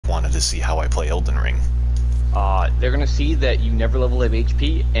wanted to see how I play Elden Ring. They're gonna see that you never level up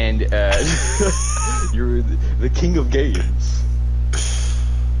HP, and you're the king of games.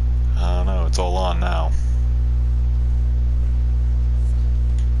 I don't know, it's all on now.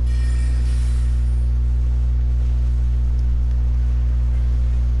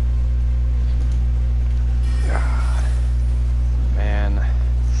 Man.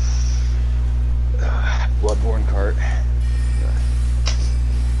 Bloodborne cart.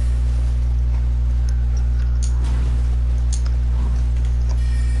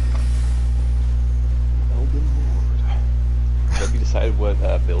 Have you decided what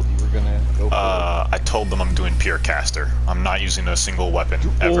build you were gonna go for? I told them I'm doing pure caster. I'm not using a single weapon,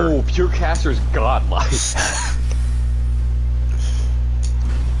 ever. Oh, pure caster's godlike.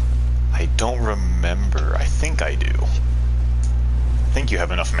 I don't remember. I think I do. I think you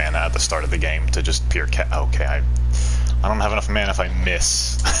have enough mana at the start of the game to just pure okay, I don't have enough mana if I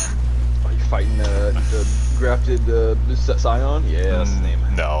miss. Are you fighting the grafted Scion? Yeah, that's the name.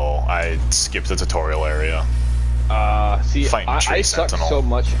 No, I skipped the tutorial area. See, I suck Sentinel. so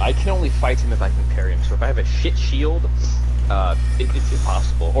much, I can only fight him if I can parry him. So if I have a shit shield, it's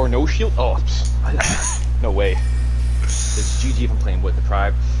impossible. Or no shield? Oh, no way. It's GG if I'm playing with the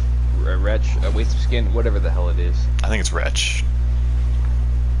tribe, Wretch, Waste of Skin, whatever the hell it is. I think it's Wretch.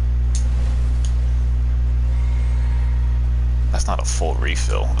 That's not a full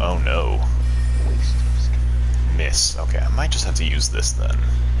refill. Oh no. Waste of Skin. Miss. Okay, I might just have to use this then.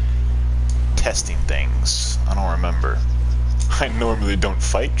 Testing things. I don't remember. I normally don't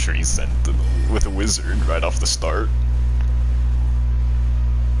fight Tree Sentinel with a wizard right off the start.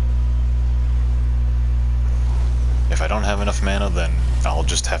 If I don't have enough mana, then I'll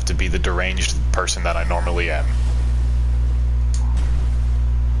just have to be the deranged person that I normally am.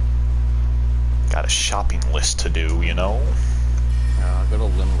 Got a shopping list to do, you know? Go to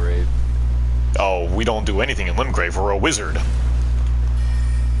Limgrave. Oh, we don't do anything in Limgrave, we're a wizard.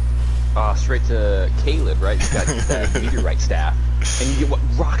 Straight to Caleb, right? You got that meteorite staff. And you get what?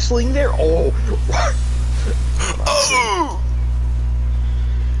 Rock Sling there? Oh! Oh!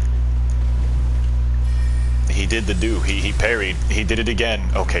 He did the do. He parried. He did it again.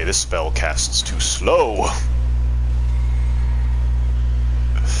 Okay, this spell casts too slow.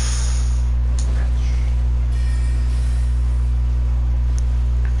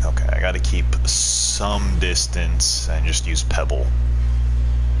 Okay, I gotta keep some distance and just use Pebble.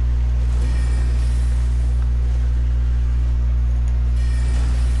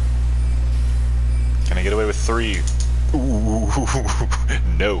 Can I get away with 3? Ooh,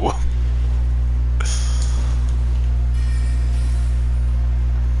 no.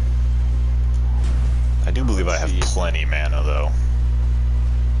 I do believe I have plenty mana, though.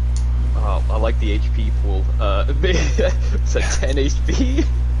 Oh, I like the HP pool. It's like 10 HP?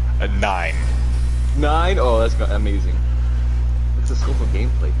 9. 9? Oh, that's amazing. What's the scope of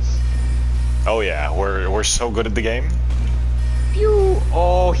gameplay? Oh yeah, we're so good at the game. Pew!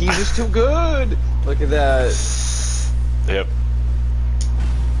 Oh, he's just too good! Look at that. Yep.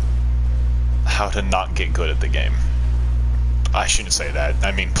 How to not get good at the game. I shouldn't say that.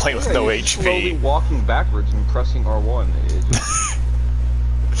 I mean, play with no he's HP. Slowly walking backwards and pressing R1.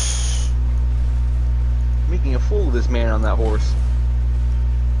 Making a fool of this man on that horse.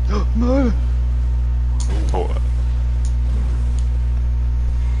 No! Oh.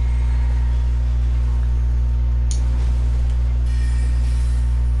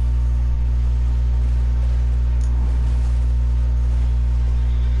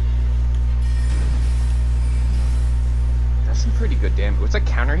 Some pretty good damage. What's that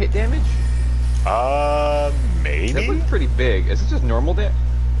counter hit damage? Maybe? That looks pretty big. Is it just normal damage?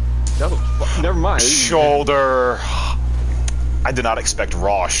 Never mind. Shoulder. I did not expect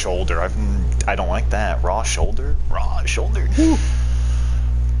raw shoulder. I don't like that. Raw shoulder? Raw shoulder. Woo.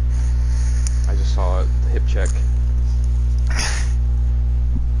 I just saw it. The hip check.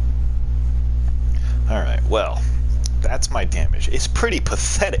 Alright, well, that's my damage. It's pretty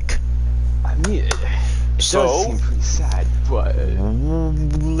pathetic. I mean, it does seem pretty sad, but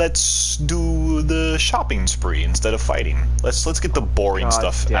let's do the shopping spree instead of fighting. Let's get the boring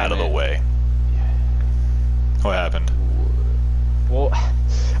stuff out of the way. What happened? Well,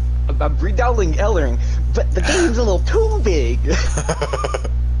 I'm redownloading Elden Ring, but the game's a little too big.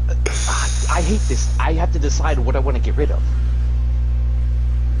 I hate this. I have to decide what I want to get rid of.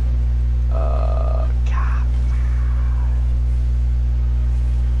 God.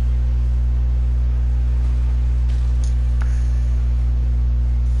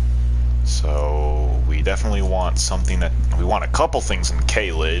 So we definitely want something that we want a couple things in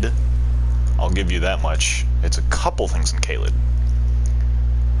Caelid. I'll give you that much. It's a couple things in Caelid.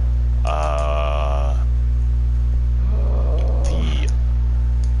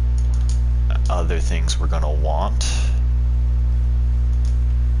 things we're gonna want.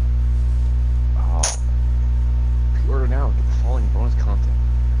 Oh. Pre-order now, get the following bonus content.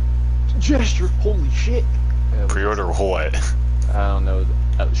 Gesture, holy shit! Pre-order what? I don't know.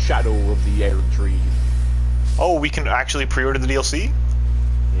 Shadow of the Air Tree. Oh, we can actually pre-order the DLC?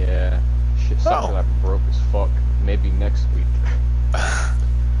 Yeah. Shit sucks that I'm broke as fuck. Maybe next week.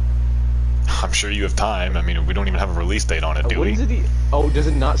 I'm sure you have time. I mean, we don't even have a release date on it, do we? Oh, does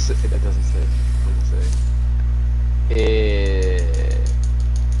it not say? That doesn't say. It doesn't say.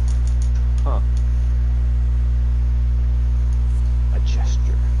 Huh. A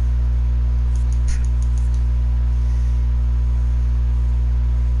gesture.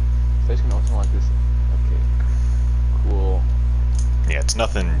 So it's gonna also like this. Okay. Cool. Yeah, it's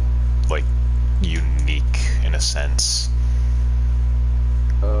nothing, like, unique in a sense.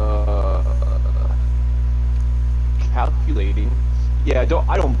 Calculating. Yeah, I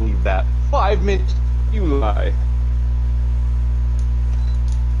don't believe that. 5 minutes, you lie.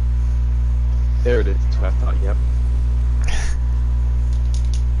 There it is. That's what I thought. Yep.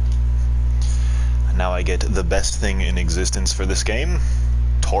 Now I get the best thing in existence for this game,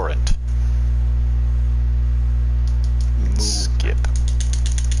 torrent. Skip.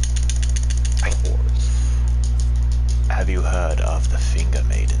 Have you heard of the Finger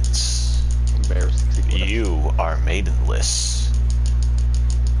Maidens? Embarrassing. You are maidenless.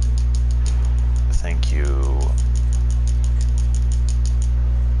 Thank you.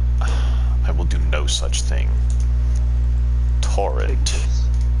 I will do no such thing. Torrent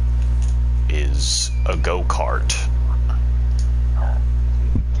is a go-kart.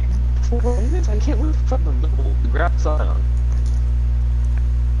 4 minutes? I can't move from the middle. Grab Scion.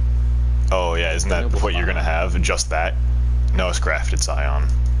 Oh yeah, isn't that what you're gonna have? Just that? No, it's crafted Scion.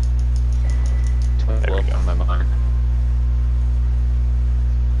 There we go. On my mind.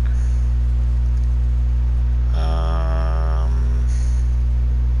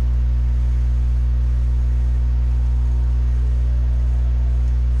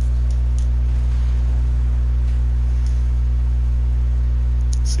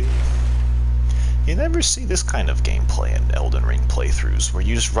 See, you never see this kind of gameplay in Elden Ring playthroughs, where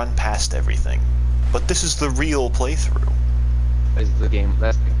you just run past everything. But this is the real playthrough. That's the game.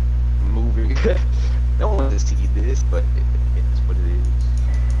 That's the movie. No one wants to see this, but it's what it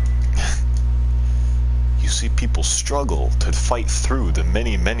is. You see people struggle to fight through the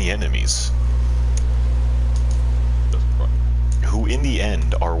many, many enemies, who in the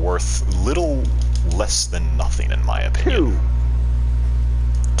end are worth little less than nothing, in my opinion.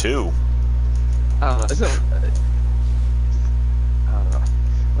 Two? I don't know. It's not, I don't know.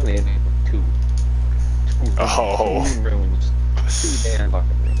 What are they named? Two. Oh. 2 runes. 2 damn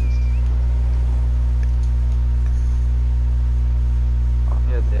fucking runes.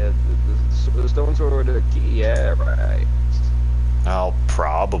 Yeah, the stone sword, the key, yeah, right. I'll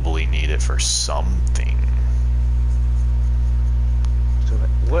probably need it for something. So,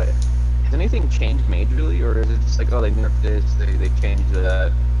 what? Has anything changed majorly, or is it just like, oh, they nerfed this, they changed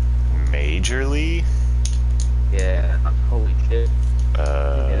that? Majorly? Yeah, holy shit.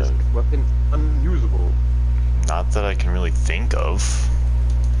 Yeah, this weapon unusable. Not that I can really think of.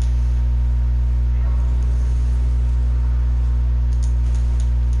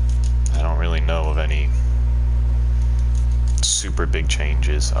 I don't really know of any super big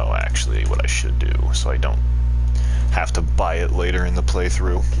changes. Oh, actually, what I should do, so I don't have to buy it later in the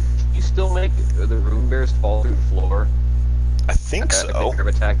playthrough. Can you still make the rune bears fall through the floor? I think so. If they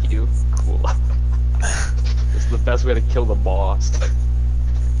attack you? Cool. This is the best way to kill the boss.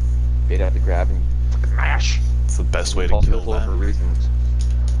 They'd have to grab and fucking mash. It's the best way to kill for them. reasons.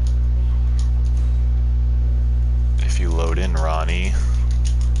 If you load in Ronnie.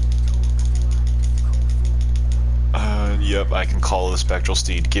 Yep, I can call the Spectral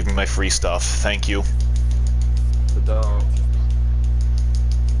Steed. Give me my free stuff. Thank you. The dog.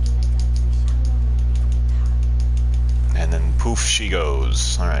 And then poof, she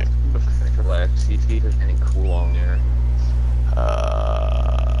goes. Alright. Relax, see if there's anything cool on there.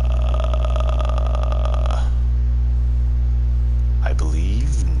 I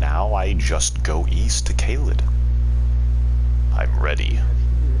believe now I just go east to Caelid. I'm ready.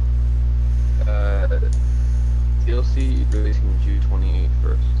 DLC releasing June 28th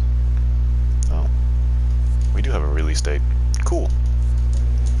first. Oh. We do have a release date. Cool.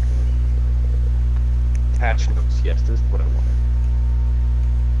 Patch notes, yes, this is what I wanted.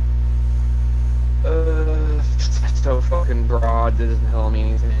 That's so fucking broad, that doesn't tell me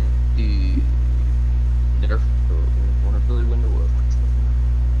anything. Nerf vulnerability window of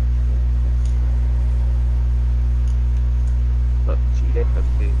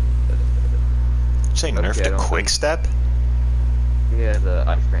say nerf Okay, I to don't quick think- step? Yeah, the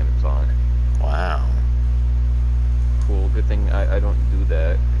iframe is on it. Wow. Cool. Good thing I don't do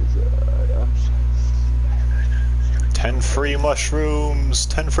that because 10 free mushrooms!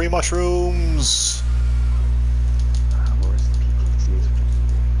 10 free mushrooms! where's the PKCs?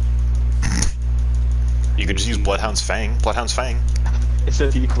 You could just use Bloodhound's Fang. Bloodhound's Fang. It's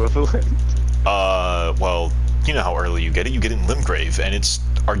the equivalent. Well, you know how early you get it. You get it in Limgrave, and it's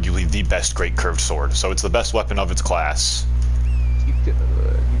arguably the best great curved sword. So it's the best weapon of its class. You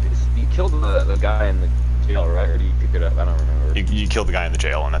killed the guy in the jail, right? Or do you pick it up? I don't remember. You kill the guy in the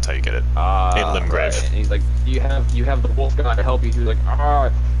jail, and that's how you get it. In Limgrave. Right. And he's like, you have the wolf guy to help you. He's like,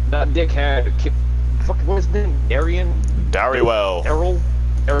 that dickhead. Fuck, what was his name? Darian? Darrywell. Daryl?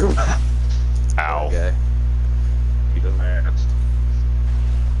 Ow. Okay. He doesn't have.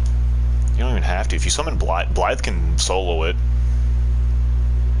 You don't even have to. If you summon Blythe, Blythe can solo it.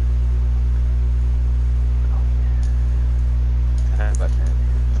 Then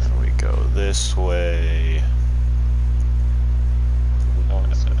we go this way.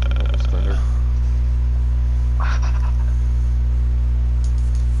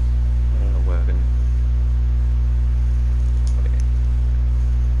 Weapon. Okay.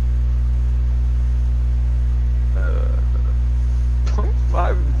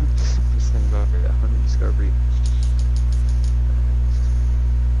 0.5% buffer, 100 discovery.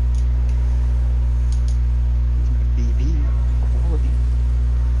 BB quality.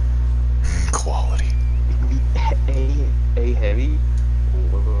 Quality. It can be A heavy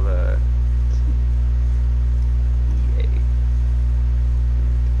or EA.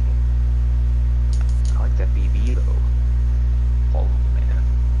 I like that BB though. Oh man.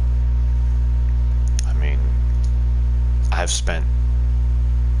 I mean, I've spent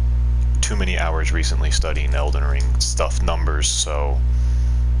too many hours recently studying Elden Ring stuff numbers, so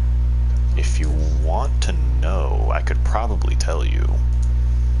if you want to know, I could probably tell you.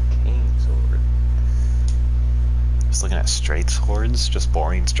 Cane sword. Just looking at straight swords, just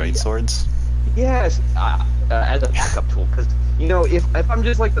boring straight swords. Yes, as a backup tool, because you know, if I'm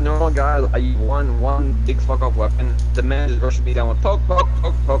just like the normal guy, I use one big fuck off weapon, the man just rushes me down with poke, poke,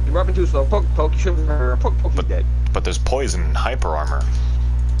 poke, poke. You're weapon too slow, poke, poke. You should poke, poke. He's dead. But there's poison and hyper armor.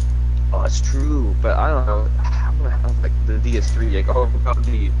 Oh, it's true, but I don't know. I'm gonna have like the DS3, like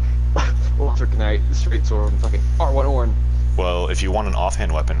the Electric Knight, the straight sword, and fucking R1 Orn. Well, if you want an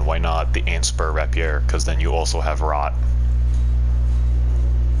offhand weapon, why not the Antspur Rapier? Because then you also have Rot.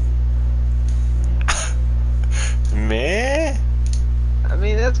 Meh? I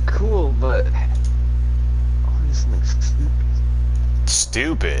mean, that's cool, but oh, this something stupid.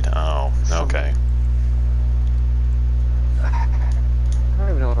 Stupid? Oh, okay. I don't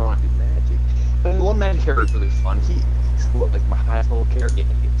even know if I want to do magic. I mean, one magic character is really fun. He's like my highest level character.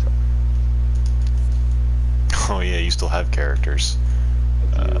 So. Oh yeah, you still have characters.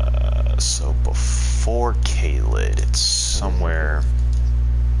 So before Kaled, it's somewhere.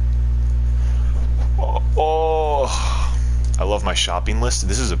 Oh, I love my shopping list.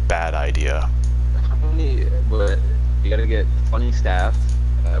 This is a bad idea. But you gotta get funny staff,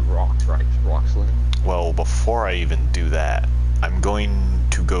 rocks, right? Rock sling. Well, before I even do that, I'm going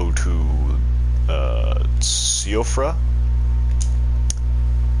to go to Siofra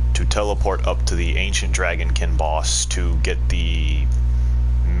to teleport up to the Ancient Dragonkin boss to get the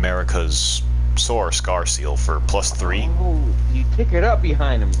America's Sore Scar Seal for +3. Oh, you pick it up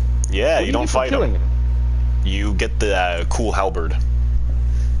behind him. Yeah, What you do don't get for fight killing him. You get the cool halberd.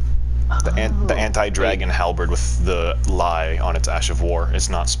 The anti-dragon halberd with the lie on its Ash of War. It's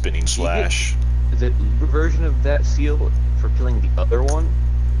not spinning slash. Is it a version of that seal for killing the other one?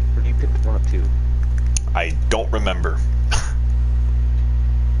 Or do you pick one up too? I don't remember.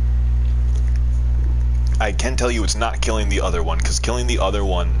 I can tell you it's not killing the other one, because killing the other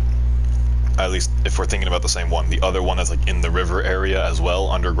one, at least if we're thinking about the same one, the other one that's like in the river area as well,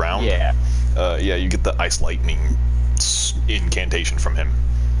 underground. Yeah. Yeah, you get the ice lightning incantation from him.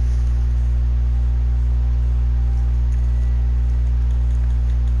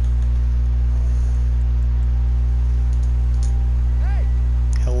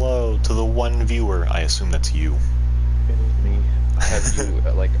 Hello to the one viewer. I assume that's you. It is me. I have you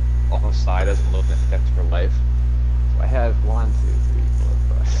like on the side as a little defense for life. So I have 1, 2, 3,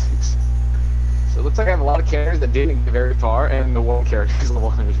 4, 5, 6. So it looks like I have a lot of characters that didn't get very far, and the one character is level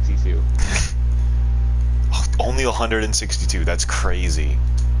 162. Only 162. That's crazy.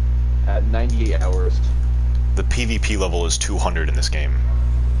 At 98 hours. The PvP level is 200 in this game.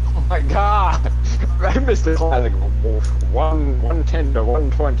 Oh my god! I missed the classic 110 to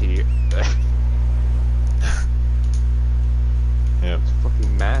 120. Yeah. It's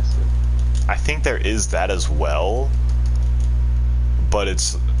fucking massive. I think there is that as well, but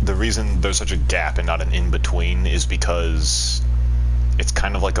it's the reason there's such a gap and not an in-between is because it's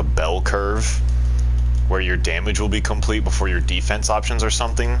kind of like a bell curve where your damage will be complete before your defense options or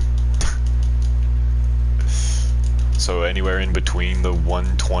something. So anywhere in between the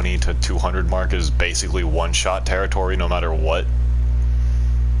 120 to 200 mark is basically one-shot territory no matter what.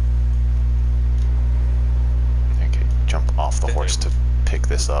 Okay, jump off the horse to pick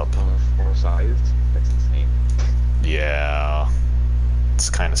this up. Four sized. That's insane. Yeah, it's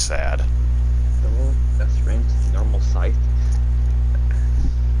kind of sad. That's range normal scythe.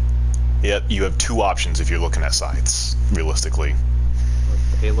 Yep, you have two options if you're looking at scythes, realistically. Like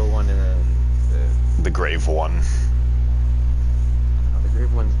the Halo one and then the Grave one. The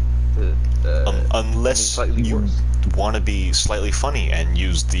Grave one's unless you want to be slightly funny and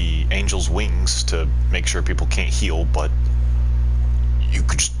use the Angel's Wings to make sure people can't heal, but you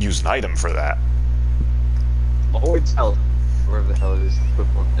could just use an item for that. Lord's Health. Wherever the hell it is.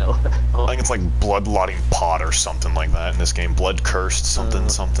 I think it's like Blood-Lotting Pot or something like that in this game. Blood Cursed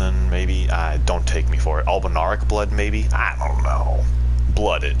something, maybe. Don't take me for it. Albinaric Blood, maybe? I don't know.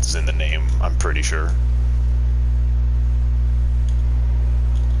 Blood is in the name, I'm pretty sure.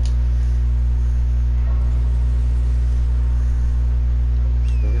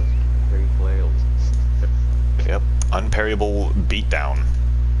 Great flails. Yep. Unparryable Beatdown.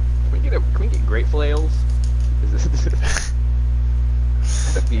 Can we get great flails?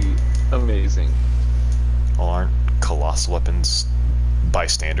 That'd be amazing. Well, aren't colossal weapons by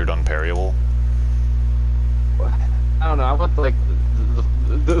standard unparryable? I don't know. I want like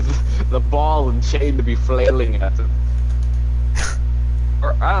the ball and chain to be flailing at them.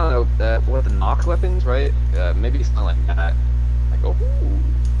 Or I don't know. What the Nox weapons, right? Maybe something like that. Like oh.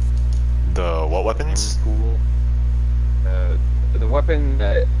 The what weapons? Cool. The weapon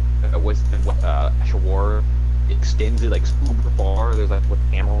was Ash of War. Extends it like super far. There's like with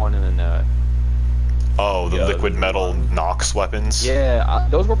the hammer one and then oh, the liquid metal Nox weapons. Yeah,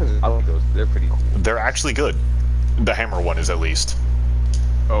 those weapons, I like those. They're pretty cool. They're actually good. The hammer one is at least.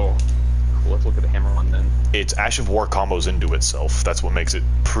 Oh, cool. Let's look at the hammer one then. It's Ash of War combos into itself. That's what makes it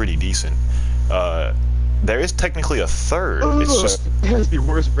pretty decent. There is technically a third. It's just it's the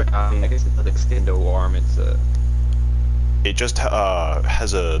worst. I mean, I guess it's not extendo arm. It's it just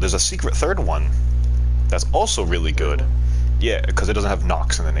there's a secret third one. That's also really good. Yeah, because it doesn't have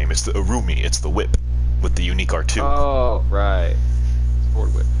Nox in the name. It's the Urumi. It's the whip with the unique R2. Oh, right.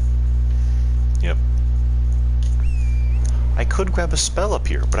 Sword whip. Yep. I could grab a spell up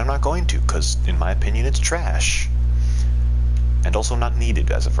here, but I'm not going to, because in my opinion it's trash. And also not needed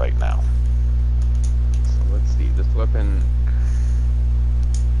as of right now. So let's see. This weapon...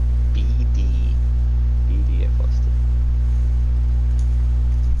 BD at plus 2.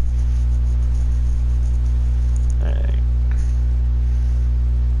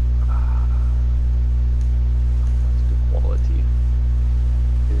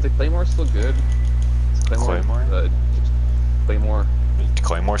 Is the Claymore still good? Is Claymore? Just Claymore.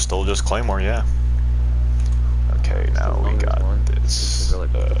 Claymore's still just Claymore, yeah. Okay, now we got this. We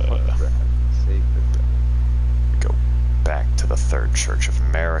go back to the Third Church of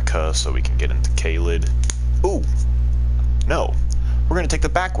America so we can get into Caelid. Ooh! No. We're gonna take the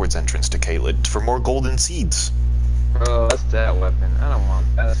backwards entrance to Caelid for more golden seeds. Oh, that's that weapon. I don't want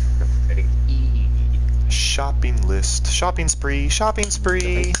that. That's pathetic. Shopping list. Shopping spree. Shopping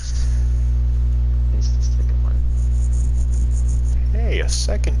spree. Hey, a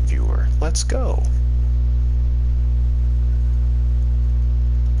second viewer. Let's go.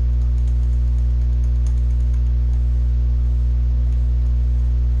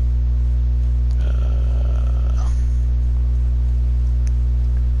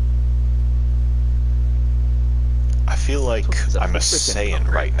 I feel like I'm a Saiyan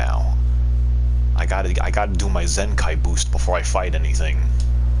right now. I gotta do my Zenkai boost before I fight anything.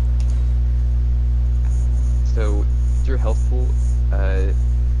 So, is your health pool, can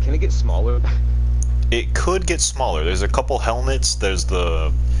it get smaller? It could get smaller. There's a couple helmets. There's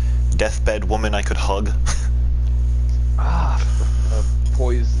the deathbed woman I could hug.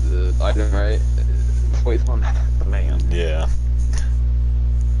 Poise item, right? Poise on the man. Yeah.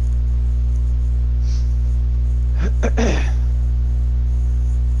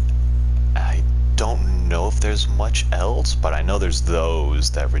 I don't know if there's much else, but I know there's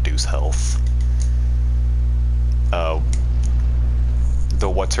those that reduce health. The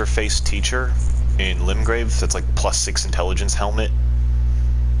what's-her-face teacher in Limgrave, that's like +6 intelligence helmet.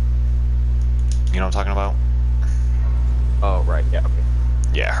 You know what I'm talking about? Oh, right, yeah, okay.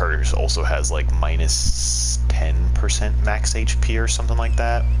 Yeah, hers also has like -10% max HP or something like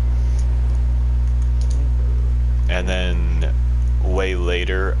that. And then way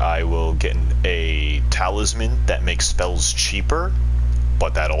later, I will get a talisman that makes spells cheaper,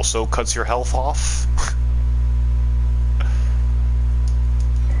 but that also cuts your health off.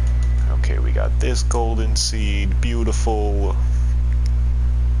 Okay, we got this golden seed. Beautiful.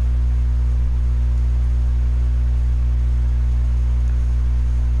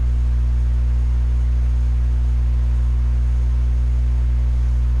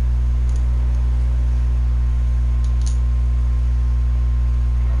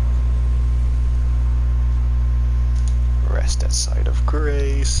 Rest at Site of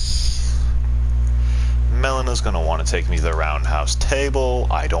Grace. Melena's gonna want to take me to the roundhouse table.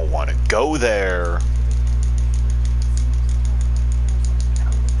 I don't want to go there.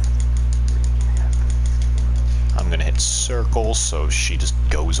 I'm gonna hit circle so she just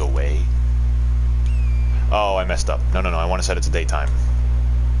goes away. Oh, I messed up. No, I want to set it to daytime.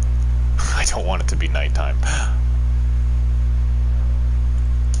 I don't want it to be nighttime.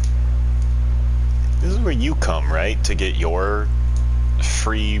 This is where you come, right? To get your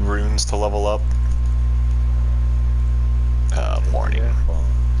free runes to level up? Morning.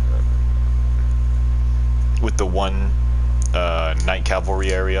 With the one Night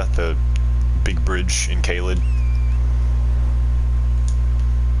Cavalry area, the big bridge in Caelid.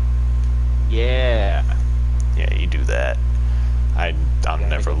 Yeah. Yeah, you do that. I'm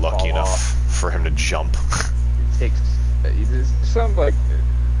never lucky enough for him to jump. It takes some like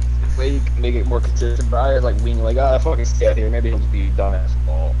way you can make it more consistent, but I like wing like, oh, fucking stay out here. Maybe he'll just be dumbass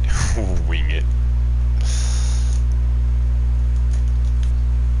ball. Wing it.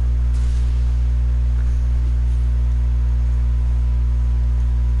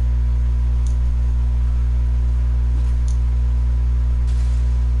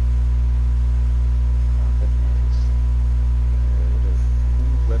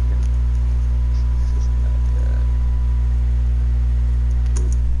 Weapon.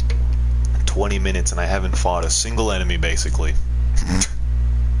 20 minutes and I haven't fought a single enemy, basically.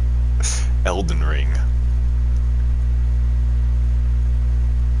 Elden Ring.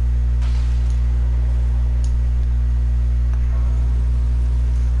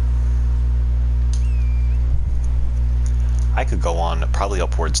 I could go on probably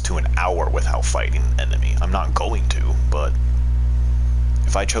upwards to an hour without fighting an enemy. I'm not going to, but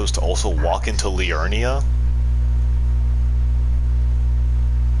if I chose to also walk into Liurnia,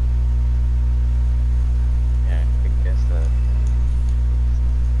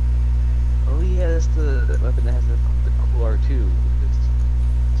 yeah, that's the weapon that has the cool R2.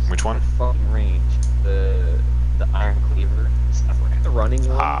 which one? Fucking range. The Iron Cleaver. It's not like the running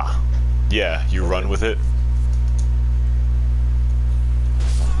one. Ah, yeah, you run with it.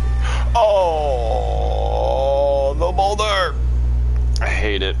 Oh, the boulder! I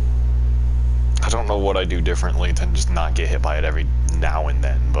hate it. I don't know what I do differently than just not get hit by it every now and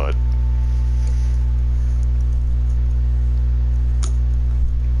then, but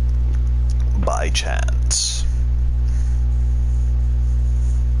by chance.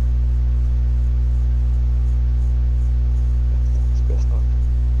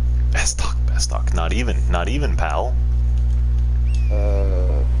 Best stock. Not even, pal.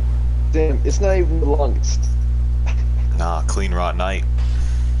 Damn, it's not even the longest. Nah, Clean Rot Night.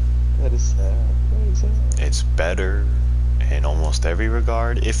 That is sad. That is sad. It's better in almost every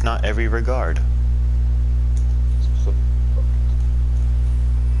regard, if not every regard.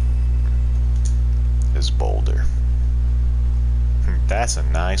 This boulder. That's a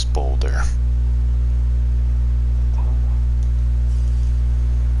nice boulder.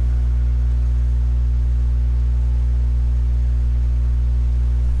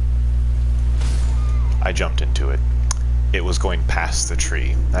 I jumped into it. It was going past the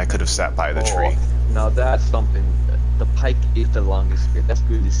tree. I could have sat by the tree. Now that's something. The pike is the longest spear. That's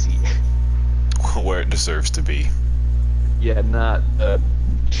good to see. Where it deserves to be. Yeah, not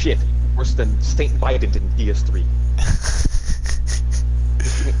shit. Worse than Saint Biden in DS3.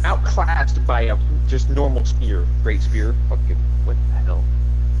 Getting outclassed by a just normal spear. Great spear. Fucking what the hell?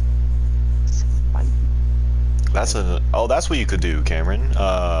 That's that's what you could do, Cameron.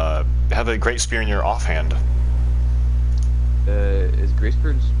 Have a great spear in your offhand. Is Great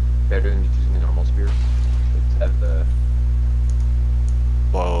Spears better than using a normal spear?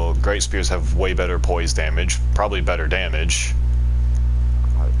 Well, great spears have way better poise damage, probably better damage.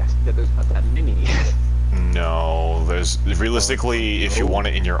 Yeah, there's not that many. No, there's realistically, if you want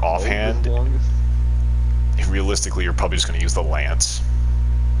it in your offhand, realistically, you're probably just going to use the lance.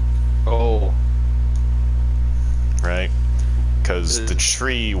 Oh. Right? Because the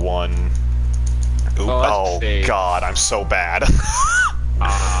tree one. Ooh, oh God, I'm so bad.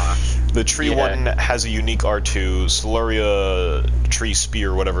 The tree Yeah. one has a unique R2. Solaria tree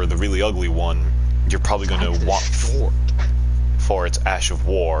spear, whatever, the really ugly one, you're probably going to want short. for its Ash of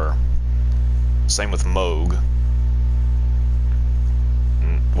War. Same with Moog.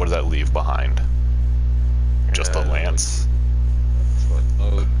 What does that leave behind? Just the lance. So like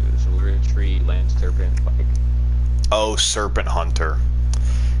Moog, Solaria tree, lance, serpent, like. Oh, Serpent Hunter.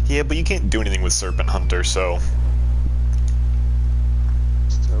 Yeah, but you can't do anything with Serpent Hunter, so...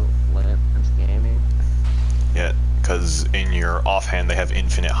 So, lance gaming. Yeah, because in your offhand they have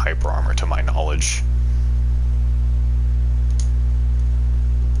infinite hyper armor, to my knowledge.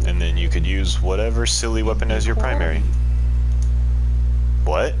 And then you could use whatever silly weapon as your primary.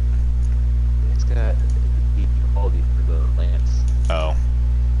 What? It's got deep quality for the lance. Oh.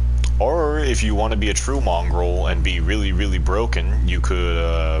 Or if you want to be a true mongrel and be really, really broken, you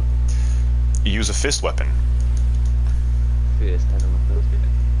could use a fist weapon. Fist, I don't know if those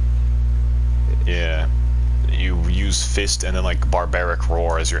get. Yeah. You use fist and then like barbaric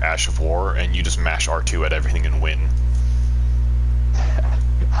roar as your Ash of War, and you just mash R2 at everything and win.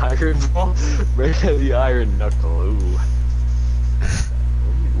 Iron ball? Right at the iron knuckle, ooh.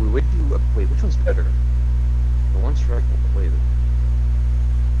 Wait, which one's better? The one strike will play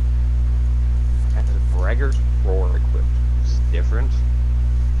has a braggart's roar equipped. This is different.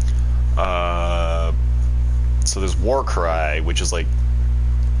 So there's Warcry, which is like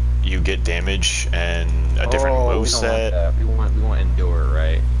you get damage and a different moveset. We want endure,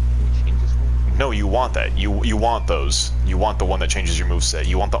 right? Can we change this one? No, you want that. You want those. You want the one that changes your moveset.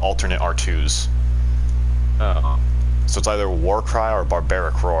 You want the alternate R2s. Oh. So it's either Warcry or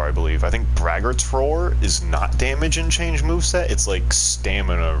Barbaric Roar, I believe. I think Braggart's Roar is not damage and change moveset. It's like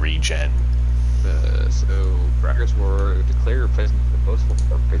stamina regen. So braggart's roar declare replacement for the boastful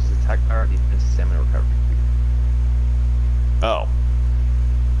or replaces attack power, defense, stamina recovery. Oh.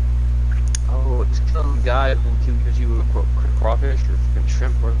 Oh, it's killing the guy who gives you a crawfish or fucking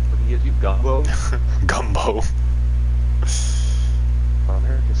shrimp, or he gives you gumbo. Gumbo.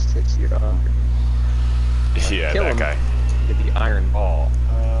 America's 6 year Yeah, Kill that him. guy. Get the iron ball.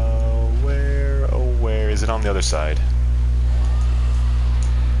 Where is it on the other side?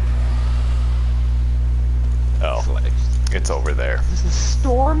 Oh, Flexed. it's over there. This is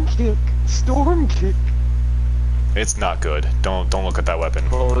storm kick. Storm kick. It's not good. Don't look at that weapon.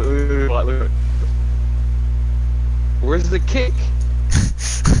 Oh, look. Where's the kick?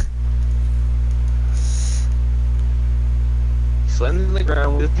 He slams in the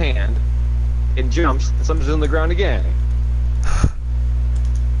ground with his hand and jumps and slams in the ground again.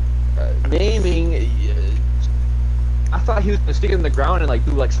 Naming. I thought he was gonna stick it in the ground and like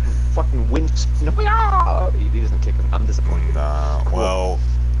do like some fucking wind. He doesn't kick him. I'm disappointed. Nah, well,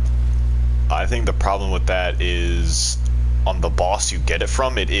 I think the problem with that is on the boss you get it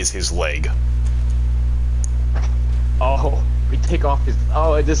from, it is his leg. Oh, we take off his.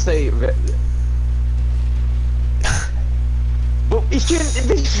 Oh, I just say. But he shouldn't.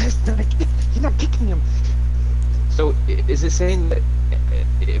 You're not kicking him. So is it saying that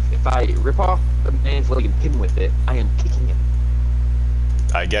if I rip off a man's leg and hit him with it, I am kicking him?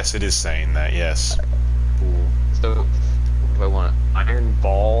 I guess it is saying that, yes. Cool. So what do I want? Iron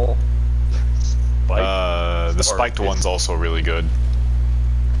ball. Spike? The spiked one's also really good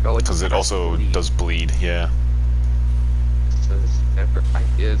because it also does bleed. Yeah. So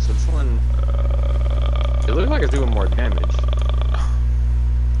this one. It looks like it's doing more damage.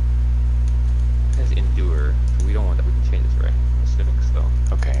 It has endure. So we don't want that. We can change this, right? I'm assuming so.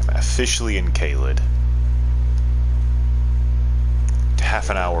 Okay, I'm officially in Caelid. Half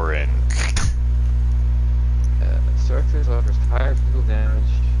an hour in. Surface offers higher physical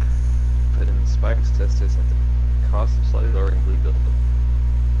damage. Put in spikes tested at the cost of slightly lowering bleed buildup.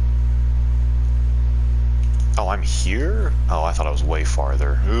 Oh, I'm here? Oh, I thought I was way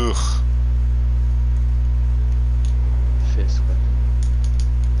farther. Ugh. Fist weapon.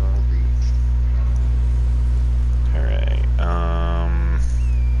 Don't reach. Alright,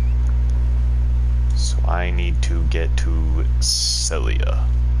 so I need to get to Celia.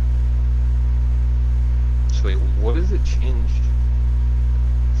 So wait, what does it change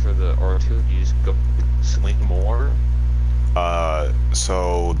for the R2? You just go swing more?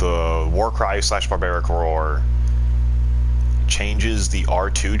 So the Warcry / Barbaric Roar changes the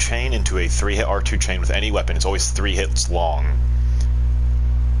R2 chain into a 3-hit R2 chain with any weapon. It's always 3 hits long.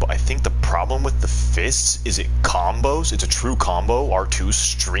 But I think the problem with the fists is it combos. It's a true combo. R2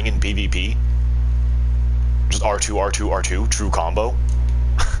 string in PvP. Just R2, R2, R2, true combo.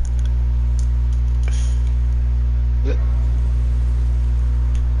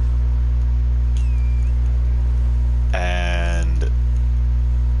 And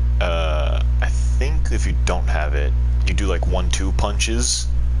don't have it, you do like 1-2 punches,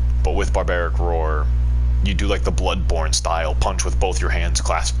 but with Barbaric Roar, you do like the Bloodborne style punch with both your hands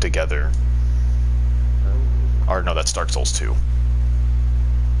clasped together. Or no, that's Dark Souls 2.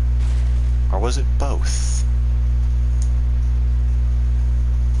 Or was it both?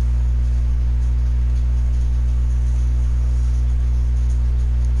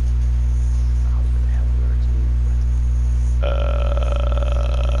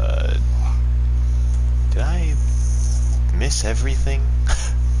 Did I miss everything?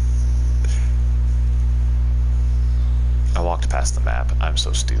 I walked past the map. I'm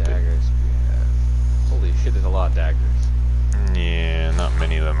so stupid. Daggers we have. Holy shit, there's a lot of daggers. Yeah, not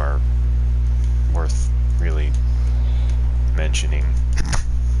many of them are worth really mentioning.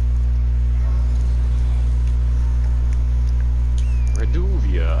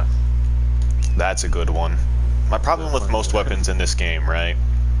 Reduvia. That's a good one. My problem with most weapons in this game, right?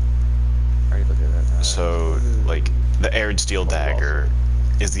 I already looked at that. So, like, the Arid Steel Dagger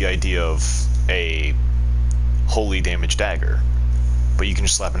is the idea of a holy damage dagger. But you can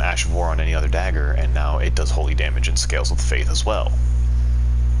just slap an Ash of War on any other dagger, and now it does holy damage and scales with faith as well.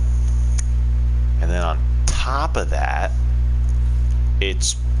 And then on top of that,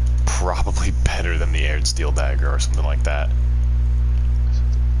 it's probably better than the Arid Steel Dagger or something like that.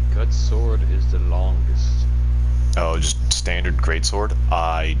 Gut sword is the longest. Oh, just standard greatsword?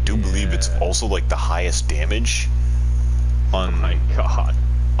 I do believe it's also like the highest damage. Oh my god.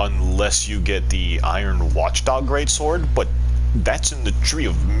 Unless you get the Iron Watchdog greatsword, but that's in the tree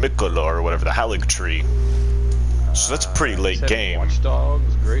of Mikola or whatever, the Halig tree. So that's pretty late game.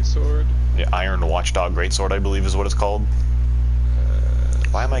 Watchdog's greatsword? Yeah, Iron Watchdog greatsword, I believe is what it's called.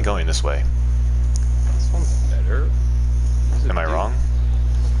 Why am I going this way? This one's better. Am I wrong?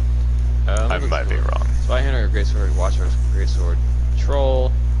 I might be wrong. Spyhander greatsword, Watchdog's greatsword,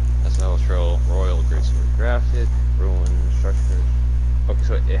 Troll, SNL Troll, Royal greatsword, Grafted, Ruin, Structure. Okay,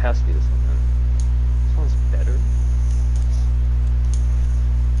 so it has to be this one then. This one's better.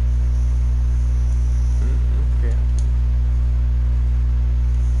 Okay.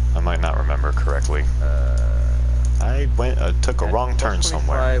 I might not remember correctly. I took a wrong turn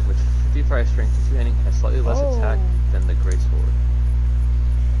somewhere. With 55 strength and 2 handing has slightly less attack than the greatsword.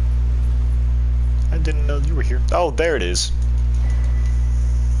 I didn't know you were here. Oh, there it is.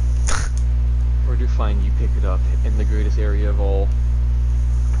 Or do find you pick it up in the greatest area of all.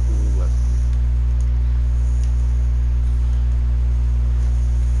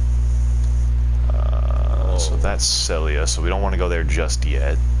 So that's Celia, so we don't want to go there just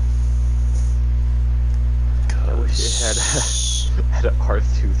yet. I wish it had an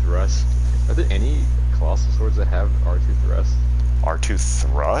R2 thrust. Are there any colossal swords that have R2 thrust? R2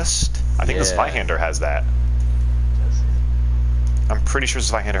 thrust? I think the Spyhander has that. I'm pretty sure the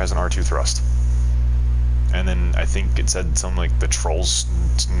Spyhander has an R2 thrust. And then I think it said something like the Troll's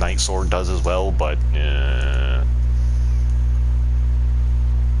Night Sword does as well, but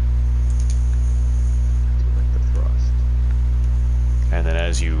and then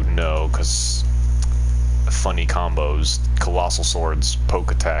as you know, because funny combos, Colossal Swords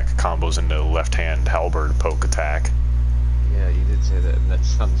poke attack combos into left hand halberd poke attack. Yeah, you did say that, and that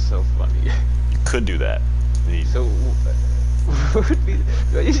sounds so funny. You could do that. So, what would be...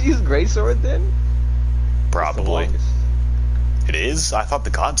 Do I just use Greatsword then? Probably. It is? I thought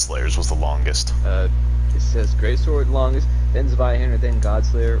the Godslayers was the longest. It says Greatsword longest, then Spyhander, then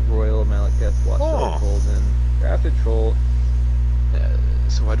Godslayer, Royal, Malekith, Watchdog, Golden, Grafted Troll.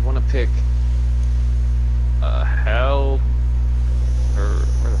 So I'd want to pick Hell, or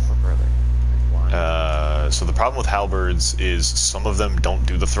where the fuck are they? So the problem with halberds is some of them don't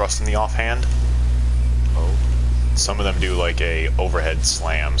do the thrust in the offhand. Oh. Some of them do like a overhead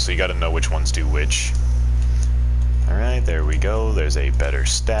slam, so you got to know which ones do which. All right, there we go. There's a better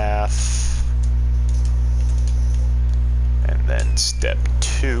staff. And then step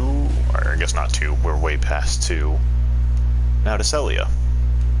 2, or I guess not 2. We're way past 2. Now to Celia.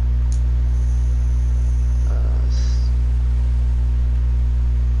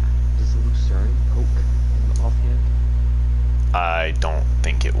 Does Lucerne poke in the offhand? I don't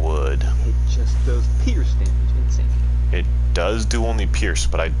think it would. It just does pierce damage. Insane. It does do only pierce,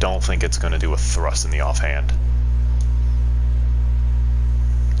 but I don't think it's going to do a thrust in the offhand.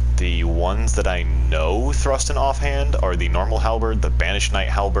 The ones that I know thrust in offhand are the normal halberd, the banished knight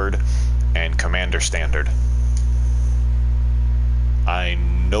halberd, and commander standard. I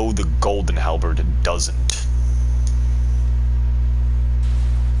know the golden halberd doesn't.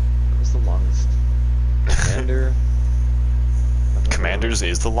 What's the longest? Commander. Commander's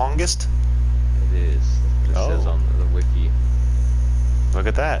is the longest? It is. It says on the wiki. Look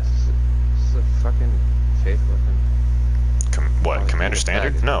at that. This is a fucking faith weapon. What? Oh, Commander it's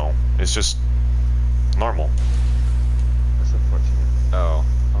standard? flag. No, it's just normal. That's unfortunate. Oh,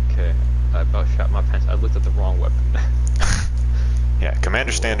 okay. I about shot my pants. I looked at the wrong weapon. Yeah,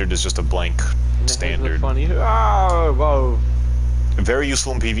 commander standard is just a blank And it standard. has the funny. Oh, whoa. Very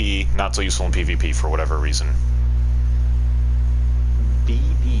useful in PvE, not so useful in PvP for whatever reason.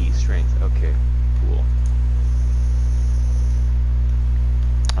 BB strength. Okay, cool.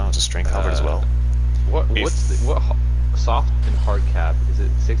 Oh, it's a strength halberd as well. What soft and hard cap? Is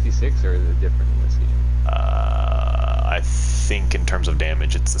it 66 or is it different in this game? I think in terms of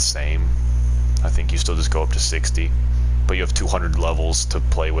damage it's the same. I think you still just go up to 60, but you have 200 levels to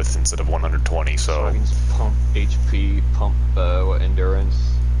play with instead of 120. So I So can just pump HP, pump endurance,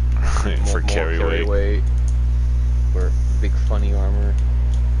 for carry weight. or big funny armor.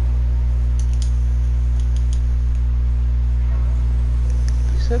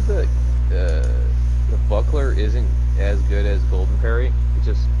 You said that the buckler isn't as good as golden parry. It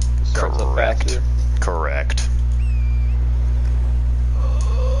just starts up Correct. faster. Correct.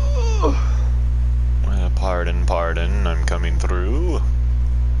 Pardon, I'm coming through.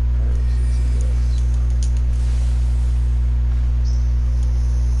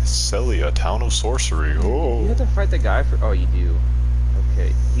 Celia, town of sorcery. You Oh. have to fight the guy for. Oh, you do.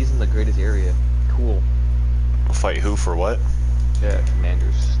 Okay, he's in the greatest area. Cool. Fight who for what? Yeah,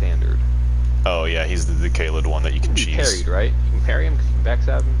 commander's standard. Oh yeah, he's the Caled one that you can He's cheese. parried, right? You can parry him because you can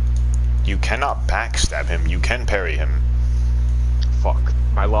backstab him. You cannot backstab him. You can parry him. Fuck.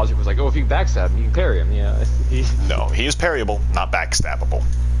 My logic was like, oh, if you can backstab him, you can parry him. Yeah. No, he is parryable, not backstabbable.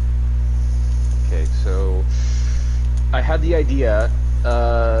 Okay, so I had the idea.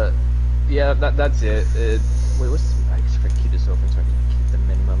 Yeah, that's it. Wait, what's? I just forgot to keep this open so I can keep the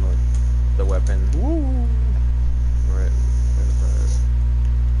minimum of the weapon. Woo. Right.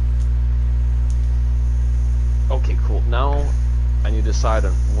 Okay, cool. Now I need to decide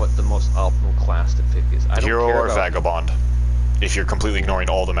on what the most optimal class to pick is. I don't Hero care or about, vagabond, if you're completely ignoring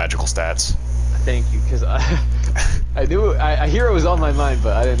all the magical stats. Thank you, because I knew hero was on my mind,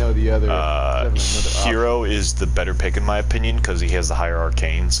 but I didn't know the other. Hero is the better pick in my opinion because he has the higher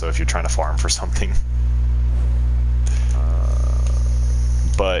arcane. So if you're trying to farm for something,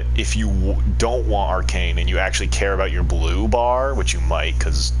 but if you don't want arcane and you actually care about your blue bar, which you might,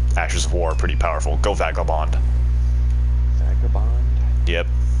 because Ashes of War are pretty powerful, go vagabond. Vagabond. Yep.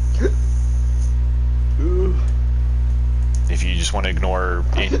 If you just want to ignore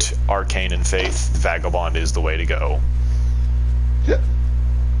int, arcane, and faith, vagabond is the way to go.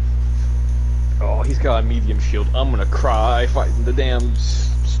 Oh, he's got a medium shield. I'm gonna cry fighting the damn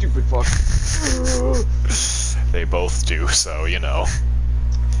stupid fuck. They both do, so you know.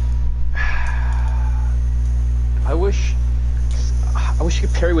 I wish you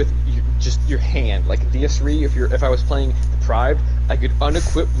could parry with just your hand, like DS3. If I was playing Deprived, I could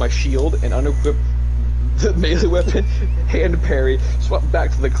unequip my shield and unequip the melee weapon, hand parry, swap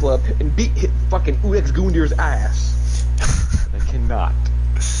back to the club, and beat fucking Uex Gundir's ass. I cannot.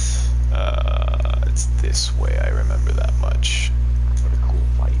 It's this way. I remember that much. What a cool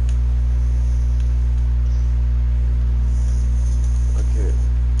fight. Okay,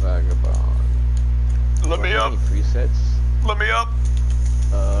 vagabond. Let me up. Any presets? Let me up.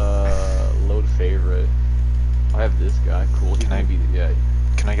 Load favorite. I have this guy. Cool. He might be yeah.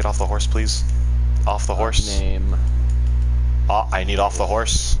 Can I get off the horse, please? Off the horse. Name. Oh, I need off the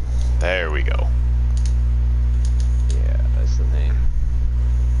horse. There we go. Yeah, that's the name.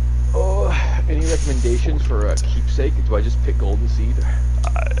 Oh, any recommendations for a keepsake? Do I just pick Golden Seed?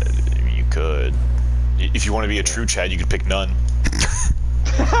 You could. If you want to be a true Chad, you could pick none.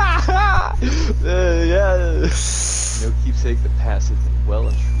 Yeah. No keepsake that passes well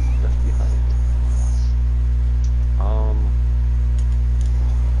and truly left behind.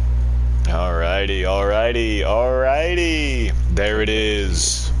 Alrighty. There it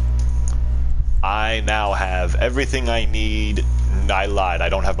is. I now have everything I need. I lied. I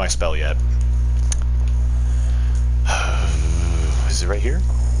don't have my spell yet. Is it right here?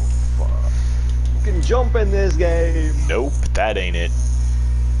 You can jump in this game. Nope, that ain't it.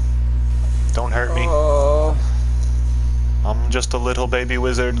 Don't hurt me. I'm just a little baby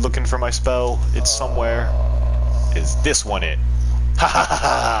wizard looking for my spell. It's somewhere. Is this one it? Ha ha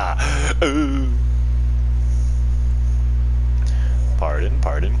ha ha! Ooh. Pardon.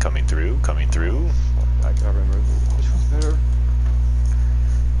 Coming through. I gotta remember which one's better.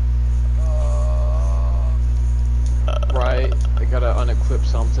 Right. I gotta unequip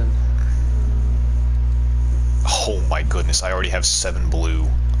something. Oh my goodness! I already have 7 blue.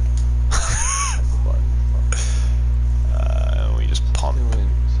 We just pump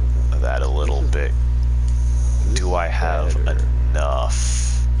that a little bit. have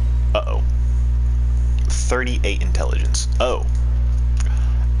enough. Uh-oh. 38 intelligence. Oh.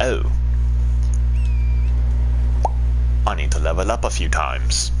 Oh. I need to level up a few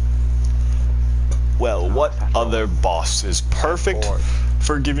times. Well, what other boss is perfect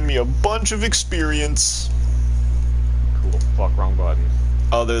for giving me a bunch of experience? Cool. Fuck, wrong button.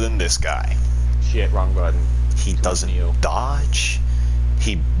 Other than this guy. Shit, wrong button. He doesn't dodge.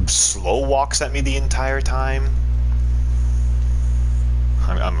 He slow walks at me the entire time.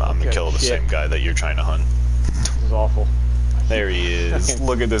 I'm gonna kill the same guy that you're trying to hunt. This is awful. There he is.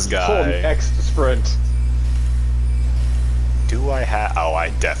 Look at this guy. Holding X to sprint. Do I have... Oh, I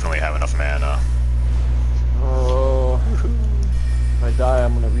definitely have enough mana. Oh, if I die,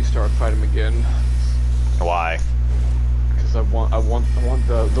 I'm gonna restart and fight him again. Why? Because I want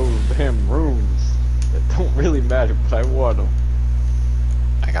those damn runes that don't really matter, but I want them.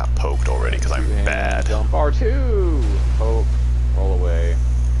 I got poked already because I'm bad. Jump R2. Poke. Roll away.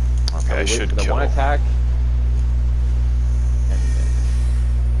 Okay, I should kill. One attack.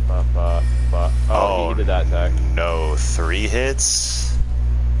 Oh, he did that attack. No, 3 hits.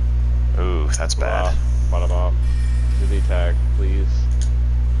 Ooh, that's bad. Bottom up. Do the attack, please.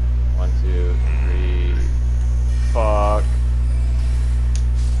 1, 2, 3. Fuck.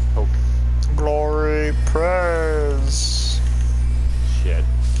 Poke. Glory, praise. Shit.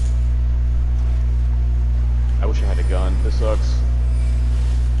 I wish I had a gun. This sucks.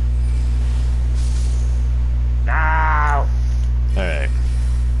 No! Alright.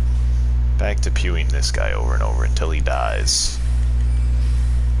 Back to pewing this guy over and over until he dies.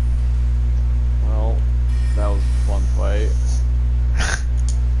 Well, that was a fun fight.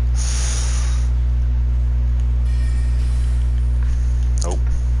 Nope.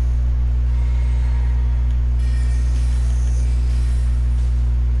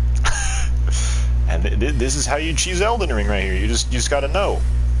 And this is how you choose Elden Ring right here. You just gotta know.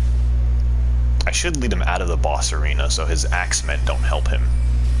 I should lead him out of the boss arena so his axemen don't help him.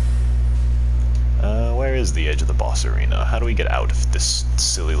 Where is the edge of the boss arena? How do we get out of this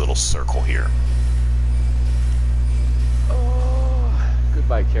silly little circle here? Oh,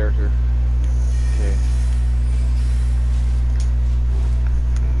 goodbye, character. Okay.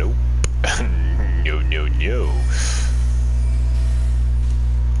 Nope. No.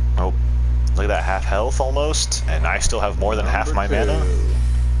 Oh, look at that, half health almost, and I still have more than half my mana.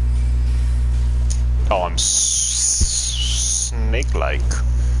 Oh, I'm snake-like.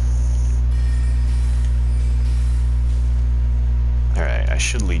 Alright, I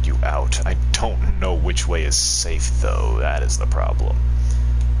should lead you out. I don't know which way is safe, though. That is the problem.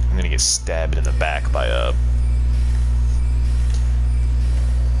 I'm gonna get stabbed in the back by a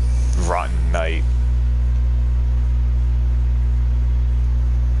rotten knight.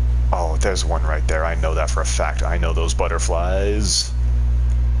 Oh, there's one right there. I know that for a fact. I know those butterflies.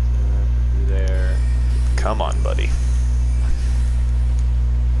 There. Come on, buddy.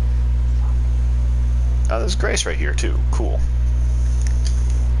 Oh, there's Grace right here, too. Cool.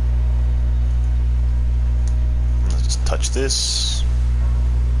 Let's just touch this.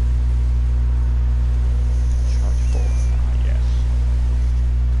 Charge full. Yes.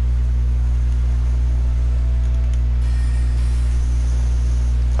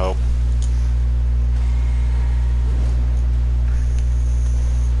 Oh.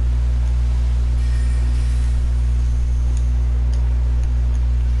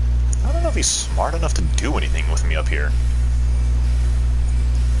 I don't know if he's smart enough to do anything with me up here.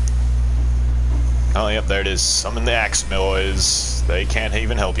 Oh, yep, there it is. Summon the axe boys. They can't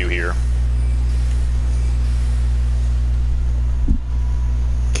even help you here.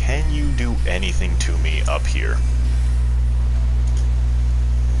 Can you do anything to me up here?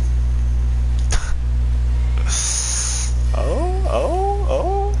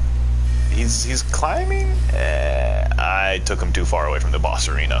 Oh. He's climbing? I took him too far away from the boss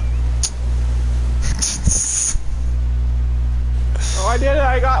arena. Oh, I did it!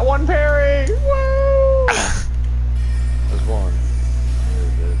 I got one parry! Woo! There's one.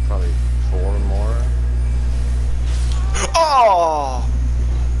 There's probably 4 more. Oh!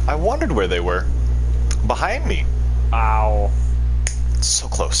 I wondered where they were. Behind me. Ow. So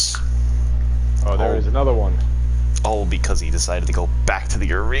close. Oh, there is another one. Oh, because he decided to go back to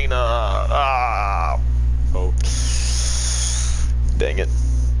the arena. Ah! Oh. Dang it.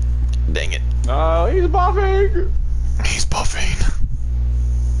 Dang it. Oh, he's buffing! He's buffing.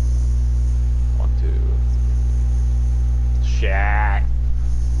 1, 2. Shaq.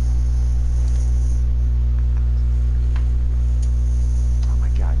 Oh my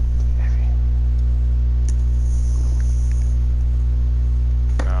god. Heavy.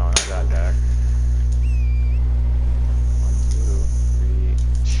 No, not that attack.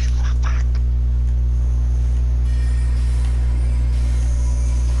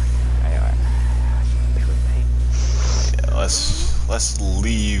 Let's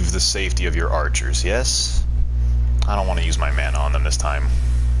leave the safety of your archers, yes? I don't want to use my mana on them this time.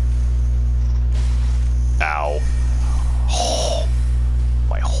 Ow. Oh,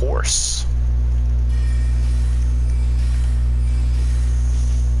 my horse.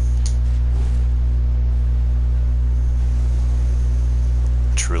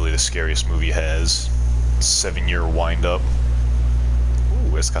 Truly the scariest movie has. 7-year wind-up.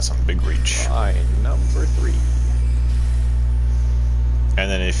 Ooh, it's got some big reach. Number 3. And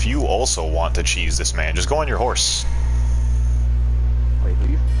then if you also want to cheese this man, just go on your horse. Wait,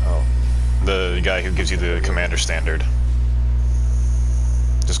 who you? Oh. The guy who gives you the commander standard.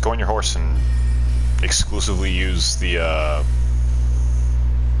 Just go on your horse and exclusively use the,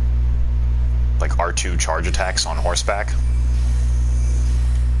 like R2 charge attacks on horseback.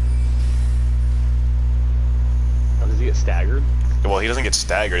 Oh, does he get staggered? Well, he doesn't get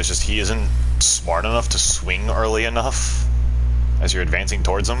staggered, it's just he isn't smart enough to swing early enough as you're advancing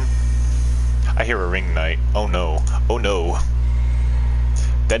towards him. I hear a ring knight. Oh no. Oh no.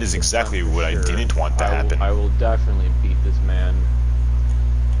 That is exactly what I didn't want to happen. I will definitely beat this man.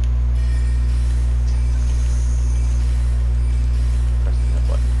 Pressing that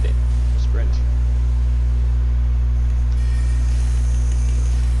button. Sprint.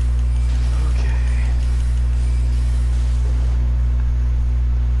 Okay.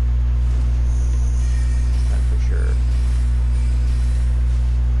 This time for sure.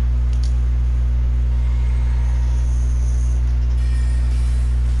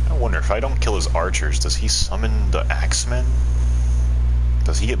 I wonder if I don't kill his archers, does he summon the axemen?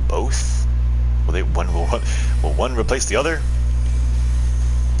 Does he get both? Will one replace the other?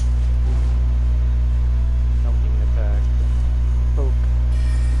 Jumping attack. Poke.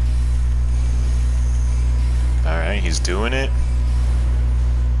 Alright, he's doing it.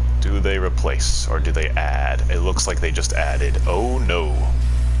 Do they replace, or do they add? It looks like they just added. Oh no.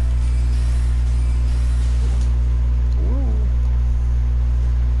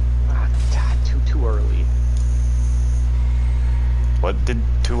 Too early. What did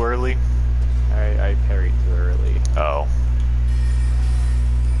too early? I parried too early. Oh.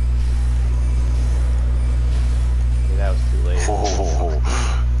 Okay, that was too late. Oh,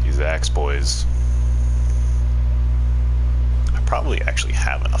 these axe boys. I probably actually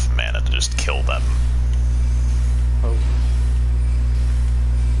have enough mana to just kill them. Oh.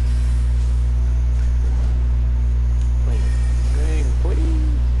 Please.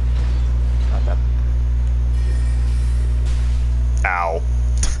 Not that. Ow.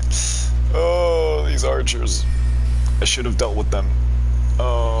 Oh, these archers. I should have dealt with them.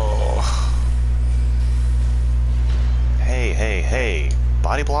 Oh. Hey, hey, hey.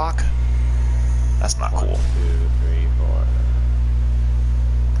 Body block? That's not cool. 1, 2, 3, 4.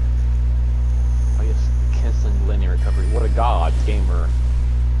 Oh yes, canceling linear recovery. What a god, gamer.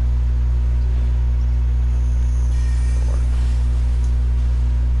 4.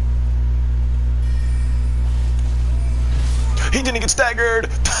 He didn't get staggered!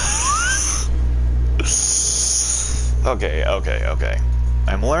 Okay.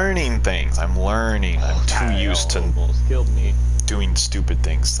 I'm learning things. I'm too used to almost killed me. doing stupid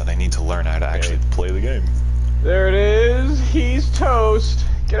things that I need to learn how to actually play the game. There it is. He's toast.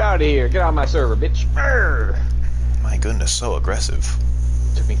 Get out of here. Get out of my server, bitch. Arr! My goodness, so aggressive.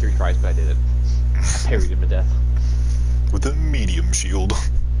 Took me 3 tries, but I did it. I parried him to death. With a medium shield.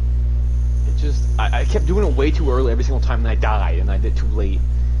 It just... I kept doing it way too early every single time, and I died, and I did too late.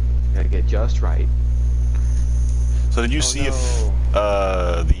 Gotta get just right. So did you see if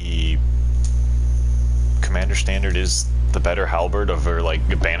the commander standard is the better halberd over like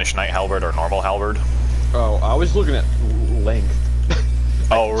Banished Knight halberd or normal halberd? Oh, I was looking at length.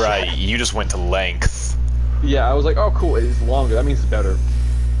 Oh right, you just went to length. Yeah, I was like, oh cool, it's longer. That means it's better.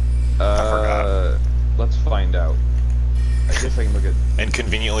 I forgot. Let's find out. I guess I can look at... And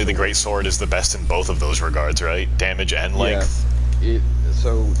conveniently, the greatsword is the best in both of those regards, right? Damage and length. Yeah.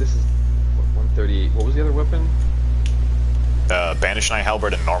 So this is 138. What was the other weapon? Banished Knight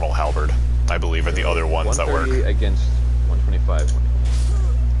halberd and normal halberd, I believe, are the other ones that work. 138 against 125.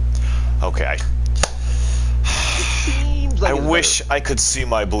 Okay, Seems like I it's wish better. I could see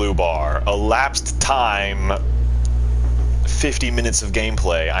my blue bar. Elapsed time, 50 minutes of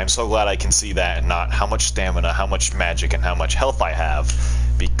gameplay. I'm so glad I can see that and not how much stamina, how much magic, and how much health I have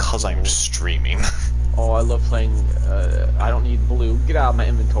because I'm streaming. Oh, I love playing. I don't need blue. Get out of my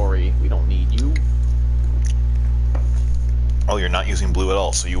inventory. We don't need you. Oh, you're not using blue at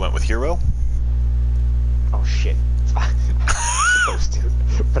all, so you went with hero? Oh shit. I'm supposed to.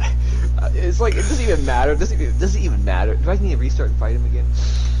 But it's like, it doesn't even matter. It doesn't even matter. Do I need to restart and fight him again?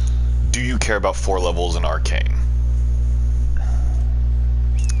 Do you care about 4 levels in Arcane?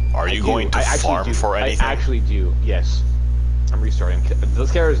 Are you going to farm for anything? I actually do. Yes. I'm restarting.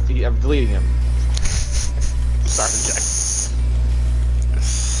 Those characters, I'm deleting them. Sorry, Jack.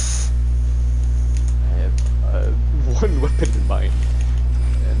 I have one weapon in mind,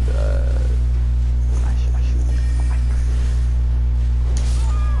 and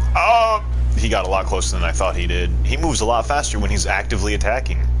Oh, he got a lot closer than I thought he did. He moves a lot faster when he's actively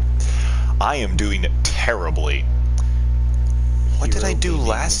attacking. I am doing terribly. What did I do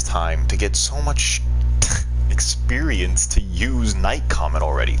last time to get so much experience to use Night Comet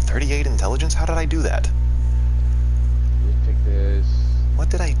already? 38 intelligence? How did I do that? Just pick this. What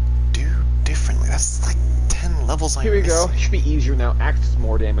did I do differently? That's like 10 levels I'm Here we go. missing. Should be easier now. Axe does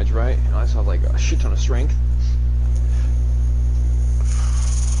more damage, right? And I saw like a shit ton of strength.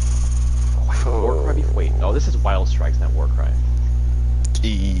 Warcry. Wait, oh, this is Wild Strikes, not Warcry.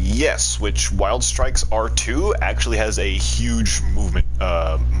 Yes, which Wild Strikes R2 actually has a huge movement,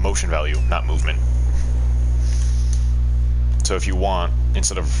 motion value, not movement. So if you want,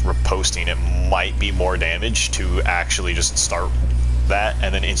 instead of riposting, it might be more damage to actually just start that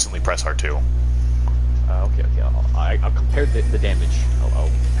and then instantly press R2. Okay. I'll compare the damage. I'll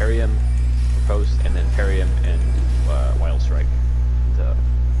parry him, riposte, and then parry him and Wild Strike.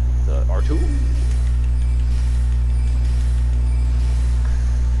 The R2.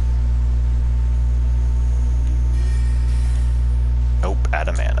 Nope, out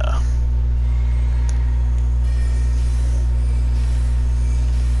of mana.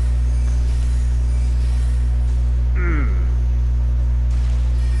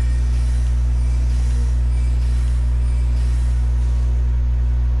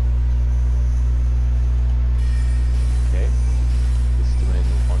 Okay. This is doing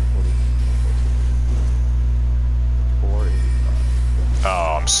 140.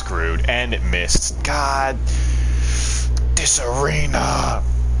 Oh, I'm screwed. And it missed. God. This arena.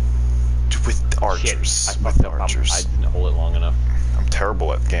 With archers. Shit, I With fucked up. archers. I didn't hold it long enough. I'm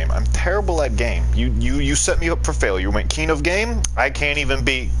terrible at game. I'm terrible at game. You set me up for failure. You went king of game. I can't even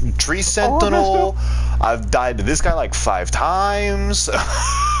beat Tree Sentinel. I've died to this guy like 5 times.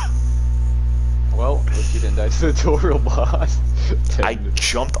 Well, at least you didn't die to the tutorial boss. I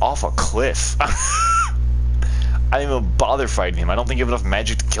jumped off a cliff. I didn't even bother fighting him. I don't think you have enough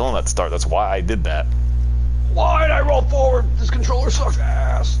magic to kill him at the start. That's why I did that. Why did I roll forward? This controller sucks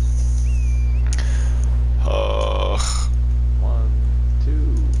ass. 1,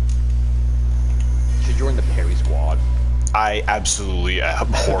 2. Should join the parry squad. I absolutely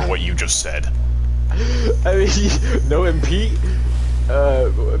abhor what you just said. I mean, no MP.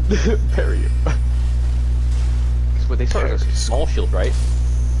 Parry him. Because what they start as a small shield, right?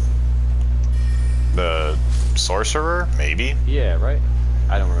 The sorcerer, maybe. Yeah, right.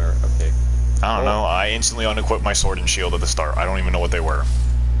 I don't remember. Okay. I don't know. I instantly unequipped my sword and shield at the start. I don't even know what they were.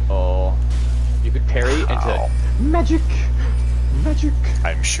 Oh, you could parry into magic. Magic.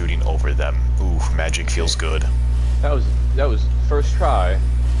 I'm shooting over them. Ooh, magic feels good. That was first try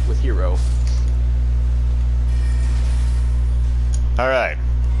with hero. All right.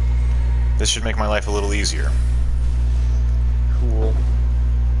 This should make my life a little easier. Cool.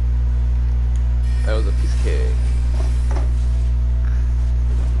 That was a piece of cake.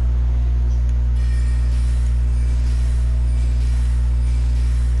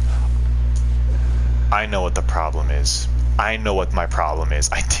 I know what the problem is. I know what my problem is.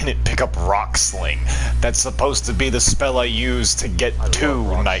 I didn't pick up Rock Sling. That's supposed to be the spell I use to get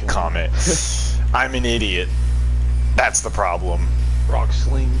to Night Comet. I'm an idiot. That's the problem. Rock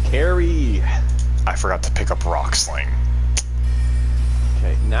Sling carry. I forgot to pick up Rock Sling.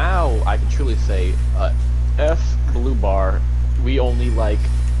 Okay, now I can truly say, F blue bar, we only like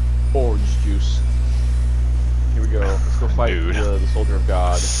orange juice. Here we go. Let's go fight the Soldier of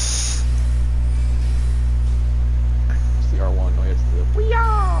God. It's the R1. No, it's the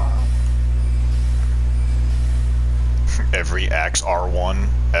Weeah! Every axe R1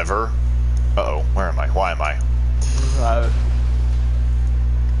 ever. Uh-oh, where am I? Why am I?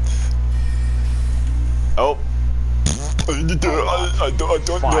 Oh. I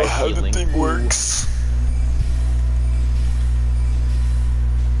don't know how the thing works.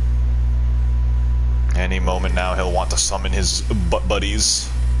 Any moment now he'll want to summon his buddies.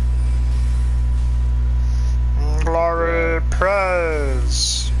 Glory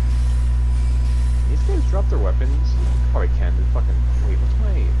Prez! These guys drop their weapons? Probably can. They fucking... Wait, what's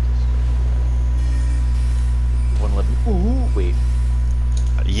my... 111... Ooh, wait.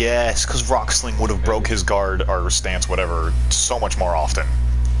 Yes, because Rock Sling would have broke his guard, or stance, whatever, so much more often.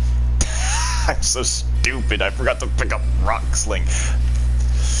 I'm so stupid, I forgot to pick up Rock Sling.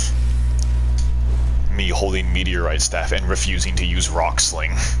 me holding meteorite staff and refusing to use rock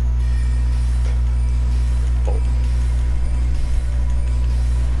sling. Oh.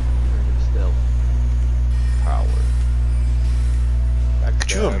 Still. Power.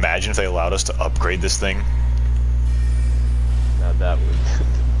 Could you imagine if they allowed us to upgrade this thing? Now that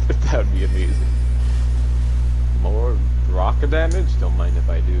would be amazing. More rocket damage? Don't mind if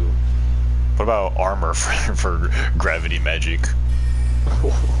I do. What about armor for gravity magic?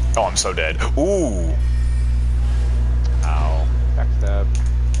 Oh, I'm so dead. Ooh! Ow. Backstab.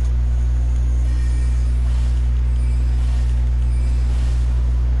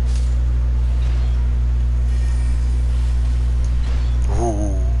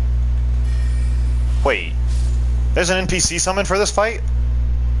 Ooh. Wait. There's an NPC summon for this fight?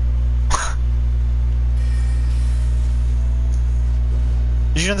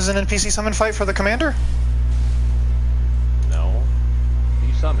 Did you know there's an NPC summon fight for the commander? No. Who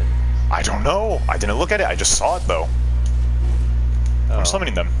you summon? I don't know. I didn't look at it. I just saw it, though. Oh. I'm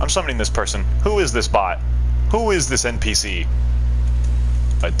summoning them. I'm summoning this person. Who is this bot? Who is this NPC?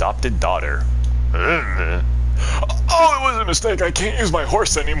 Adopted daughter. Oh, it was a mistake. I can't use my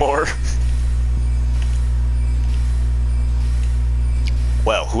horse anymore.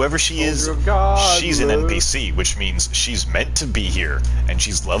 Well, whoever she is, she's an NPC, which means she's meant to be here, and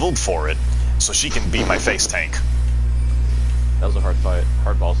she's leveled for it, so she can be my face tank. That was a hard fight.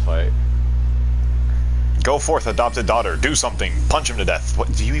 Hard boss fight. Go forth, adopted daughter. Do something. Punch him to death.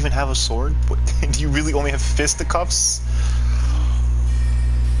 What? Do you even have a sword? What, do you really only have fisticuffs?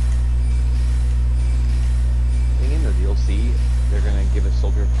 I think in the DLC, they're gonna give a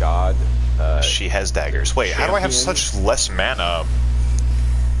Soldier of God. She has daggers. Wait, how do I have such less mana?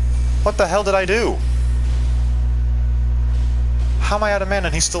 What the hell did I do? How am I out of mana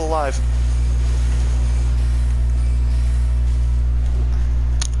and he's still alive?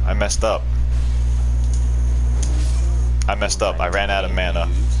 I messed up. I messed up. I ran out of mana.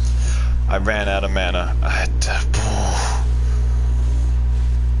 I ran out of mana. I had to...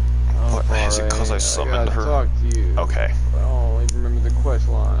 What? Is it because I summoned her? Talk to you. Okay. Oh, I remember the quest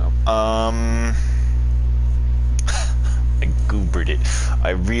line. I goobered it. I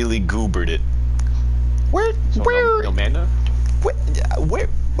really goobered it. Where No mana?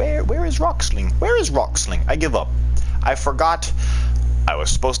 Where is Rocksling? Where is Rocksling? I give up. I forgot I was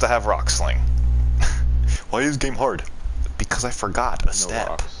supposed to have Rocksling. Why is this game hard? Because I forgot a step.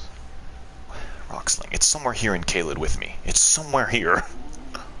 Rocks. Rocksling. It's somewhere here in Caelid with me. It's somewhere here.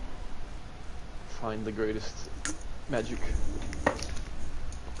 Find the greatest magic.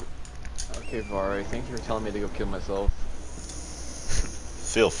 Okay, Vari, thank you for telling me to go kill myself.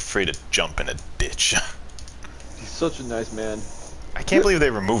 Feel free to jump in a ditch. He's such a nice man. I can't believe they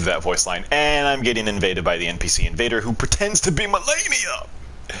removed that voice line, and I'm getting invaded by the NPC invader who pretends to be Melania!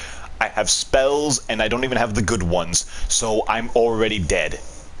 I have spells, and I don't even have the good ones, so I'm already dead.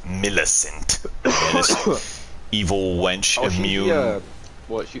 Millicent. Evil wench, immune.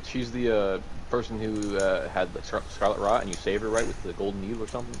 She's the person who had the Scarlet Rot, and you save her, right, with the golden needle or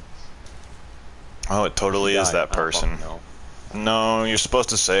something? Oh, it totally is that person. No, you're supposed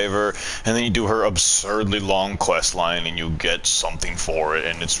to save her, and then you do her absurdly long quest line, and you get something for it,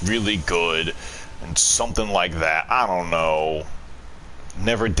 and it's really good, and something like that. I don't know.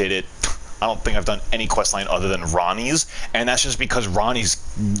 Never did it. I don't think I've done any quest line other than Ronnie's, and that's just because Ronnie's,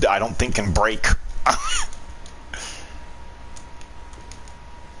 I don't think, can break.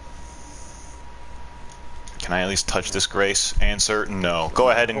 Can I at least touch this Grace? Answer, no. Go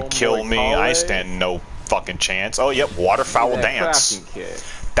ahead and kill me. I stand no fucking chance. Oh, yep, waterfowl dance.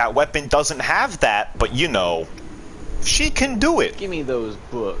 That weapon doesn't have that, but you know, she can do it. Give me those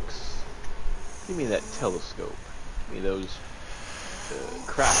books. Give me that telescope. Give me those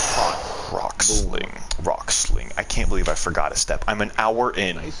craft pots. Rock sling. Rock sling. I can't believe I forgot a step. I'm an hour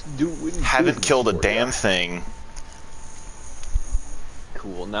in. Nice Haven't killed a damn thing.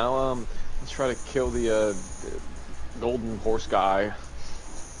 Cool. Now, let's try to kill the golden horse guy.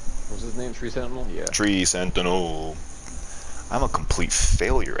 What's his name? Tree Sentinel? Yeah. Tree Sentinel. I'm a complete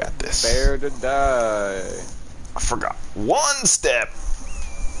failure at this. Fair to die. I forgot one step.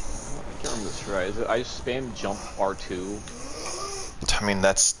 I can't remember this right. Is it I spam jump R2? I mean,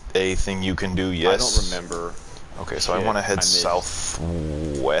 that's a thing you can do, yes. I don't remember. Okay, so I want to head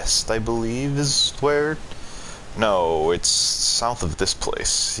southwest, I believe, is where... No, it's south of this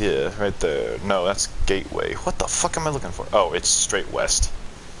place. Yeah, right there. No, that's Gateway. What the fuck am I looking for? Oh, it's straight west.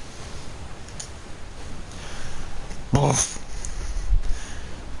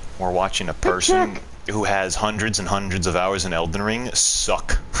 We're watching a person who has hundreds and hundreds of hours in Elden Ring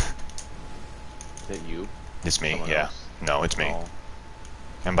suck. Is that you? It's me, Someone yeah. else? No, it's me. Oh.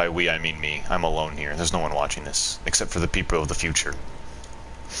 And by we, I mean me. I'm alone here. There's no one watching this, except for the people of the future.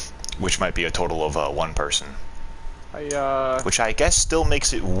 Which might be a total of one person. Which I guess still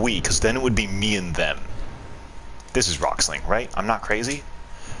makes it we, because then it would be me and them. This is Rocksling, right? I'm not crazy?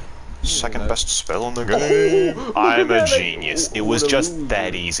 Second best spell in the game. Oh, I'm a genius. It was just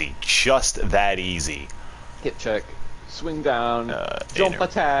that easy. Just that easy. Hit check. Swing down. Jump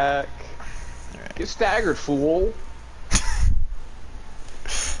attack. Right. Get staggered, fool.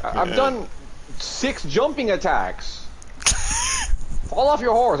 I've done 6 jumping attacks. Fall off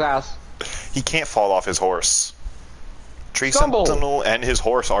your horse, ass. He can't fall off his horse. Tree Stumble. Sentinel and his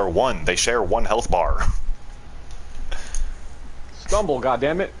horse are one. They share 1 health bar. Stumble,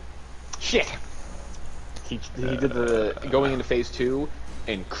 goddammit. Shit. He did the going into phase 2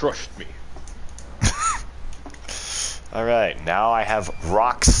 and crushed me. Alright, now I have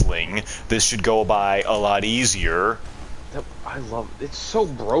Rocksling. This should go by a lot easier. I love it. It's so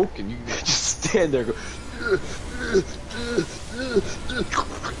broken. You just stand there and go...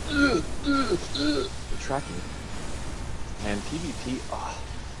 They're tracking me. And PvP... Oh.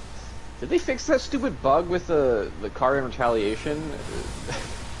 Did they fix that stupid bug with the car in retaliation?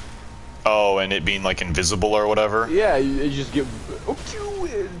 Oh, and it being like invisible or whatever? Yeah, you just get...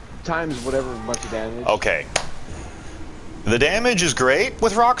 times whatever much damage. Okay. The damage is great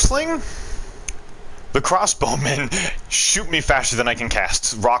with Rocksling. The crossbowmen shoot me faster than I can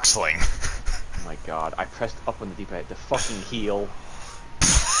cast Rocksling. Oh my god, I pressed up on the D-pad to fucking heal.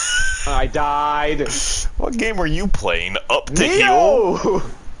 I died. What game were you playing? Up to Neo! heal?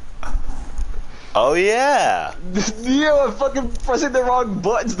 Oh yeah! Neo, I'm fucking pressing the wrong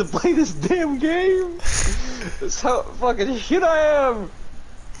buttons to play this damn game. That's how fucking shit I am.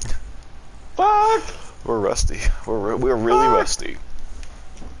 Fuck! We're rusty. We're really rusty.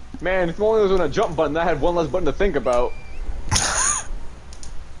 Man, if only there was a jump button, I had one less button to think about.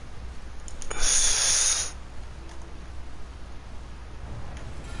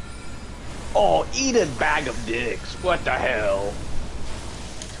 Oh, eat a bag of dicks. What the hell?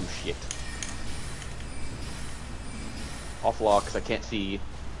 Too shit. Off lock, because I can't see.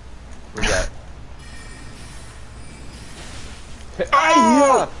 Where's that?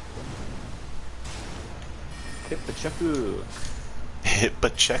 Ah! Hippacheku.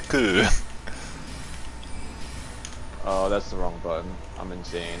 Hippacheku. Oh, that's the wrong button. I'm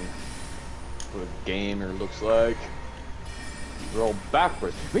insane. What a gamer looks like. Roll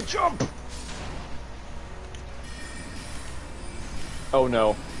backwards. We jump! Oh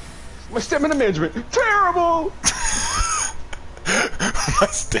no. My stamina management, terrible! My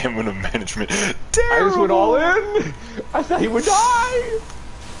stamina management, terrible! I just went all in! I thought he would die!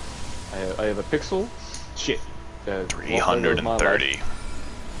 I have a pixel. Shit. 330.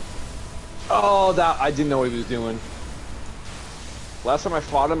 Oh, that I didn't know what he was doing. Last time I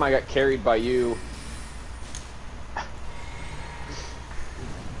fought him, I got carried by you.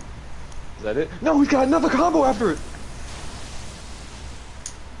 Is that it? No, he's got another combo after it!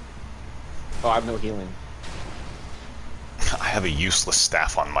 Oh, I have no healing. I have a useless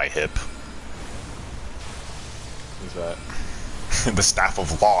staff on my hip. Who's that? The Staff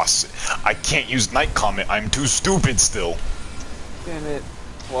of Loss. I can't use Night Comet. I'm too stupid still. Damn it.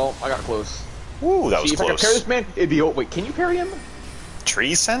 Well, I got close. Woo, that was If I could close. parry this man, it'd be... Oh, wait, can you parry him?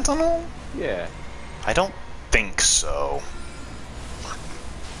 Tree Sentinel? Yeah. I don't think so.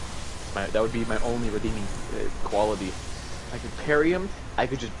 That would be my only redeeming quality. I could parry him, I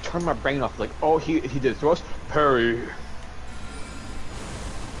could just turn my brain off like, oh, he did thrust, parry.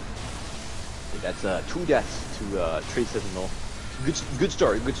 Okay, that's 2 deaths to Tree Sentinel. Good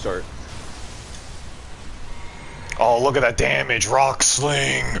start, good start. Oh, look at that damage!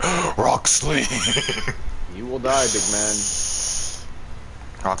 Rocksling! Rocksling! You will die, big man.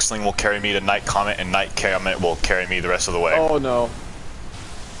 Rocksling will carry me to Night Comet, and Night Comet will carry me the rest of the way. Oh no.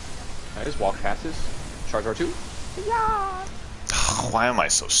 I just walk past this. Charge R2. Yeah. Why am I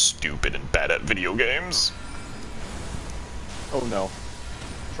so stupid and bad at video games? Oh no.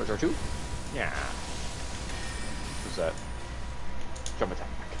 Charge R2. Yeah. What's that? Jump attack.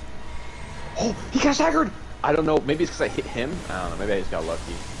 Oh, he got staggered! I don't know, maybe it's because I hit him? I don't know, maybe I just got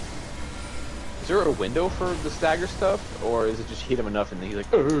lucky. Is there a window for the stagger stuff? Or is it just hit him enough and then he's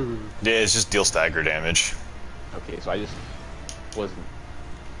like, ugh? Yeah, it's just deal stagger damage. Okay, so I just wasn't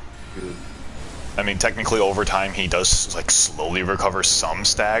good. I mean, technically over time he does, like, slowly recover some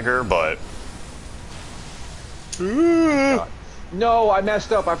stagger, but... God. No, I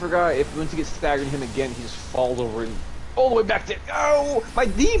messed up, I forgot. If once he gets staggered him again, he just falls over and all the way back to... Oh! My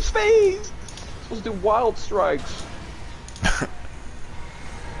deep space! I'm supposed to do wild strikes. What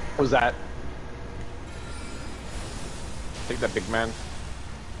was that? Take that, big man.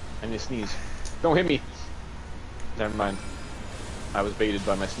 I need to sneeze. Don't hit me. Never mind. I was baited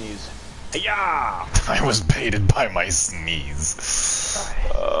by my sneeze. Yeah. I was baited by my sneeze.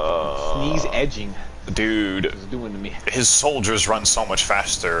 Sneeze edging. Dude, What is it doing to me? his soldiers run so much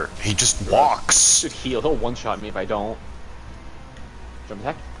faster. He just walks. Should heal. He'll one-shot me if I don't. Jump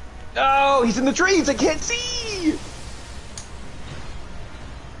attack. No, he's in the trees. I can't see.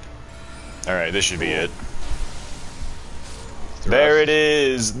 All right, this should be it. There it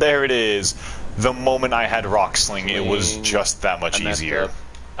is. There it is. The moment I had rock sling, it was just that much easier.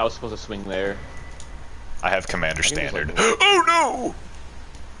 I was supposed to swing there. I have commander standard. Like, oh no!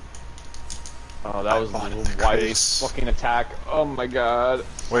 Oh, that was the widest fucking attack. Oh my god.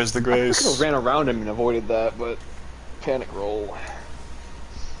 Where's the I grace? could have ran around him and avoided that, but panic roll.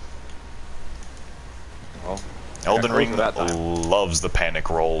 Well, Elden Ring loves the panic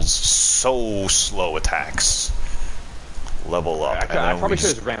rolls. So slow attacks. Level up. I probably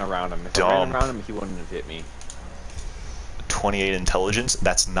should have ran around him. If I ran around him, he wouldn't have hit me. 28 intelligence,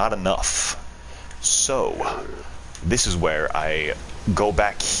 that's not enough. So, this is where I go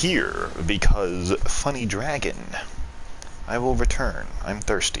back here, because funny dragon. I will return. I'm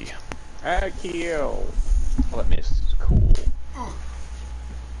thirsty. I kill. Oh, that mist is cool.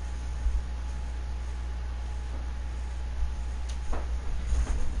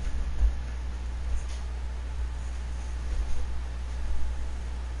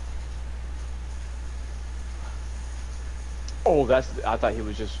 Oh, I thought he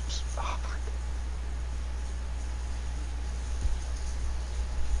was just. Oh, fuck.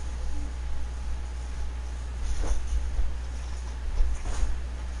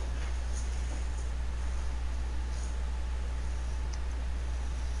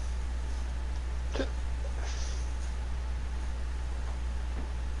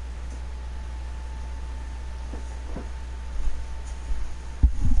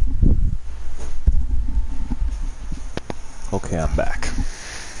 Okay, I'm back.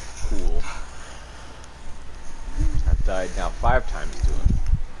 Cool. I've died now 5 times to him.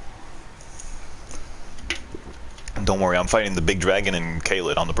 Don't worry, I'm fighting the big dragon and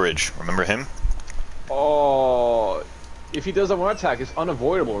Kaled on the bridge. Remember him? Oh, if he does that one attack, it's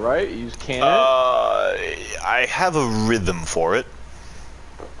unavoidable, right? You just can't. I have a rhythm for it.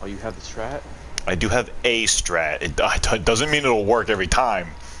 Oh, you have the strat? I do have a strat. It doesn't mean it'll work every time,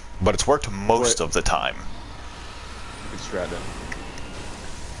 but it's worked most of the time. Good strat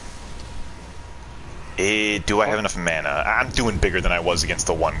then. Do I have enough mana? I'm doing bigger than I was against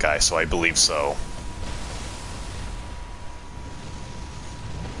the one guy, so I believe so.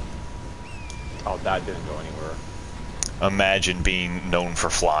 Oh, that didn't go anywhere. Imagine being known for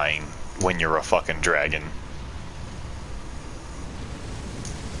flying when you're a fucking dragon.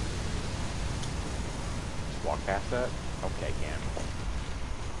 Just walk past that? Okay, I can.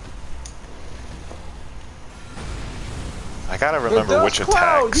 I gotta remember which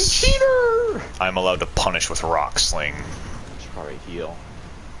cloud, attacks you cheater! I'm allowed to punish with rock sling. Should probably heal.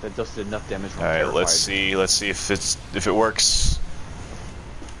 That just did enough damage. Alright, let's see if it works.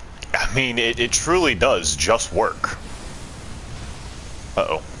 I mean, it truly does just work.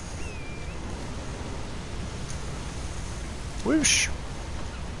 Uh-oh. Whoosh.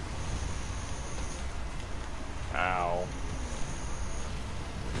 Ow.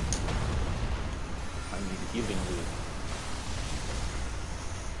 I need healing loot.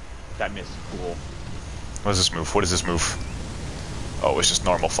 That miss is cool. What is this move? What is this move? Oh, it's just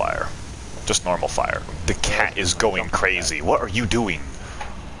normal fire. Just normal fire. The cat is going crazy. What are you doing?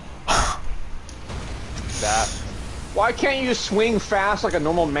 That. Why can't you swing fast like a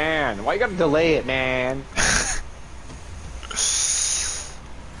normal man? Why you gotta delay it, man?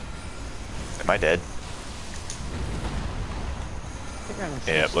 Am I dead?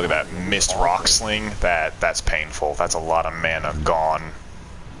 Yeah, look at that missed rock sling. That's painful. That's a lot of mana gone.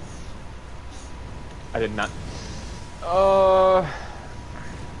 I did not.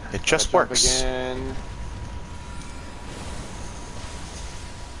 It just works. Again.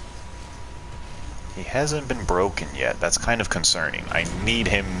 He hasn't been broken yet. That's kind of concerning. I need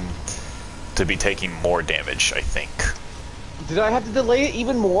him to be taking more damage, I think. Did I have to delay it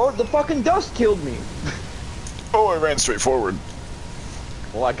even more? The fucking dust killed me. Oh, I ran straight forward.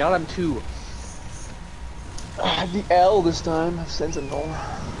 Well, I got him too. I had the L this time, Sentinel.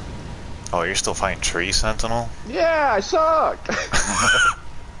 Oh, you're still fighting Tree Sentinel? Yeah, I suck.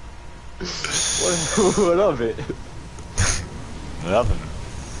 what of it? Nothing.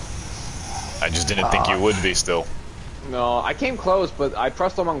 I just didn't think you would be still. No, I came close, but I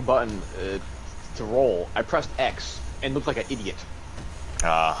pressed the wrong button to roll. I pressed X and looked like an idiot.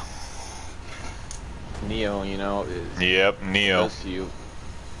 Ah. Neo, you know. Yep, Neo. Bless you.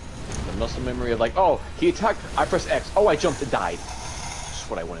 muscle memory of like, oh, he attacked, I pressed X, oh, I jumped and died. Just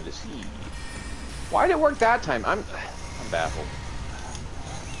what I wanted to see. Why did it work that time? I'm baffled.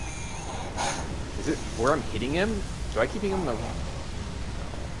 Is it where I'm hitting him? Do I keep hitting him on the... No.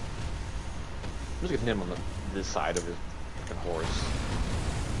 I'm just gonna hit him on this side of his fucking horse.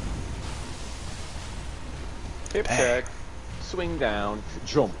 Hip check, swing down,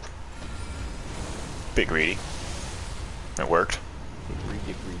 jump. Bit greedy. It worked.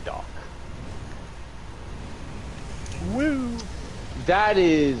 Degree dock. Woo! That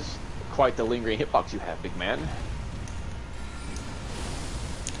is quite the lingering hitbox you have, big man.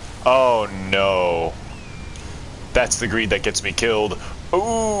 Oh no. That's the greed that gets me killed.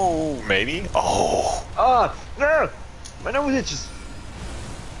 Ooh, maybe? Oh. No! My nose itches.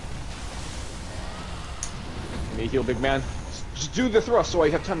 Give me a heal, big man. Just do the thrust so I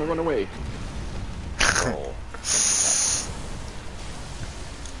have time to run away. Roll.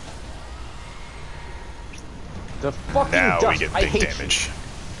 The fucking Now dust. we get I big hate damage.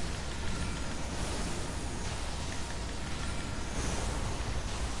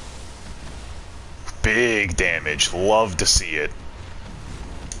 Big damage. Love to see it.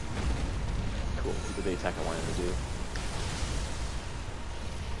 Cool. He did the attack I wanted to do.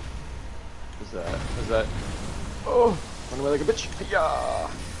 What's that? Oh! Run away like a bitch. Yeah.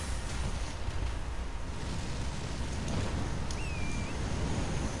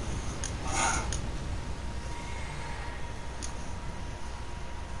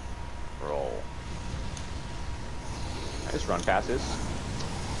 Roll. I just run past this.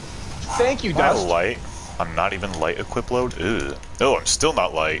 Thank you, Am I Dust. light? I'm not even light equip load? Ugh. Oh, I'm still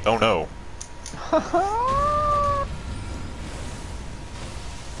not light. Oh no.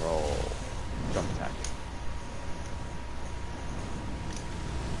 Roll. Jump attack.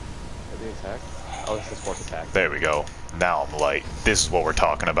 The attack? Oh, this is force attack. There we go. Now I'm light. This is what we're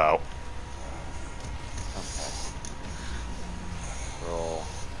talking about. Okay. Roll.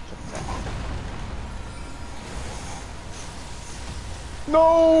 Jump attack.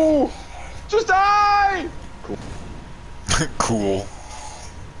 No! Just die! Cool. Cool.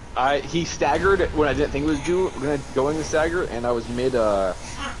 He staggered when I didn't think he was going to stagger, and I was mid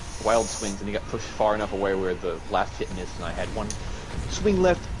wild swings, and he got pushed far enough away where the last hit missed, and I had one swing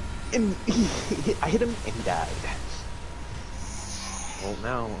left, and I hit him, and he died. Well,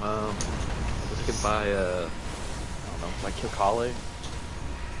 now, I was looking by, I don't know, do I kill Kale?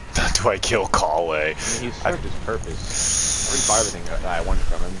 Do I kill Kale? I mean, he served his purpose. I already bought everything that I wanted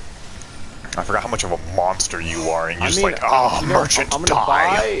from him. I forgot how much of a monster you are, and you're just mean, like, oh, you know, merchant, I'm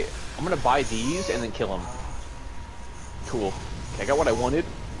gonna buy these and then kill him. Cool. Okay, I got what I wanted,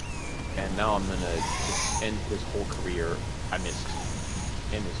 and now I'm gonna just end his whole career. I missed.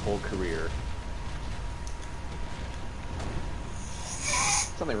 End his whole career.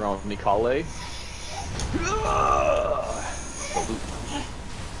 Something wrong with me, Kale. The loop.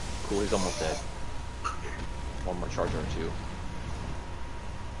 Cool, he's almost dead. One more charger or two.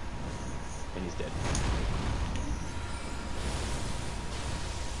 And he's dead.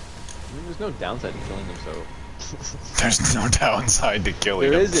 I mean, there's no downside to killing them, so... There's no downside to killing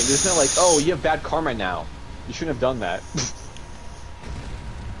him. There isn't. There's no like, oh, you have bad karma now. You shouldn't have done that. It's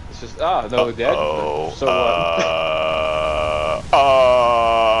just, no, dead. So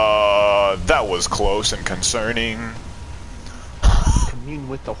that was close and concerning. Commune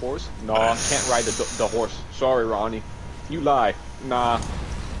with the horse? No, I can't ride the horse. Sorry, Ronnie. You lie. Nah.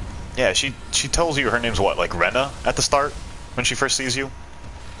 Yeah, she tells you her name's what, like Rena at the start when she first sees you?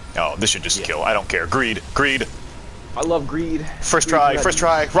 Oh, this should just kill. I don't care. Greed. I love greed. First try.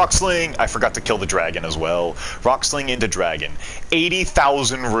 Rock sling. I forgot to kill the dragon as well. Rock sling into dragon.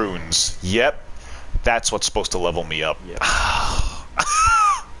 80,000 runes. Yep. That's what's supposed to level me up. Yep.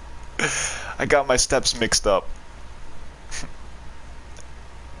 I got my steps mixed up.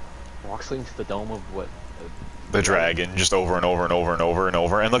 Rock sling to the dome of what? The dragon, just over and over and over and over and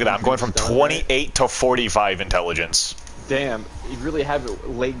over. And look at that, I'm going from 28 to 45 intelligence. Damn, you really have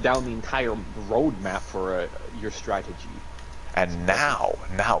laid down the entire roadmap for your strategy. And now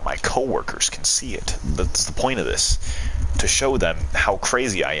my coworkers can see it. That's the point of this, to show them how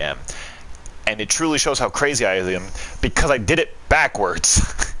crazy I am. And it truly shows how crazy I am because I did it backwards.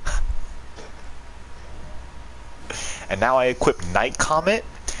 And now I equip Night Comet.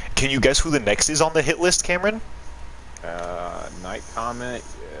 Can you guess who the next is on the hit list, Cameron? Night Comet,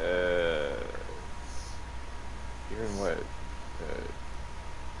 you're in what?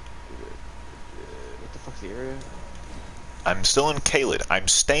 What the fuck's the area? I'm still in Caelid. I'm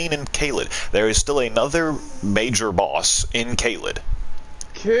staying in Caelid. There is still another major boss in Caelid.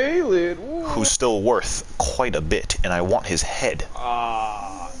 Caelid? Who's still worth quite a bit, and I want his head.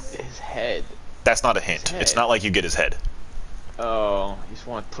 His his head. That's not a hint. It's not like you get his head. Oh, you just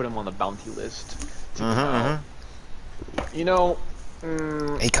want to put him on the bounty list. You know,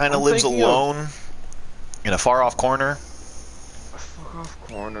 he kind of lives alone in a far-off corner. A far-off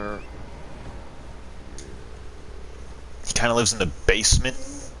corner. He kind of lives in the basement.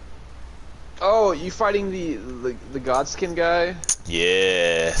 Oh, you fighting the Godskin guy?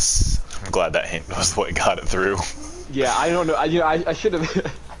 Yes. I'm glad that hint was what got it through. Yeah, I don't know. I should have.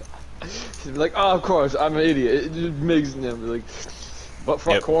 Should be like, oh, of course, I'm an idiot. It just makes him like, but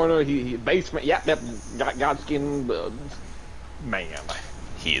front corner, he basement. Yep, Godskin, man.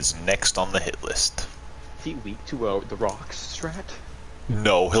 He is next on the hit list. Is he weak to the rocks strat?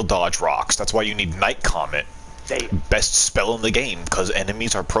 No, he'll dodge rocks. That's why you need Night Comet. Best spell in the game, because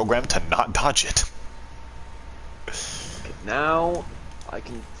enemies are programmed to not dodge it. Okay, now I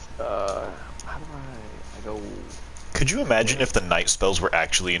can. How do I go? Could you imagine if the night spells were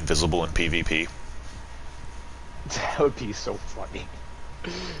actually invisible in PvP? That would be so funny.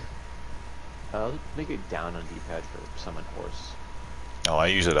 Let's make it down on D-pad for summon horse. Oh, I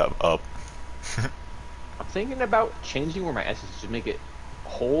use it up. I'm thinking about changing where my S is to make it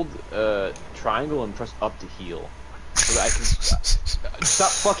hold triangle and press up to heal. So that I can stop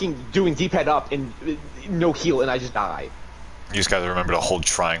fucking doing D-pad up and no heal and I just die. You just gotta remember to hold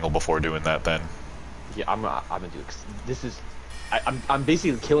triangle before doing that then. Yeah, I'm gonna do it. 'Cause this is, I'm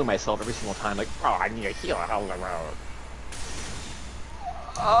basically killing myself every single time. Like, oh, I need a heal.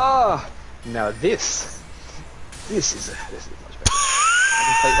 Ah, now this is much better. I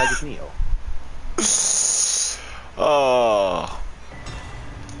can fight like it's Neo. Oh.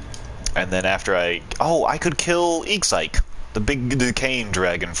 And then after I could kill Ixike, the big decaying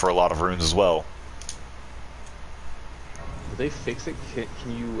dragon, for a lot of runes as well. Will they fix it? Can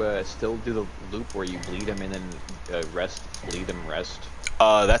you still do the loop where you bleed him and then rest, bleed him, rest?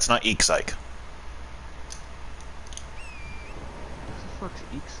 That's not Ixike. What the fuck's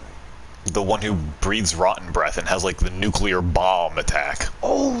Ixike? The one who breathes rotten breath and has like the nuclear bomb attack.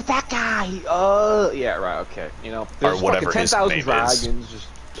 Oh, that guy! Yeah, right, okay. You know, there's or whatever fucking 10,000 his name dragons is.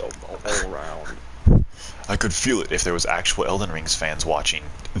 just all around. I could feel it if there was actual Elden Rings fans watching.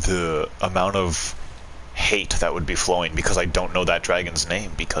 The amount of hate that would be flowing because I don't know that dragon's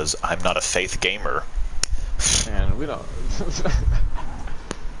name because I'm not a faith gamer. And we don't.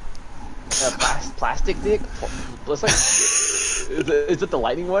 Plastic dick? It's like, is it the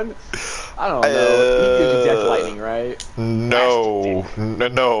lightning one? I don't know. He gives you death lightning, right? No.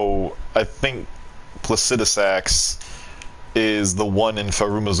 I think Placidusax is the one in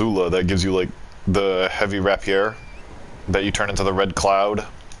Farumazula that gives you like the heavy rapier that you turn into the red cloud.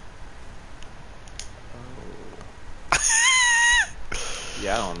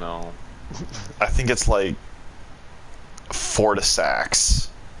 Yeah, I don't know. I think it's like Fortisax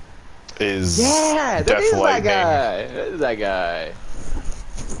is that Death is Lightning. that guy. That is that guy.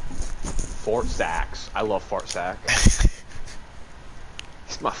 Fort Sax. I love Fort Sax.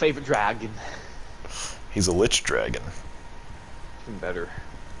 He's my favorite dragon. He's a lich dragon. Even better.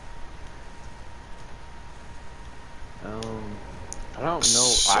 I don't know.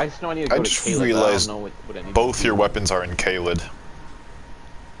 So, I just know I need to go to just Caleb. realized I don't know what I need both to your do. weapons are in Caelid.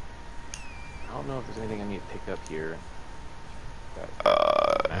 I don't know if there's anything I need to pick up here.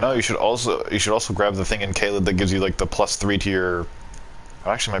 No, you should also grab the thing in Caelid that gives you like the +3 to your. It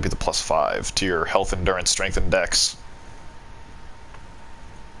actually might be the +5 to your health, endurance, strength, and dex.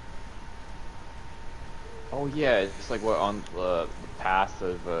 Oh yeah, it's like what on the path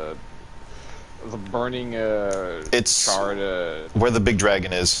of the burning It's shard. Where the big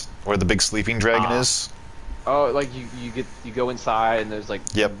dragon is, where the big sleeping dragon is. Oh, like you go inside and there's like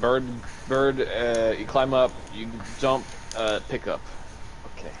bird. You climb up, you jump, pick up.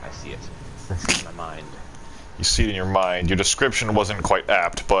 Okay, I see it in my mind. You see it in your mind. Your description wasn't quite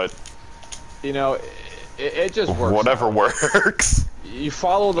apt, but you know, it just works. Whatever works. You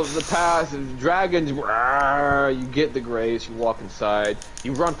follow the path, and dragons. You get the grace. You walk inside.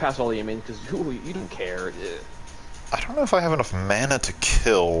 You run past all the enemies because you don't care. I don't know if I have enough mana to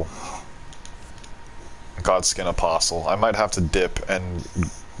kill Godskin Apostle. I might have to dip and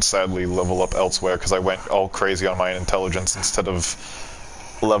sadly level up elsewhere because I went all crazy on my intelligence instead of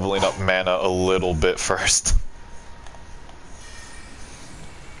leveling up mana a little bit first.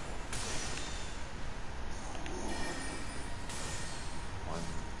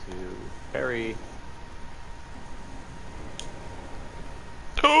 Parry.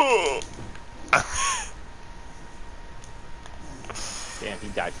 Damn, he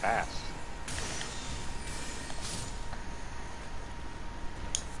died fast.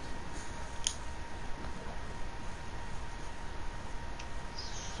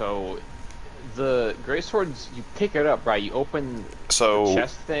 So, the great swords, you pick it up, right? You open the So,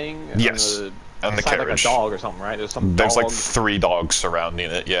 chest thing yes, on and the the side like a carriage. dog or something, right? There's some There's like dog. 3 dogs surrounding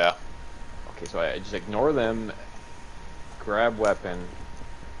it, yeah. Okay, so I just ignore them, grab weapon,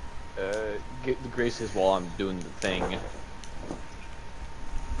 get the graces while I'm doing the thing.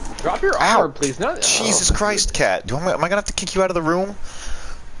 Drop your Ow! armor, please. Not. Jesus Oh, Christ, Cat. Am I gonna have to kick you out of the room?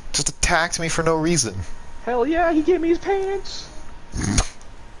 Just attacked me for no reason. hell yeah, he gave me his pants.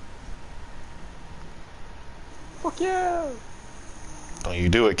 Fuck yeah. Don't you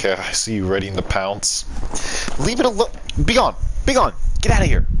do it, Cat. I see you ready to pounce. Leave it alone. Be gone. Be gone. Get out of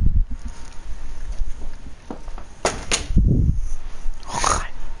here.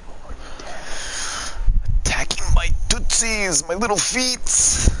 Attacking my tootsies, my little feet.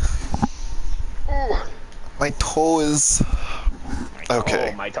 My toe is...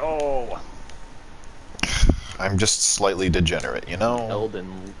 Okay. Oh, my toe. I'm just slightly degenerate, you know?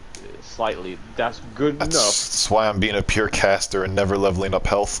 Elden, slightly. That's good enough. That's why I'm being a pure caster and never leveling up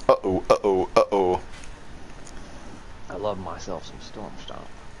health. Uh-oh, uh-oh, uh-oh. I love myself some Storm Stomp.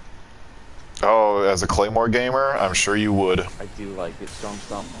 Oh, as a Claymore gamer, I'm sure you would. I do like it. Storm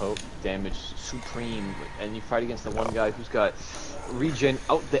Stomp, poke, damage, supreme, and you fight against the one guy who's got regen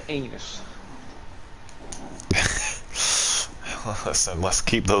out the anus. Listen, let's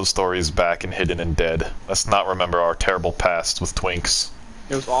keep those stories back and hidden and dead. Let's not remember our terrible past with twinks.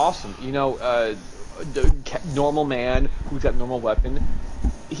 It was awesome. You know, the normal man who's got normal weapon.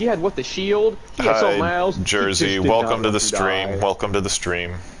 He had what, the shield? He had something else. Jersey, welcome to the stream. Welcome to the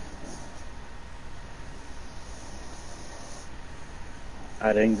stream.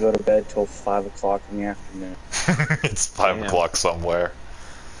 I didn't go to bed till 5 o'clock in the afternoon. It's 5 o'clock somewhere.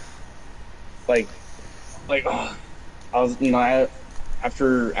 Like, oh, I was,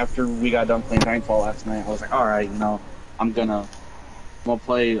 after we got done playing Titanfall last night, I was like, all right, I'm gonna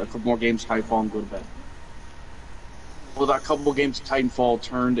play a couple more games of Titanfall and go to bed. Well, that couple games of Titanfall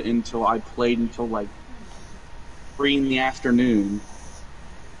turned until I played until like 3 in the afternoon.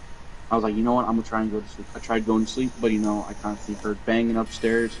 I was like, you know what, I'm gonna try and go to sleep. I tried going to sleep, but I constantly heard banging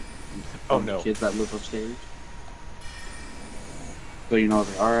upstairs. Oh no! Kids that live upstairs. So I was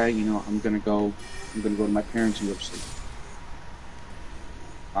like, all right, I'm gonna go to my parents and go to sleep.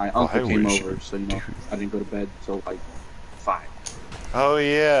 My uncle came over, so I didn't go to bed till like 5. Oh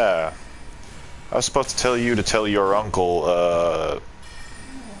yeah, I was supposed to tell you to tell your uncle to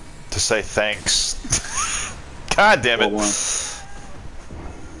say thanks. God damn it!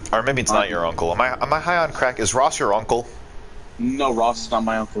 Or maybe it's not your uncle. Am I high on crack? Is Ross your uncle? No, Ross is not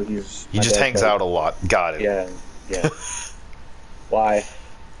my uncle. He just hangs out a lot. Got it. Yeah. Why?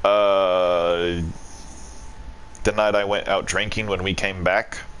 The night I went out drinking when we came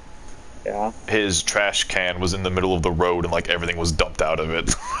back. Yeah. His trash can was in the middle of the road and like everything was dumped out of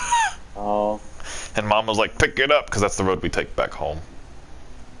it. Oh. And Mom was like, "Pick it up," because that's the road we take back home.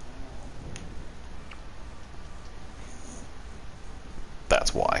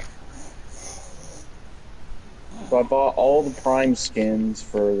 That's why. So I bought all the Prime skins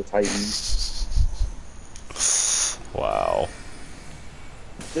for the Titans. Wow.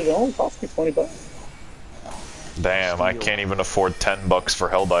 Dude, it only cost me $20. Damn, I can't even afford $10 for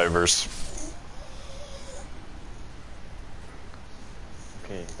Helldivers.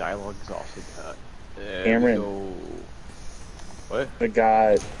 Okay, dialogue exhausted. Cameron. What? The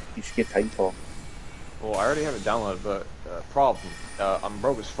God, you should get Titanfall. Well, I already have it downloaded, but problem. I'm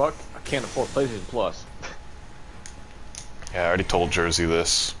broke as fuck. I can't afford PlayStation Plus. Yeah, I already told Jersey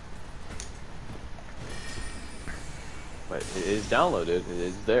this. But it is downloaded. It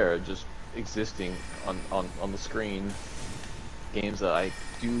is there, just existing on the screen. Games that I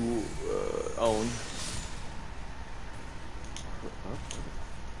do own.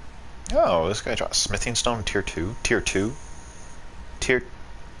 Oh, this guy dropped Smithing Stone Tier 2. Tier 2. Tier...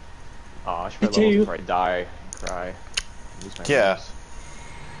 Aw, I should probably level before I die. Cry. Lose my Yeah. names.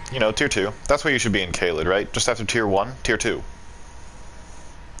 You know, Tier 2. That's where you should be in Caelid, right? Just after Tier 1, Tier 2.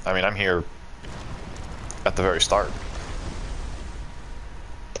 I mean, I'm here at the very start.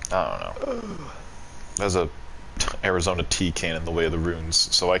 I don't know. There's a Arizona tea can in the way of the runes,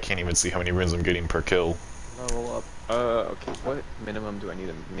 so I can't even see how many runes I'm getting per kill. Level up. Okay, what minimum do I need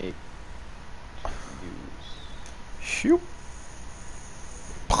to make? Shoop.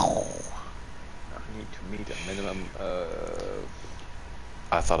 I need to meet a minimum of...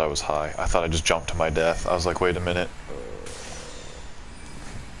 I thought I was high. I thought I just jumped to my death. I was like, wait a minute.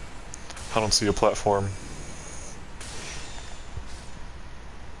 I don't see a platform.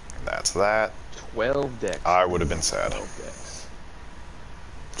 That's that. 12 decks. I would have been sad. 12 decks.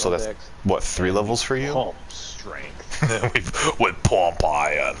 So that's, dex. what, 3 levels for you? Pump strength. With pump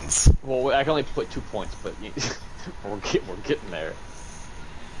ions. Well, I can only put 2 points, but we're getting there.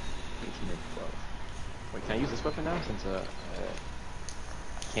 18 and 12. Wait, can I use this weapon now? Since I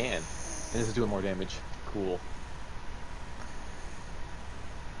can. And this is doing more damage. Cool.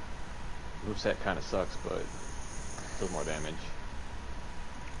 Moveset kind of sucks, but still more damage.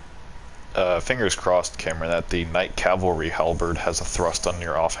 Fingers crossed, Cameron, that the Knight Cavalry Halberd has a thrust on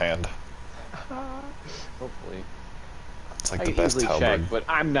your offhand. Hopefully. It's like I the can best easily halberd. check, but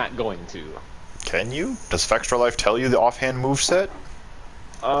I'm not going to. Can you? Does Fextra Life tell you the offhand moveset?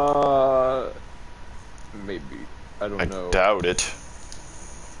 Maybe. I don't know. I doubt it.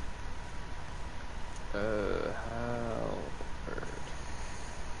 Halberd.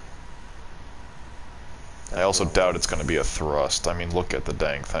 I also doubt it's going to be a thrust. I mean, look at the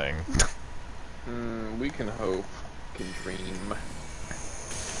dang thing. We can hope. Can dream.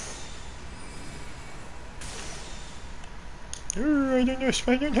 I don't know.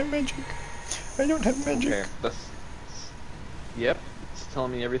 I don't have magic. I don't have magic. Okay, that's... Yep. It's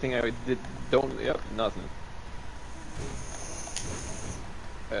telling me everything I did. Don't... Yep, nothing.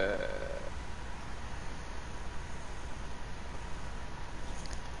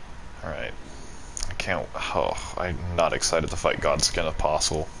 Alright. I can't... Oh, I'm not excited to fight Godskin if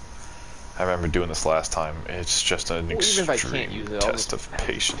possible. I remember doing this last time. It's just an Well, even if I can't extreme use it, test I'll of just have to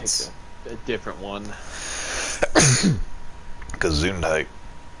patience. pick a different one. Gesundheit.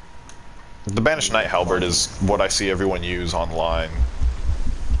 The Banished Knight Halberd is what I see everyone use online.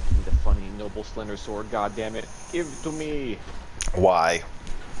 The funny noble slender sword, goddammit. Give it to me! Why?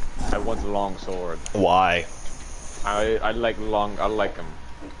 I want the long sword. Why? I like long... I like them.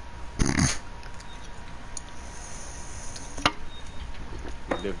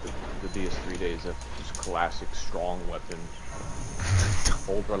 We lived these 3 days of just classic strong weapon.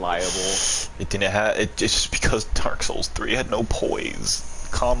 Old reliable. It didn't have. It's just because Dark Souls 3 had no poise.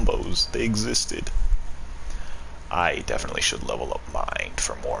 Combos, they existed. I definitely should level up mine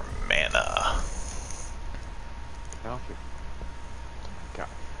for more mana. God.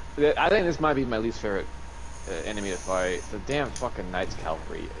 I think this might be my least favorite enemy to fight. The damn fucking Knight's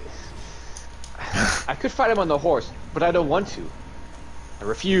Cavalry. I could fight him on the horse, but I don't want to. I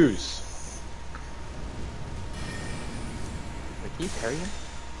refuse. Wait, can you parry him?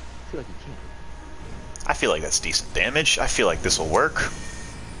 I feel like you can. I feel like that's decent damage. I feel like this will work.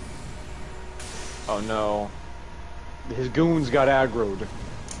 Oh no. His goons got aggroed.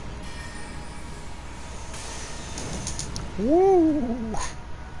 Woo!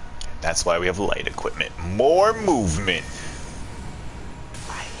 That's why we have light equipment. More movement.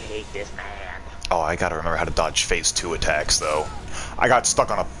 I hate this man. Oh, I gotta remember how to dodge phase 2 attacks, though. I got stuck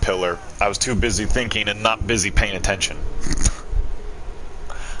on a pillar. I was too busy thinking and not busy paying attention.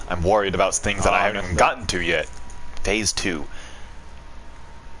 I'm worried about things that I haven't even gotten to yet. Phase 2.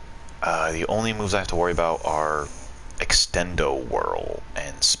 The only moves I have to worry about are Extendo Whirl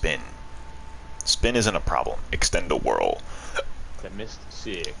and Spin. Spin isn't a problem. Extendo Whirl. The missed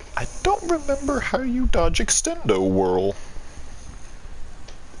sick. I don't remember how you dodge Extendo Whirl.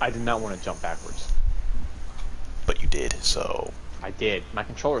 I did not want to jump backwards. But you did, so... I did. My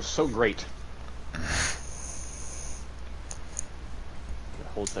controller is so great. It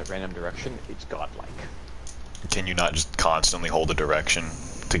holds that random direction. It's godlike. Can you not just constantly hold a direction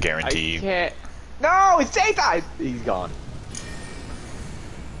to guarantee... I can't... No! It's daytime! He's gone.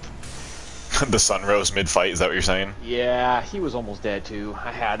 The sun rose mid-fight, is that what you're saying? Yeah, he was almost dead too.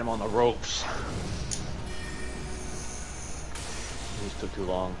 I had him on the ropes. It just took too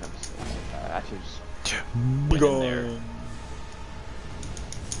long. I actually just went in there.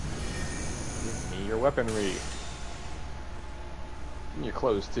 Give me your weaponry. Give me your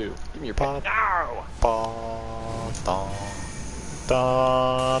clothes too. Give me your pants. No! Da, da,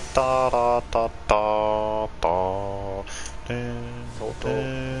 da, da, da, da, da,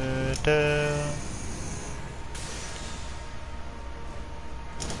 da, da.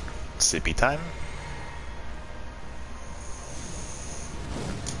 Sippy time.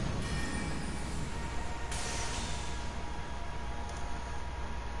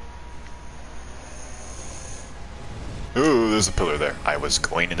 Ooh, there's a pillar there. I was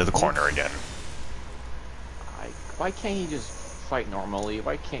going into the corner again. Why can't he just fight normally?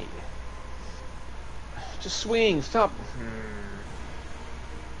 Why can't you? Just swing, stop.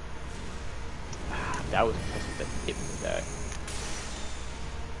 That was impressive that he hit me with that.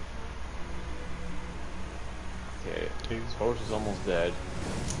 Okay, his horse is almost dead.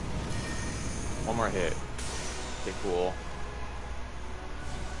 One more hit. Okay, cool.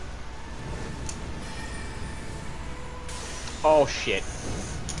 Oh shit.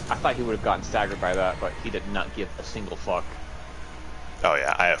 I thought he would have gotten staggered by that, but he did not give a single fuck. Oh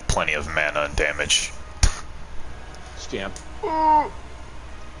yeah, I have plenty of mana and damage. Stamp.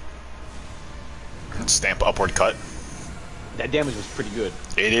 Stamp upward cut. That damage was pretty good.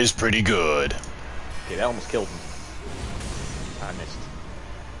 It is pretty good. Okay, that almost killed him. I missed.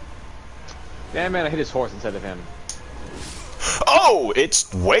 Damn man, I hit his horse instead of him. Oh,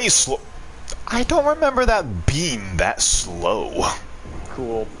 it's way slow. I don't remember that being that slow.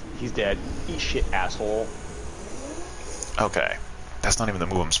 Cool. He's dead. Eat shit, asshole. Okay. That's not even the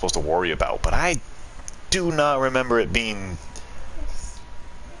move I'm supposed to worry about, but I do not remember it being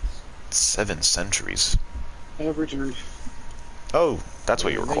 7 centuries. I have returned. Oh, that's why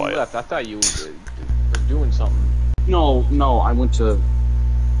you were Then quiet. You left. I thought you were doing something. No, I went to.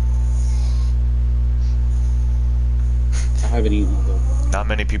 I haven't eaten though. Not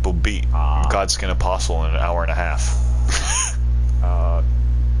many people beat Godskin Apostle in an hour and a half. Yeah,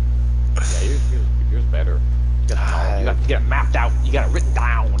 yours better. You got to get it mapped out. You got it written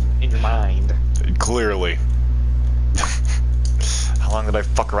down in your mind. Clearly. How long did I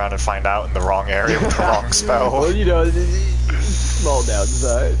fuck around and find out in the wrong area with the wrong spell? Well, you know, small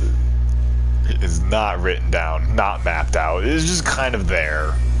downside. It is not written down, not mapped out. It is just kind of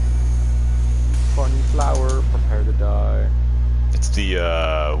there. Funny flower, prepare to die. It's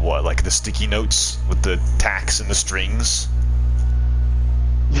the, what, like the sticky notes with the tacks and the strings?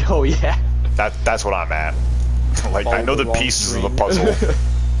 Oh, yeah. That's what I'm at. Like, I Follow know the the wrong pieces of string. the puzzle.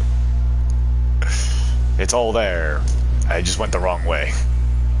 It's all there. I just went the wrong way.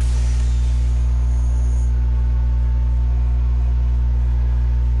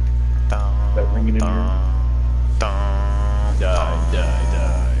 That ringing in your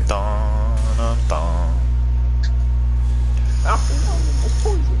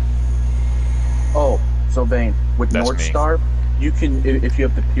Oh, so Bane, with That's North me. Star, you can, if you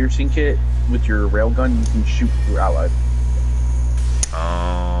have the piercing kit with your railgun, you can shoot through allies.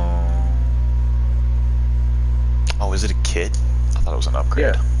 Oh, is it a kit? I thought it was an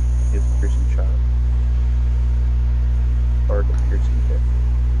upgrade. Yeah, it's a piercing shot. Or the piercing kit.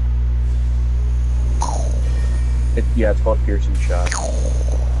 Yeah, it's called piercing shot.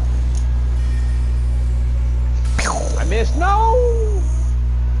 I missed. No!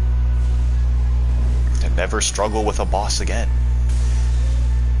 And never struggle with a boss again.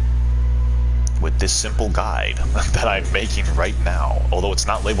 With this simple guide that I'm making right now, although it's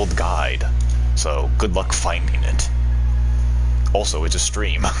not labeled guide, so good luck finding it. Also, it's a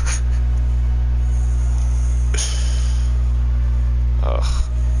stream. Ugh.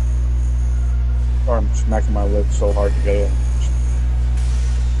 Or I'm smacking my lips so hard together.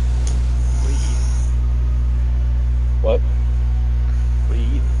 What? What are you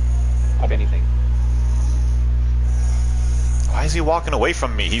eating? If anything. Why is he walking away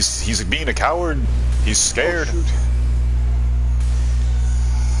from me? He's being a coward. He's scared. Oh, shoot.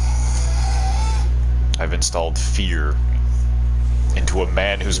 I've installed fear into a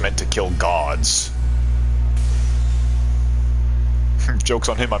man who's meant to kill gods. Joke's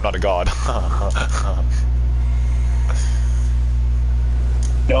on him, I'm not a god.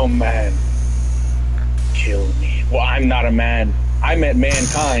 No man. Kill me. Well, I'm not a man. I meant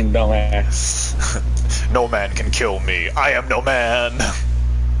mankind, dumbass. No man can kill me. I am no man.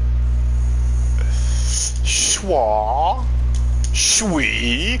 Schwa.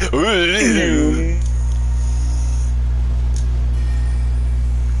 Shui.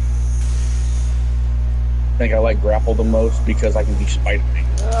 I think I like grapple the most because I can be Spider-Man.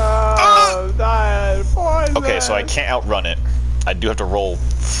 Oh, died. Poison. Okay, so I can't outrun it. I do have to roll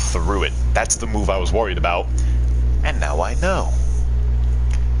through it. That's the move I was worried about. And now I know.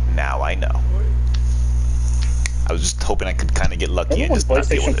 Now I know. I was just hoping I could kind of get lucky and Remember just when not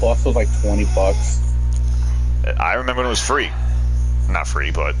deal PlayStation with Plus was like $20? it. I remember when it was free. Not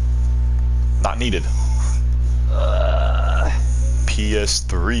free, but not needed.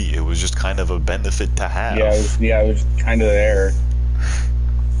 PS3, it was just kind of a benefit to have. Yeah, it was kind of there.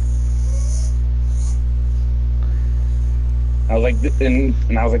 I was like, and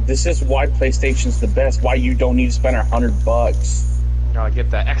I was like, this is why PlayStation's the best. Why you don't need to spend $100 Gotta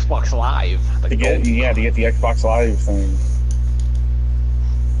get that Xbox Live. to get the Xbox Live thing.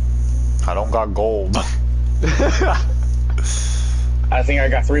 I don't got gold. I think I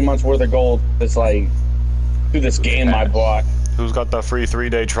got 3 months worth of gold. It's like through this game I bought. Who's got the free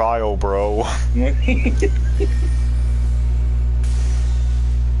 3-day trial, bro?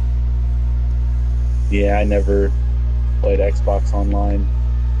 Yeah, I never played Xbox Online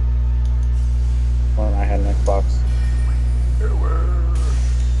when I had an Xbox. There it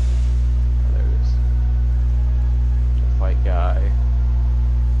is. Fight guy.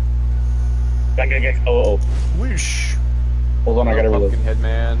 Oh. Whoosh. Hold on, I gotta reload. Pumpkinhead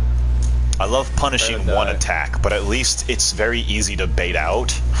Man. I love punishing Prepare to one die. attack, but at least it's very easy to bait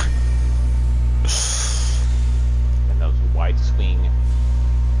out. And that was a wide swing.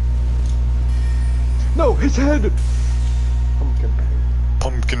 No, his head! Pumpkinhead.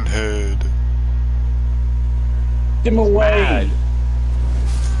 Pumpkinhead. Get him away! Mad.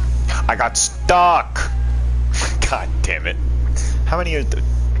 I got stuck. God damn it. How many are there?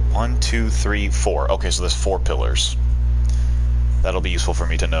 1, 2, 3, 4. Okay, so there's 4 pillars. That'll be useful for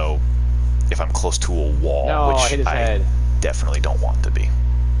me to know if I'm close to a wall, No, I which hit his head. definitely don't want to be.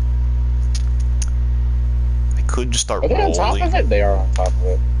 I could just start Are they on top rolling, of it? They are on top of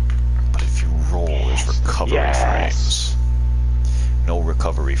it. but if you roll, there's recovery Yes. frames. No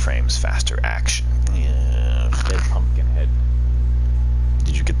recovery frames, faster action. Yeah. Dead Pumpkinhead.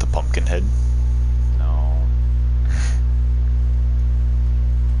 Did you get the pumpkin head? No.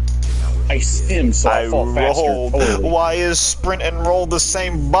 I stim, so I fall faster. rolled. Totally. Why is sprint and roll the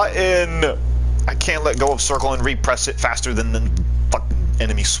same button? I can't let go of circle and repress it faster than the fucking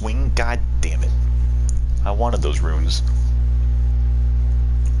enemy swing. God damn it. I wanted those runes.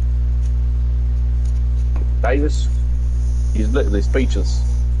 Davis, he's literally speechless.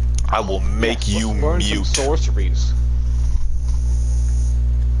 I will make Yes, you let's learn mute. some sorceries.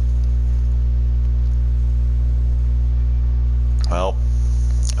 Well,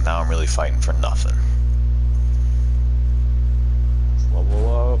 now I'm really fighting for nothing. Let's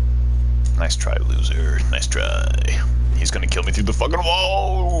level up. Nice try, loser. Nice try. He's gonna kill me through the fucking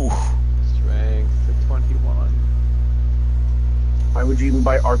wall. Strength to 21. Why would you even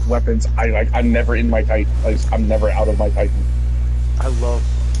buy arced weapons? I'm never in my Titan. I'm never out of my Titan. I love,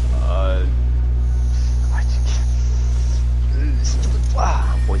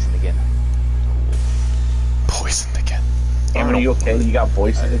 I'm poisoned again. Poisoned again. Damn, are you okay? You got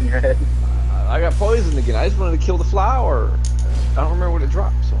voices in your head? I got poisoned again. I just wanted to kill the flower. I don't remember what it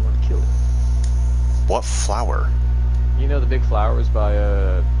dropped, so I wanted to kill it. What flower? You know the big flowers by,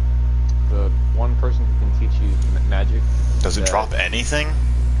 the one person who can teach you magic? Does it that- drop anything?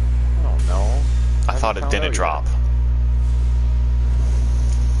 I don't know. I thought it haven't found didn't out drop. yet.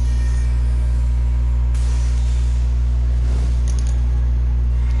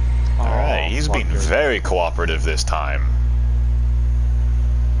 Alright, he's being fucker. very cooperative this time.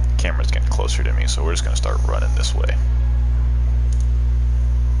 Camera's getting closer to me, so we're just gonna start running this way.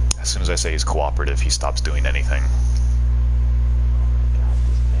 As soon as I say he's cooperative, he stops doing anything. God,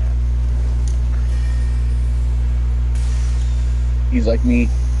 this man. He's like me.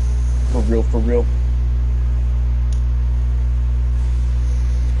 For real, for real.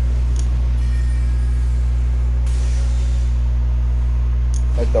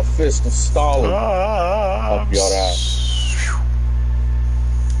 Like the fist of Stalin. Up your ass.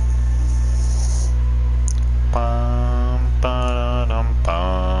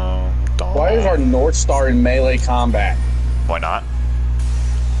 Why is our North Star in melee combat? Why not?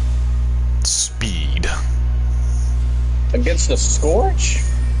 Speed. Against the Scorch?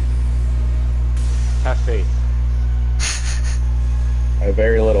 Have faith. I have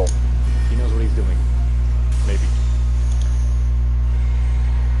very little. He knows what he's doing. Maybe.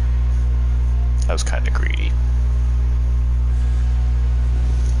 That was kind of greedy.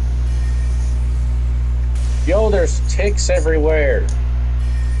 Yo, there's ticks everywhere.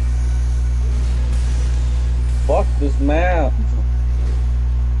 Fuck this map.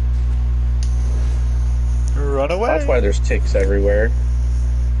 Run away. That's why there's ticks everywhere.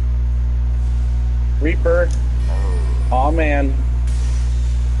 Reaper. Aw, man.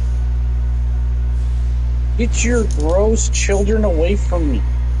 Get your gross children away from me.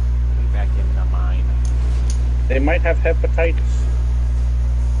 Be back in the mine. They might have hepatitis.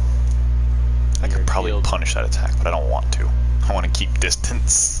 I could You're probably killed. punish that attack, but I don't want to. I want to keep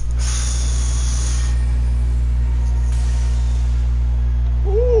distance.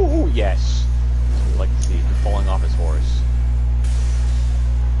 Ooh, yes. That's what we like to see. Him falling off his horse.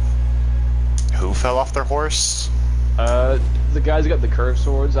 Who fell off their horse? The guys who got the curved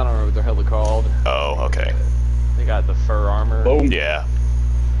swords, I don't remember what the hell they're called. Oh, okay. They got the fur armor. Boom. Yeah.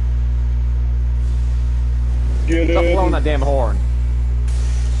 Get Stop blowing in. that damn horn.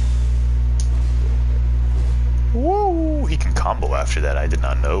 Woo! He can combo after that. I did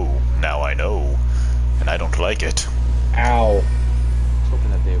not know. Now I know. And I don't like it. Ow. I was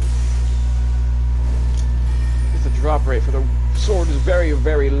hoping that they would. Because the drop rate for the sword is very,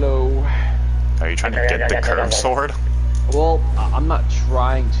 very low. Are you trying to get the curved sword? Well, I'm not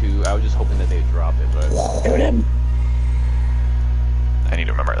trying to. I was just hoping that they'd drop it, but Shoot him. I need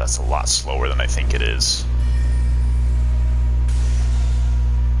to remember that's a lot slower than I think it is.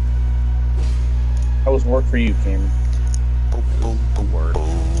 How was work for you, Cam? Word.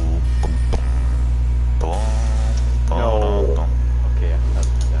 No. Okay, I was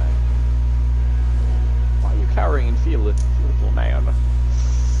gonna die. Why are you cowering in fear, little man?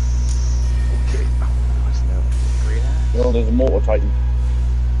 Okay. Oh, what's no great axe? Well, there's a mortar titan.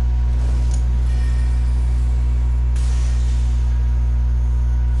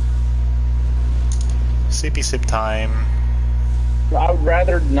 Sippy sip time. I would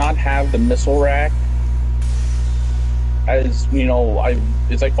rather not have the missile rack. As you know,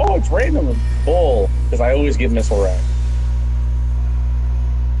 it's like, oh, it's random. Bull, because I always get missile rack.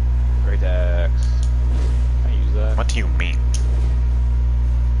 Great axe. Can I use that? What do you mean?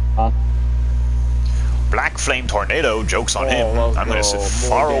 Huh? Black flame tornado, joke's on Oh, him. let's I'm gonna go. sit More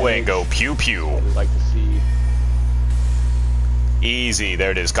far away and damage. go pew pew. I'd like to see. Easy,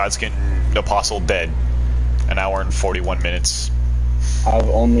 there it is. Godskin Apostle dead. An hour and 41 minutes. I've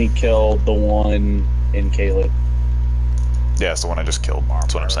only killed the one in Caleb. Yeah, it's the one I just killed.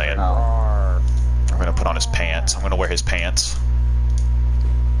 That's what I'm saying. Oh. I'm gonna put on his pants. I'm gonna wear his pants.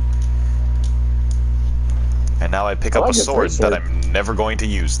 And now I pick up like a a sword great that sword. I'm never going to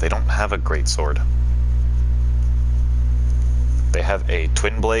use. They don't have a great sword. They have a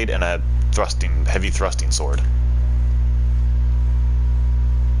twin blade and a heavy thrusting sword.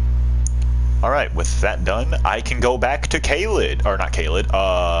 Alright, with that done, I can go back to Caelid. Or not Caelid,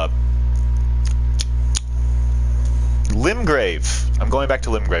 Limgrave. I'm going back to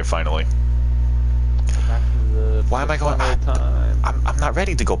Limgrave finally. Back to the Why am I going? time. I'm not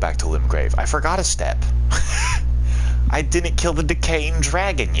ready to go back to Limgrave. I forgot a step. I didn't kill the decaying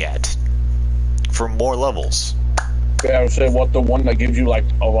dragon yet. For more levels. Yeah, I would say what, the one that gives you like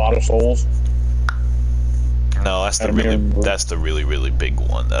a lot of souls? No, that's the really big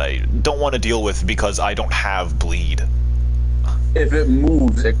one that I don't want to deal with because I don't have bleed. If it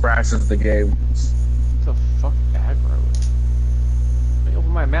moves, it crashes the game. What the fuck aggro? Let me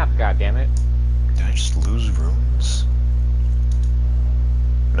open my map, goddammit. Did I just lose runes?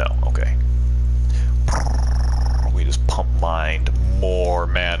 No, okay. We just pump mined more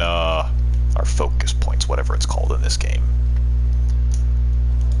mana. Or focus points, whatever it's called in this game.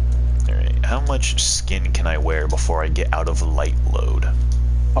 Alright, how much skin can I wear before I get out of light load?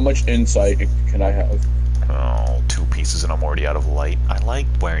 How much insight can I have? Oh, 2 pieces and I'm already out of light. I like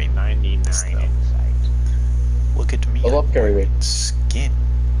wearing 99 stuff. insight. Look at me. Level up carry weight. Skin.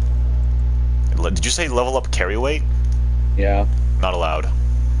 Did you say level up carry weight? Yeah. Not allowed.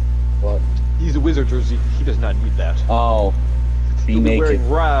 What? He's a wizard, Jersey. He does not need that. Oh. Be He'll be naked. wearing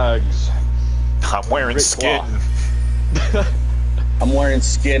rags. I'm wearing Great skin. cloth. I'm wearing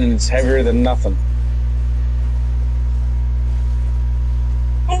skin and it's heavier than nothing.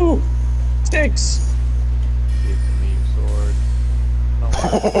 Ooh! Sticks! Give me sword.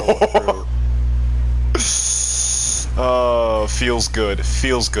 I don't Oh, feels good.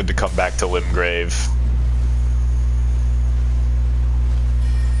 Feels good to come back to Limgrave.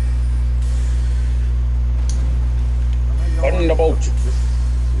 Thunderbolt! Just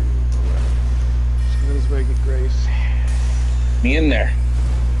go this way, get grace. Me in there.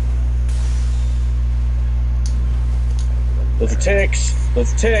 Those are ticks.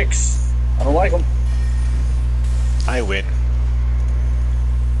 Those are ticks. I don't like them. I win.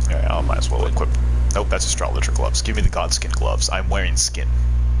 Alright, I might as well equip. Nope, that's astrologer gloves. Give me the godskin gloves. I'm wearing skin.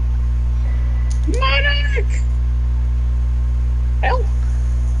 Monarch! Hell.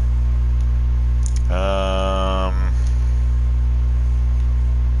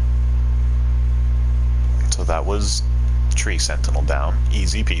 So that was tree sentinel down.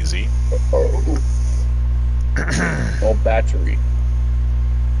 Easy peasy. Oh, battery.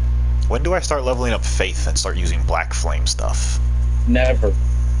 When do I start leveling up faith and start using black flame stuff? Never.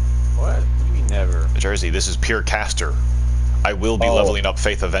 What? What do you mean never? Jersey, this is pure caster. I will be Oh. leveling up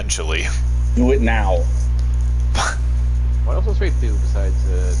faith eventually. Do it now. What else does Faith do besides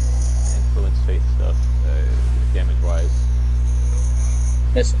influence Faith stuff, damage-wise?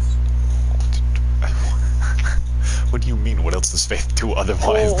 Misses. What do you mean? What else does faith do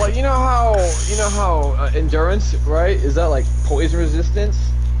otherwise? Oh, like you know how endurance, right? Is that like poison resistance?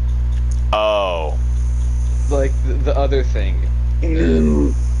 Oh, Like the other thing.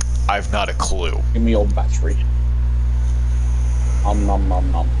 I've not a clue. Give me old battery. Nom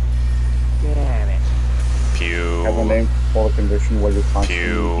nom. Damn it. Pew. Have a name for a condition where you constantly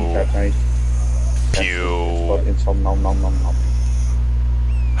Pew. eat at night. Pew. But in some nom.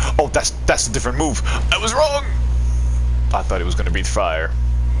 Oh, that's a different move. I was wrong. I thought it was going to breathe fire.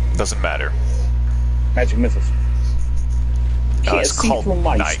 Doesn't matter. Magic missiles. Can't It's see called through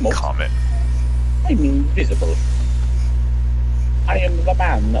my Night smoke. Comet. I'm invisible. I am the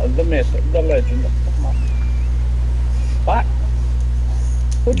man, the myth, the legend. What?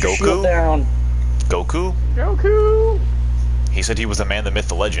 Put your Goku? shield down. Goku? Goku! He said he was the man, the myth,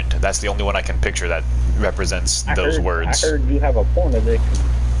 the legend. That's the only one I can picture that represents those words. I heard you have a porn addiction.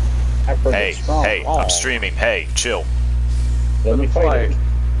 I've heard Hey, it's strong. hey, Oh, I'm streaming. Hey, chill. let me fight it.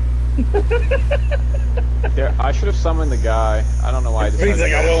 Yeah, I should have summoned the guy. I don't know why I decided He's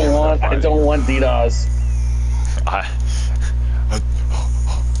like, to I go don't here want without DDoS.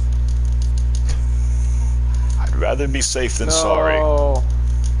 I'd rather be safe than fighting. sorry. No,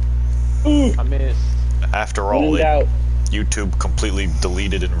 Ooh, I missed. After when all, in doubt. YouTube completely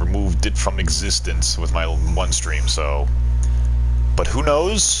deleted and removed it from existence with my one stream, so... But who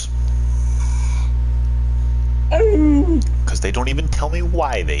knows? Ooh. Because they don't even tell me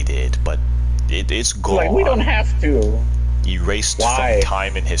why they did, but it's gone. Like, we don't have to. Erased Why? from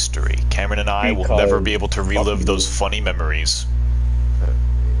time and history. Cameron and I will Because never be able to relive fuck those you. funny memories.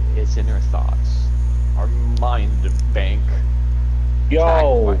 It's in our thoughts. Our mind bank. Yo,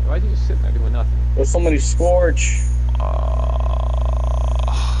 Why are you just sitting there doing nothing? there's so many Scorch. Oh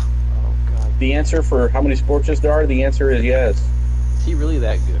god. The answer for how many Scorches there are, the answer is yes. Is he really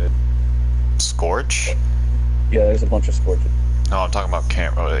that good? Scorch? Yeah, there's a bunch of Scorches. No, I'm talking about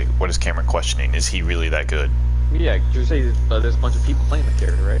Cameron. Like, what is Cameron questioning? Is he really that good? Yeah, you say there's a bunch of people playing the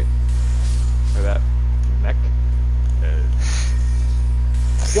character, right? Or that mech?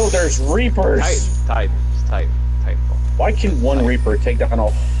 Yo, there's Reapers. Titanfall. Why can one Reaper take down a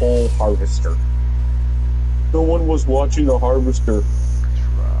whole Harvester? No one was watching the Harvester.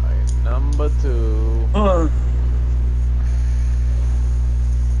 Try number 2.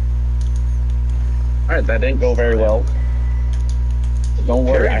 Alright, that didn't go very well. Don't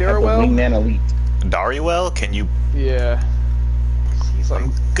worry, I have the Durwell? Wingman Elite. Dariwell? Can you... Yeah. He's like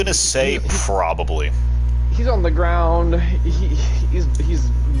I'm gonna say probably. he's on the ground. He's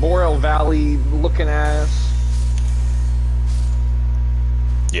Boreal Valley looking ass.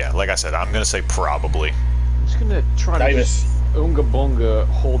 Yeah, like I said, I'm gonna say probably. I'm just gonna try to Davis. just Unga Bunga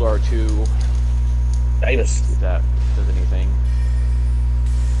hold R2. Davis. If that does anything.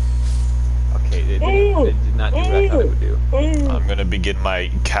 Okay, it did not do what I thought it would do. I'm gonna begin my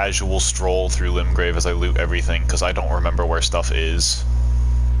casual stroll through Limgrave as I loot everything, because I don't remember where stuff is.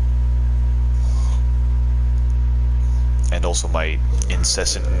 And also my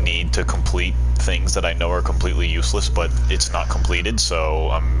incessant need to complete things that I know are completely useless, but it's not completed, so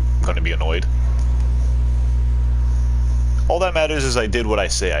I'm gonna be annoyed. All that matters is I did what I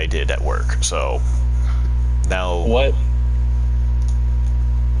say I did at work, so... Now... What?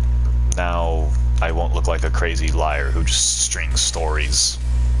 Now I won't look like a crazy liar who just strings stories.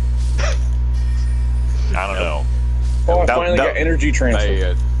 I don't know. Oh, I That- finally that- got energy transfer.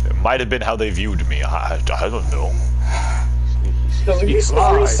 It might have been how they viewed me. I don't know. You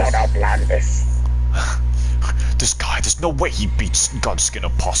sound out like this. This guy, there's no way he beats Godskin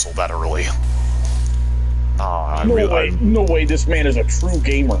Apostle that early. Nah, No way this man is a true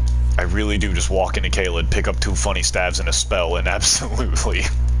gamer. I really do just walk into Kaled, pick up 2 funny stabs and a spell, and absolutely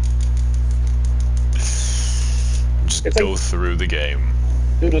just It's go like- through the game.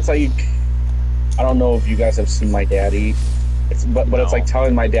 Dude, it's like, I don't know if you guys have seen my dad eat. But it's No. like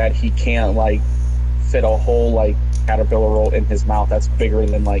telling my dad he can't, like, fit a whole, like, caterpillar roll in his mouth that's bigger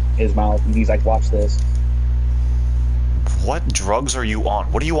than, like, his mouth. And he's like, watch this. What drugs are you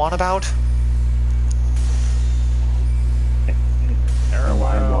on? What are you on about? I'm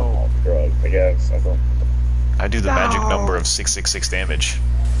on all drugs, I guess. I don't. I do the magic number of 666 damage.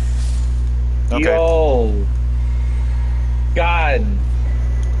 Okay. Yo! God,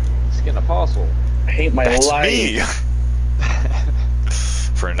 Skin Apostle. I hate my That's life. me!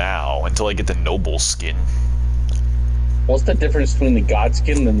 For now, until I get the noble skin. What's the difference between the god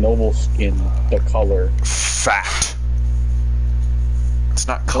skin and the noble skin? The color. Fat. It's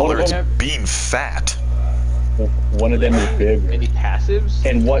not color, it's them- being fat. One of them is bigger. Any passives?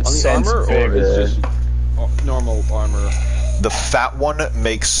 In what on the sense armor, or bigger? it's just normal armor? The fat one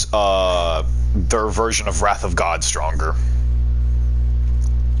makes their version of Wrath of God stronger.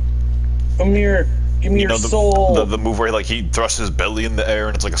 Come here, give me You your know soul. the move where like he thrusts his belly in the air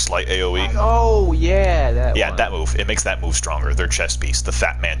and it's like a slight AoE. Oh yeah, that Yeah, one. that move. It makes that move stronger. Their chest piece, the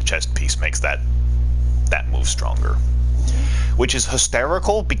fat man chest piece, makes that move stronger. Which is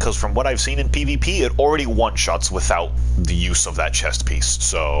hysterical because from what I've seen in PvP, it already one-shots without the use of that chest piece.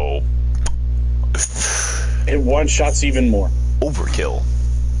 So It one shots even more. overkill.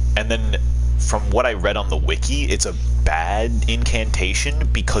 And then from what I read on the wiki, it's a bad incantation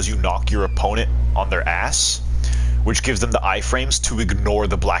because you knock your opponent on their ass, which gives them the iframes to ignore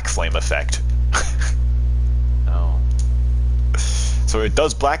the black flame effect. Oh. So it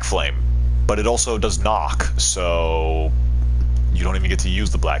does black flame, but it also does knock, so you don't even get to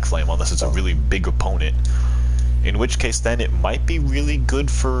use the Black Flame unless it's a really big opponent. In which case, then it might be really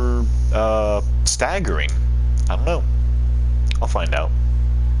good for staggering. I don't know. I'll find out.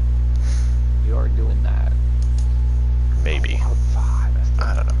 You are doing that. Maybe.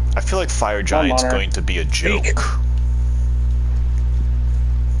 I don't know. I feel like Fire Giant's going to be a joke. Speak.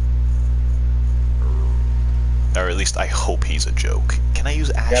 Or at least I hope he's a joke. Can I use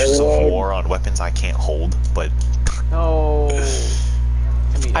Ashes of War on weapons I can't hold? But No.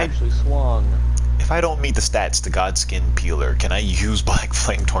 I mean, I- actually swung. if I don't meet the stats to Godskin Peeler, can I use Black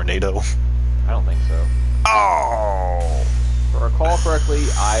Flame Tornado? I don't think so. Oh! If I recall correctly,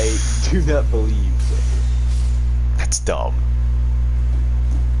 I do not believe so. That's dumb.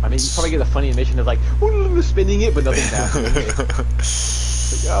 I mean, you probably get a funny animation of like spinning it, but nothing's happening.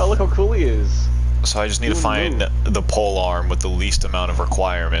 Like, oh, look how cool he is. So I just need to find the pole arm with the least amount of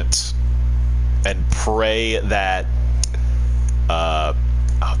requirements and pray that oh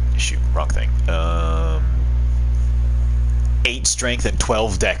shoot, wrong thing. 8 strength and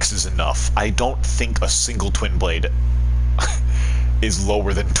 12 dex is enough. I don't think a single twin blade is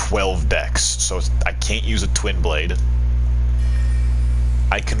lower than 12 dex, so I can't use a twin blade.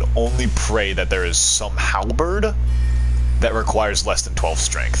 I can only pray that there is some halberd that requires less than 12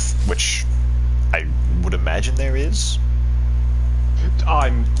 strength, which I would imagine there is. I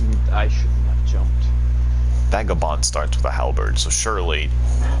shouldn't have jumped. Vagabond starts with a halberd, so surely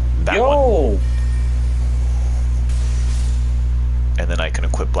that one. Yo! And then I can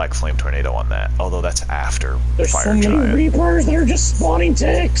equip Black Flame Tornado on that, although that's after There's Fire so many Giant. Reapers, they're just spawning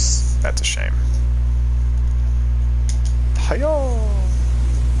ticks! That's a shame. Hi-yo!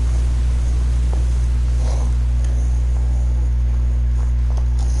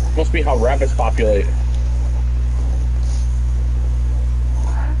 Must be how rabbits populate.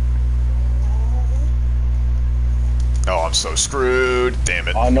 Oh, I'm so screwed. Damn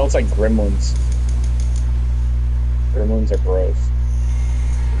it. Oh, no, it's like gremlins. Gremlins are gross.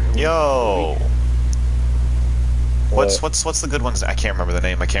 Yo! What's the good ones? I can't remember the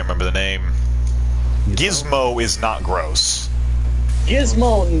name. Gizmo is not gross.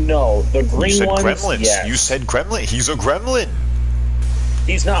 Gizmo, no. The green You said ones, gremlins. yes. You said gremlin. He's a gremlin.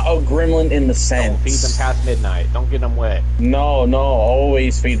 He's not a gremlin in the Don't feed them sense. past midnight. Don't get them wet. No,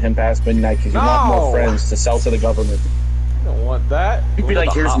 always feed him past midnight because you want more No! friends to sell to the government. I don't want that. You'd be What like,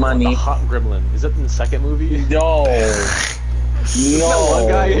 about the "Here's hot one, money." The hot gremlin. Is that in the second movie? No. That one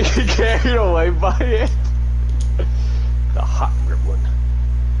guy No. get carried away by it. The hot gremlin.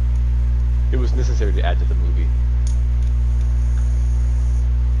 It was necessary to add to the movie.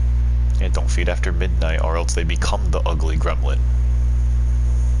 And don't feed after midnight, or else they become the ugly gremlin.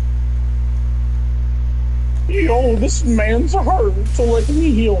 Yo, this man's hurt, so let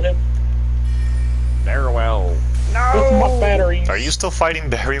me heal him Farewell. with my batteries. Are you still fighting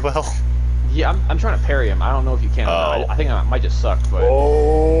very well? Yeah, I'm trying to parry him. I don't know if you can. Or not. Oh. I think I might just suck, but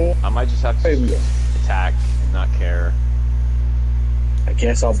Oh, I might just have to Maybe. attack and not care. I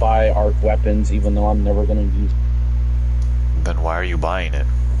guess I'll buy arc weapons, even though I'm never gonna use Then why are you buying it?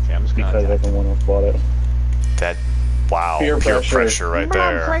 Okay, I'm just gonna because attack. everyone else bought it. That, wow, Peer pure pressure. pressure right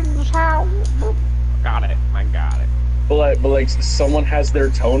there. Got it. I got it. But like, someone has their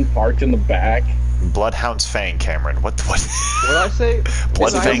tone parked in the back. Bloodhound's Fang, Cameron. What? What did I say?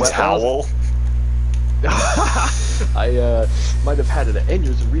 Bloodfang's I Howl? I might have had an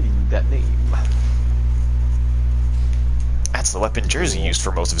aneurysm reading that name. That's the weapon Jersey used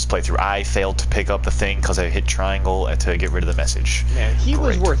for most of his playthrough. I failed to pick up the thing because I hit triangle to get rid of the message. Man, he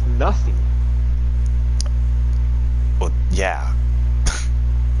was Great. worth nothing. Well, yeah.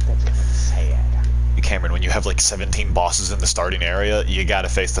 That's kind of sad. Cameron, when you have like 17 bosses in the starting area, you gotta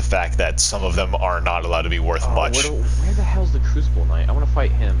face the fact that some of them are not allowed to be worth much. Where the hell's the Crucible Knight? I want to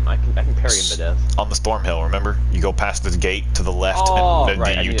fight him. I can parry him to death. On the Storm Hill, remember? You go past this gate to the left Oh, and right.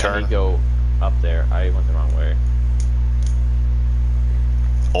 then I you need turn. to go up there. I went the wrong way.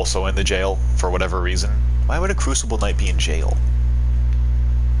 Also in the jail, for whatever reason. Why would a Crucible Knight be in jail?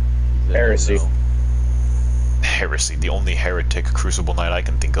 Heresy. No. Heresy. The only heretic Crucible Knight I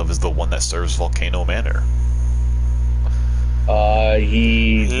can think of is the one that serves Volcano Manor.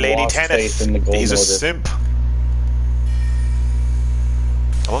 He Lady lost faith in the Tanith. Golden He's a Order. simp.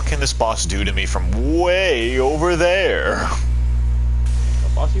 What can this boss do to me from way over there?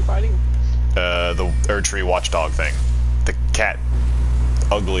 What boss are you fighting? The Erdtree watchdog thing. The cat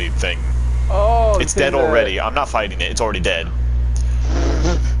ugly thing. Oh, It's dead already. I'm not fighting it. It's already dead.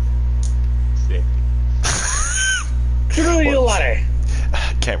 Sick.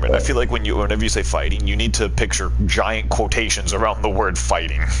 Cameron, I feel like whenever you say fighting, you need to picture giant quotations around the word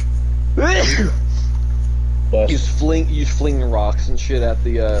fighting. But You just fling rocks and shit at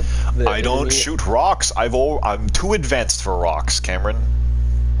the I don't enemy. shoot rocks. I'm too advanced for rocks, Cameron.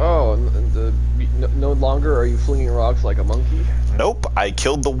 Oh, no longer are you flinging rocks like a monkey? Nope, I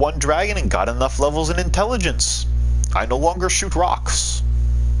killed the one dragon and got enough levels in intelligence. I no longer shoot rocks.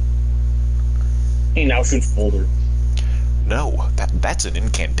 he now shoots boulder. No, that's an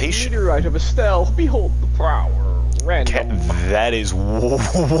incantation. Meteorite of Estelle, behold the power. Random. That is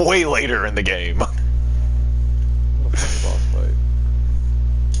way later in the game. What a funny boss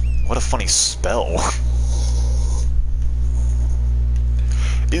fight. What a funny spell.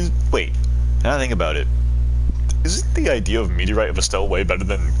 Wait, now I think about it. Isn't the idea of Meteorite of Estelle way better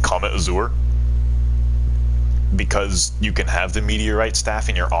than Comet Azure? Because you can have the Meteorite staff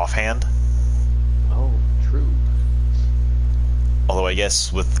in your offhand? Oh, true. Although I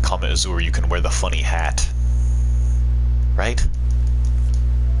guess with Comet Azure you can wear the funny hat. Right?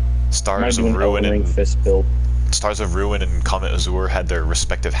 Stars Might do of an Ruin Elden Ring and fist build. Stars of Ruin and Comet Azure had their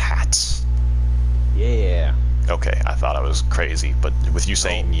respective hats. Yeah. Okay, I thought I was crazy, but with you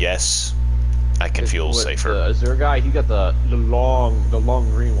saying yes, I can feel What, safer. The Azure guy, he got the long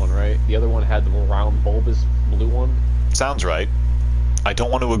green one, right? The other one had the round bulbous blue one. Sounds right. I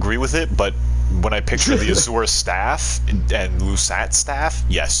don't want to agree with it, but when I picture the Azure staff and Lusat's staff,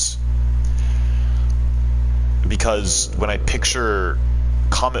 yes. Because when I picture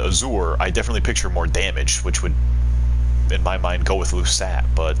Comet Azure, I definitely picture more damage, which would, in my mind, go with Lusat,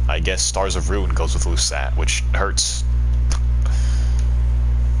 but I guess Stars of Ruin goes with Lusat, which hurts.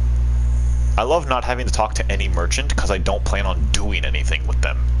 I love not having to talk to any merchant, because I don't plan on doing anything with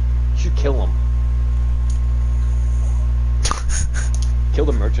them. You should kill him. Kill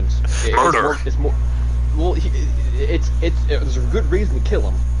the merchants. Murder. It's more. Well, there's a good reason to kill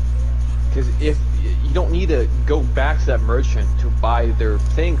him. Because if you don't need to go back to that merchant to buy their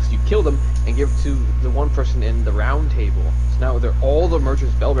things, you kill them and give it to the one person in the round table. So now all the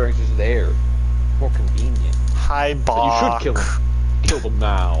merchants' bell bearings is there. More convenient. Hi, So Bach. you should kill them. Kill them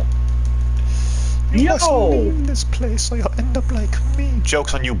now. You must leave this place or you'll end up like me.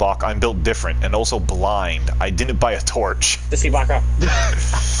 Joke's on you, Bach. I'm built different and also blind. I didn't buy a torch. This Ibaka.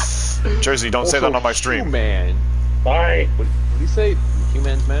 Jersey, don't say that on my stream. Man. Bye. What did he say?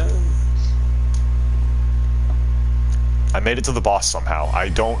 Human's man? I made it to the boss somehow. I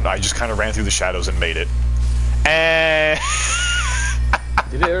just kind of ran through the shadows and made it. And...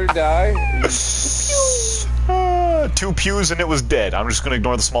 Did it ever die? 2 pews and it was dead. I'm just gonna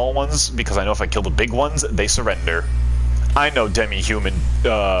ignore the small ones because I know if I kill the big ones, they surrender. I know demi-human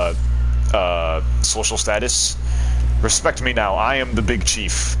social status. Respect me now. I am the big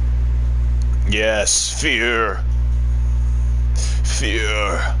chief. Yes, fear.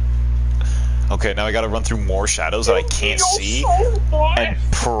 Fear. Okay, now I gotta run through more shadows that I can't see and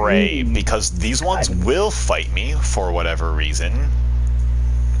pray because these ones will fight me for whatever reason.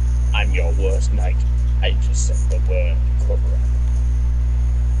 I'm your worst knight. I just said the word.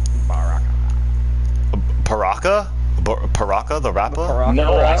 Baraka. Paraka? Paraka, the rapper? Paraka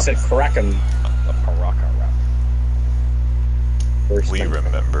No, I rap? said Kraken. The Paraka rap. First We thing.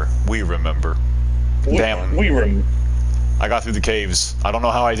 remember. We remember. Damn. We remember. I got through the caves. I don't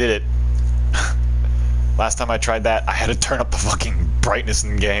know how I did it. Last time I tried that, I had to turn up the fucking brightness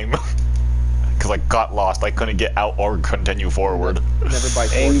in game. Because I got lost. I couldn't get out or continue forward. Never buy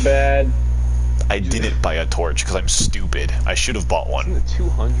Aim torch. bad. I didn't buy a torch because I'm stupid. I should have bought one. Isn't it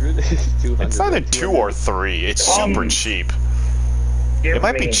 200? 200. It's either 2 or 3. It's super cheap. It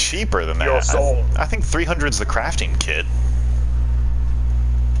might be cheaper than your that. soul. I think 300's the crafting kit.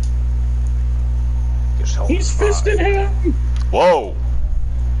 He's fisting him. Whoa!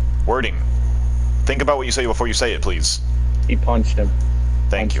 Wording. Think about what you say before you say it, please. He punched him.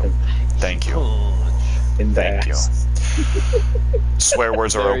 Thank you. Punched him Thank you. in the Thank you. ass. Swear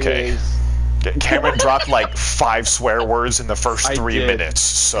words are There he okay. is. Cameron dropped like 5 swear words in the first I 3 did. minutes,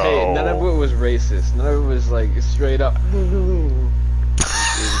 so... Hey, none of it was racist. None of it was like straight up.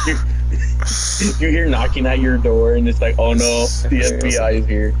 You hear knocking at your door, and it's like, oh no, the FBI is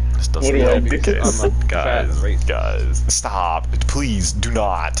here. This doesn't What do I help do? the case. I'm a fat Guys, racist. guys, stop. Please, do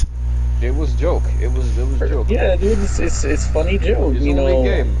not. It was a joke. It was a joke. Yeah, dude, it's funny joke. It's you only know, a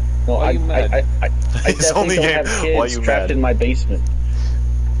game. no, Why I you mad? I It's definitely only don't game. have Why kids you trapped mad? in my basement.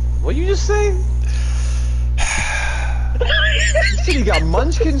 What you just say? You said he got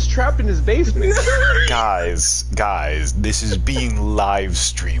munchkins trapped in his basement. Guys, this is being live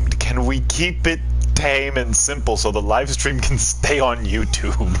streamed. Can we keep it tame and simple so the live stream can stay on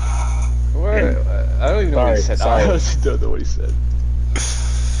YouTube? What? I don't even know what he said. Sorry. I honestly don't know what he said.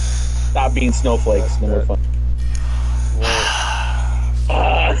 Stop being snowflakes. No more fun.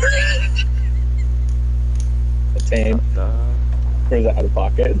 Well, Same. Where's that out of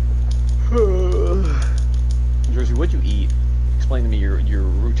pocket? Jersey, what'd you eat? Explain to me your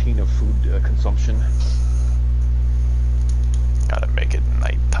routine of food consumption. Gotta make it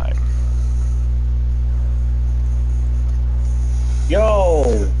nighttime.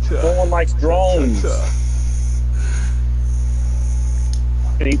 Yo! No one likes drones.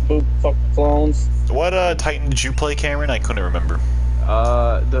 Beep boop fuck clones. What Titan did you play, Cameron? I couldn't remember.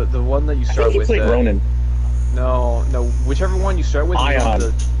 The one that you I start think you with. played Ronin. No, whichever one you start with.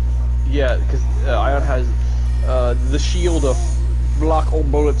 Ion. Yeah, because Ion has the shield of block all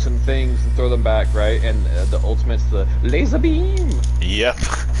bullets and things and throw them back, right? And the ultimate's the laser beam. Yep.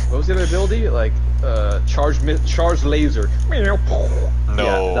 What was the other ability? Like charged laser. No,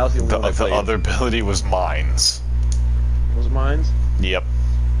 Yeah, that was the only one I played. other ability was mines. Was it mines? Yep.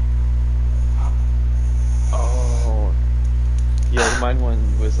 Oh. Yeah, mine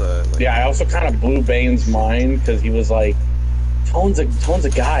one was like, Yeah, I also kind of blew Bane's mind because he was like, Tone's a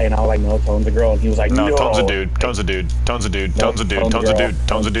guy, and I was like, no, Tone's a girl, and he was like, no, Tone's a dude. Tone's a dude. Tone's a dude. Tone's a dude. Tone's a dude.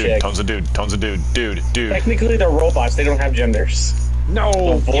 Tone's a dude. Tone's a dude. Tone's a dude. Dude. Technically, they're robots. They don't have genders. no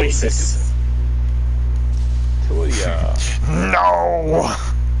No voices. Yeah. No. I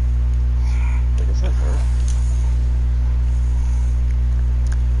guess that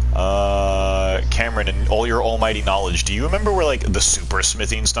worked. Cameron, in all your almighty knowledge, do you remember where like the super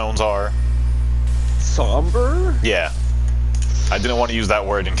smithing stones are? Somber? Yeah. I didn't want to use that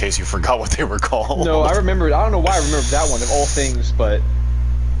word in case you forgot what they were called. No, I remembered. I don't know why I remember that one of all things, but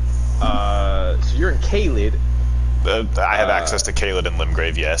so you're in Kaled. I have access to Kaled and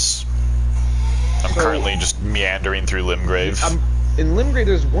Limgrave, yes. I'm currently just meandering through Limgrave. In Limgrave,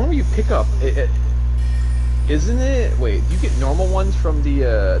 there's one where you pick up. Isn't it? Wait, do you get normal ones from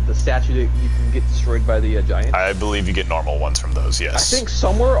the statue that you can get destroyed by the giant? I believe you get normal ones from those, yes. I think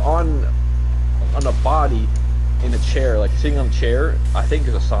somewhere on a body in a chair, like sitting on a chair, I think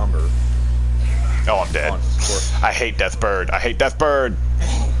there's a somber. Oh, I'm dead. I hate Deathbird. I hate Deathbird.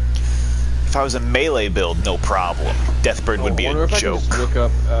 If I was a melee build, no problem. Deathbird would be a joke. I can just look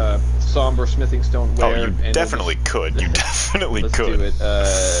up somber smithing stone where. Oh, you definitely could. You definitely could. Let's do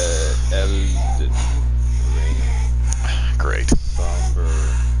it. Elden Ring. Great. Somber.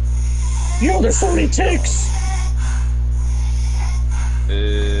 Yo, there's so many ticks.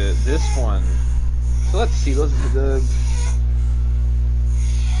 This one. So let's see. Those are the.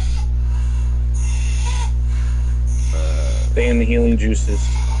 Ban the healing juices.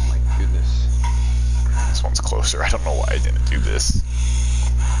 Oh my goodness. This one's closer. I don't know why I didn't do this.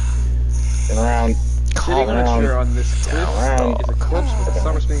 Turn around. Sitting on a chair on this cliff is a corpse with a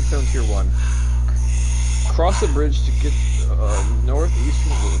summer spinning stone tier 1. Cross the bridge to get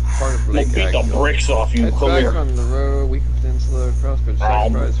northeastern part of Lake Beat the bricks off you. Head Come back here. on the road, Weekend Peninsula, cross bridge,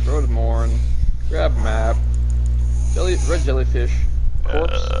 Sunrise, Road of Morn, grab map, red jellyfish,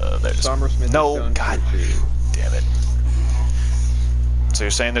 corpse, summer smithing stone God tier 2. damn it. So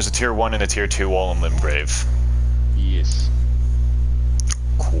you're saying there's a tier 1 and a tier 2 wall in Limgrave? Yes.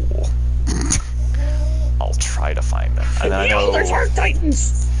 Cool. I'll try to find them. And I know there's our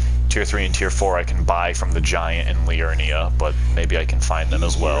titans. tier 3 and tier 4 I can buy from the giant in Liurnia, but maybe I can find them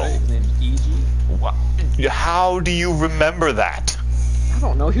as well. His name's E.G. How do you remember that? I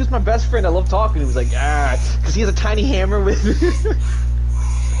don't know. He was my best friend. I love talking. He was like, because he has a tiny hammer with.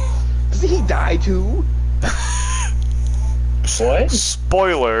 Doesn't he die too? What?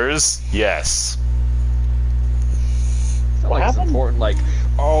 Spoilers, yes. It's not What like it's happened? important. Like,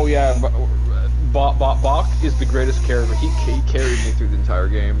 oh yeah, Bach is the greatest character. He carried me through the entire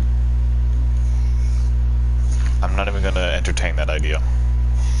game. I'm not even gonna entertain that idea.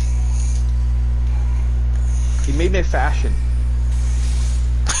 He made me fashion.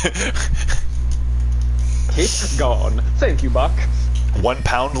 Cape gone. Thank you, Bach. 1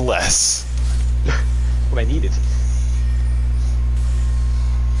 pound less. When I need it.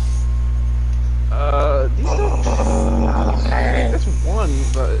 These don't. That's one,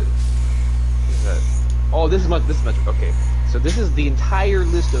 but. Oh, this is much. Okay, so this is the entire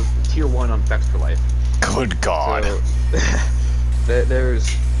list of tier 1 on Facts for Life. Good God. So, there's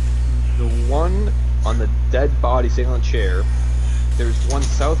the one on the dead body sitting on a chair. There's one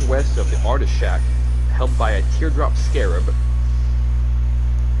southwest of the artist shack, held by a teardrop scarab.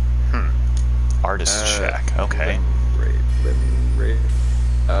 Artist shack, okay. Limgrave.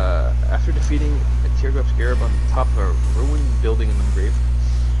 After defeating a teardrop scarab on top of a ruined building in Limgrave.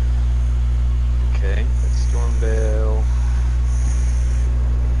 Okay, that's Stormvale.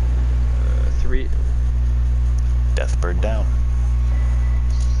 3. Deathbird down.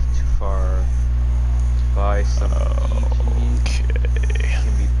 Too far. To buy some Okay.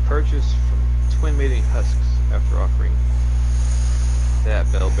 can be purchased from twin mating husks after offering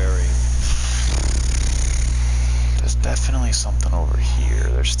that bell bearing. There's definitely something over here.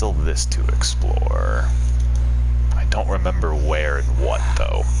 There's still this to explore. I don't remember where and what,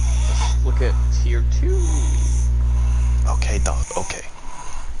 though. Let's look at tier 2. Okay, dog, okay.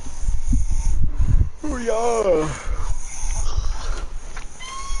 Oh yeah.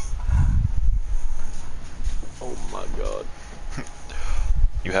 Oh my god.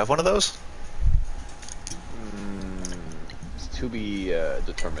 You have one of those? It's to be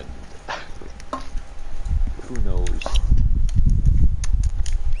determined. Who knows?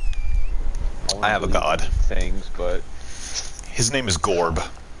 I have a god. Things, but His name is Gorb.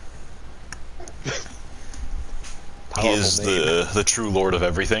 He is the true lord of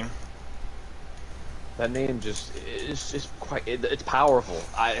everything. That name just is quite it's powerful.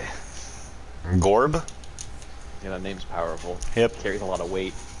 Gorb? Yeah, that name's powerful. Yep. It carries a lot of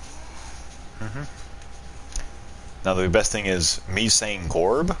weight. Now the best thing is me saying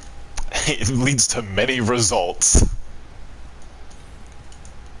Gorb. It leads to many results.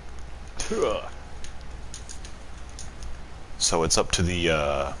 So it's up to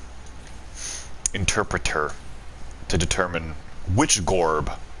the interpreter to determine which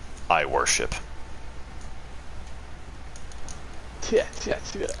Gorb I worship.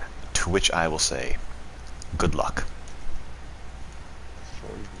 To which I will say, good luck.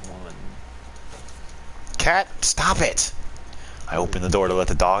 41. Cat, stop it! I open the door to let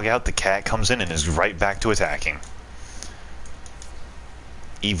the dog out, the cat comes in and is right back to attacking.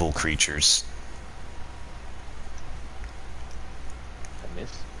 Evil creatures. I miss.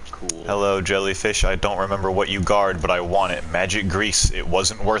 Cool. Hello, jellyfish. I don't remember what you guard, but I want it. Magic grease. It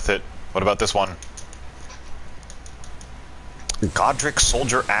wasn't worth it. What about this one? Godric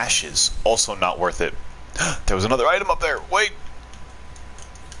Soldier Ashes. Also not worth it. There was another item up there. Wait!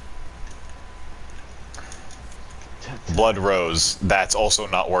 Blood Rose. That's also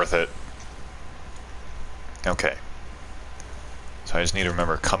not worth it. Okay. So I just need to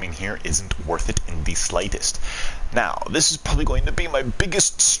remember coming here isn't worth it in the slightest. Now, this is probably going to be my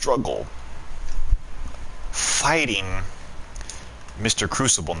biggest struggle. Fighting Mr.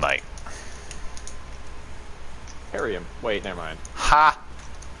 Crucible Knight. Parry him. Wait, never mind. Ha!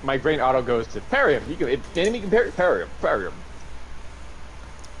 My brain auto goes to parry him. Enemy can parry him. Parry him.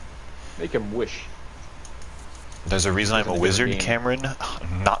 Make him wish. There's a reason I'm a wizard, Cameron.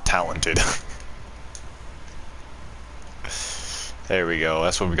 Not talented. There we go.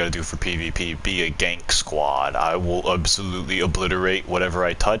 That's what we gotta do for PvP. Be a gank squad. I will absolutely obliterate whatever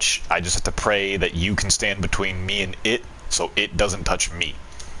I touch. I just have to pray that you can stand between me and it, so it doesn't touch me.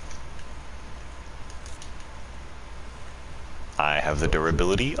 I have the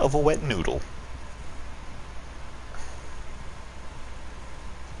durability of a wet noodle.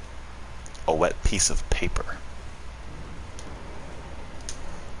 A wet piece of paper.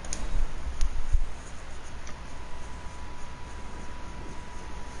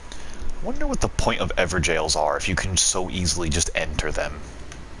 Wonder what the point of Everjails are if you can so easily just enter them.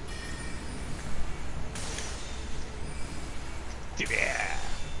 Yeah.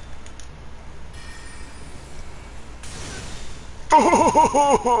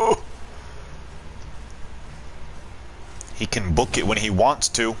 He can book it when he wants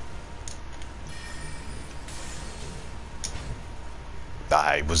to.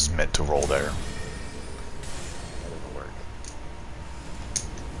 I was meant to roll there.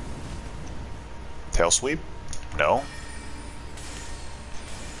 Tail sweep? No.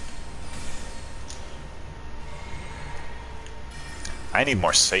 I need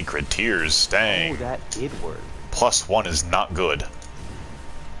more sacred tears, dang. Oh, that did work. +1 is not good.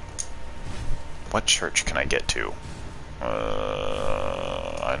 What church can I get to?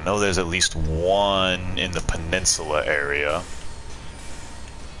 I know there's at least one in the peninsula area.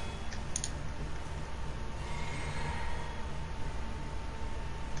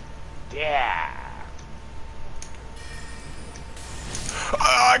 Yeah.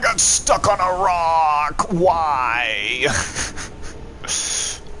 I got stuck on a rock. Why?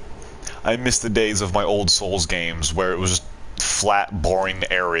 I miss the days of my old Souls games where it was just flat, boring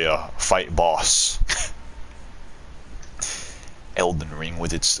area, fight boss. Elden Ring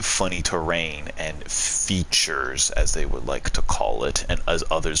with its funny terrain and features, as they would like to call it, and as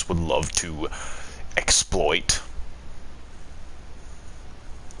others would love to exploit.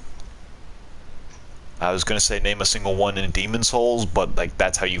 I was gonna say name a single one in Demon Souls, but like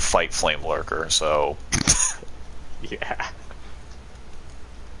that's how you fight Flame Lurker, so Yeah.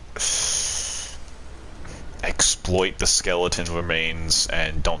 exploit the skeleton remains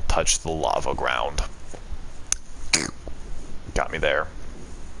and don't touch the lava ground. Got me there.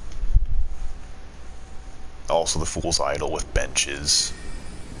 Also the Fool's Idol with benches.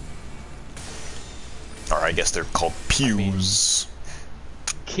 Or I guess they're called pews.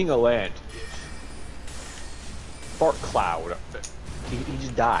 King of Land. Fart Cloud. He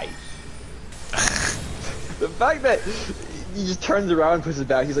just dies. The fact that he just turns around and puts it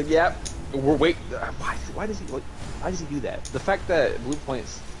back, he's like, "Yep, we're wait." Why does he do that? The fact that Blue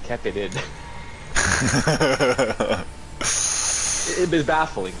Points kept it in, it is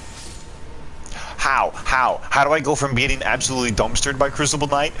baffling. How do I go from getting absolutely dumpstered by Crucible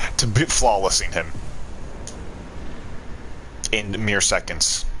Knight to flawlessing him in mere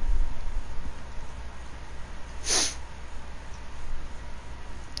seconds?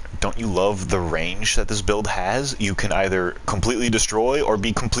 Don't you love the range that this build has? You can either completely destroy or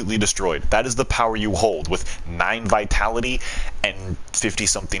be completely destroyed. That is the power you hold with 9 vitality and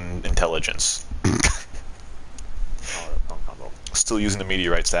 50-something intelligence. Still using the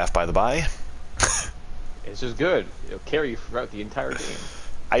meteorite staff, by the by. It's just good. It'll carry you throughout the entire game.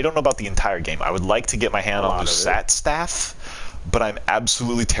 I don't know about the entire game. I would like to get my hand on the Sat staff, but I'm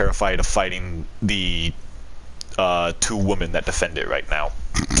absolutely terrified of fighting the 2 women that defend it right now.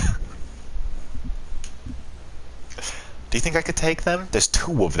 Do you think I could take them? There's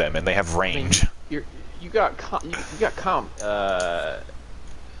 2 of them, and they have range. I mean, you got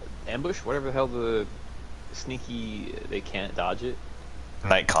ambush, whatever the hell the sneaky, they can't dodge it.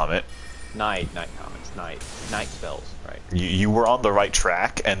 Night Comet. Night comments, night spells, right? You were on the right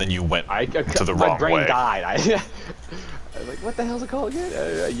track, and then you went to the wrong way. My brain died. I was like, what the hell's it called again?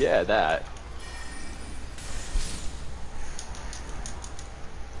 Yeah, that.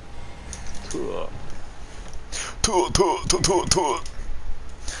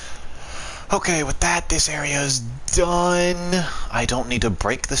 Okay, with that, this area is done. I don't need to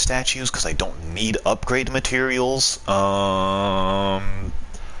break the statues because I don't need upgrade materials. I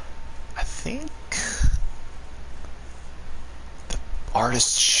think the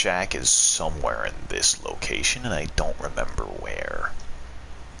artist's shack is somewhere in this location, and I don't remember where.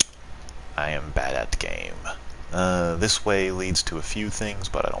 I am bad at the game. This way leads to a few things,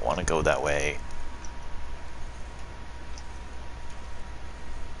 but I don't want to go that way.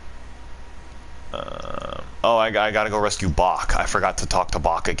 Oh, I gotta go rescue Bach. I forgot to talk to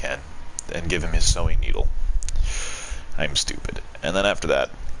Bach again and give him his sewing needle. I'm stupid. And then after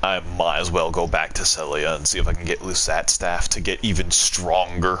that, I might as well go back to Celia and see if I can get Lusat staff to get even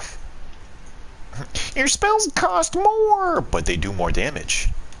stronger. Your spells cost more, but they do more damage.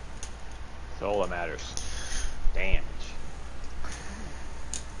 That's all that matters. Damage.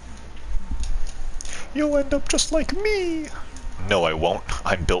 You'll end up just like me. No, I won't.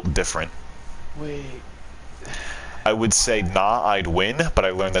 I'm built different. Wait. I would say, nah, I'd win, but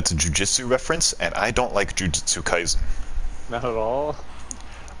I learned that's a Jujutsu reference, and I don't like Jujutsu Kaisen. Not at all.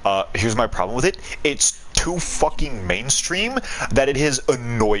 Here's my problem with it. It's too fucking mainstream that it has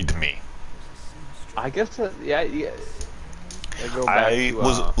annoyed me. I guess, yeah. I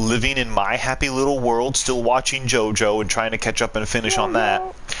was living in my happy little world, still watching JoJo and trying to catch up and finish on that.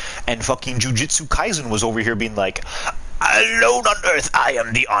 And fucking Jujutsu Kaisen was over here being like, alone on Earth, I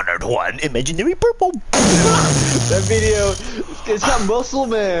am the honored one. Imaginary purple. That video, it's got muscle,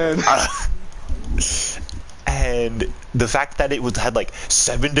 man. And the fact that it had like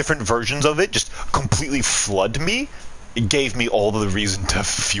 7 different versions of it just completely flooded me. It gave me all the reason to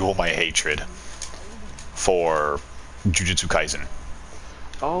fuel my hatred for Jujutsu Kaisen.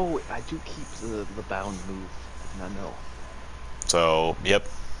 Oh, I do keep the bound move. I know. So, yep.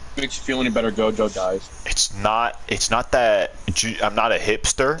 Makes you feel any better, Gojo dies. It's not that I'm not a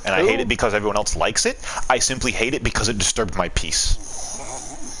hipster and I hate it because everyone else likes it. I simply hate it because it disturbed my peace.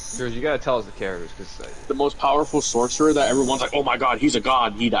 George, you gotta tell us the characters, because the most powerful sorcerer that everyone's like, oh my god, he's a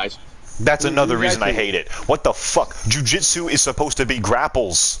god, he dies. That's another reason I hate it. What the fuck? Jujutsu is supposed to be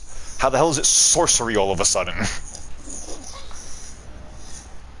grapples. How the hell is it sorcery all of a sudden?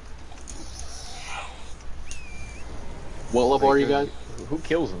 What level are you guys? Who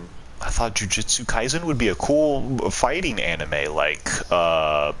kills him? I thought Jujutsu Kaisen would be a cool fighting anime, like,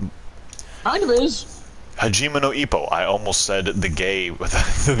 Kind of is. Hajime no Ippo. I almost said the gay,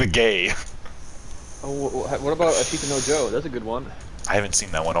 the gay. Oh, what about Ashita no Joe? That's a good one. I haven't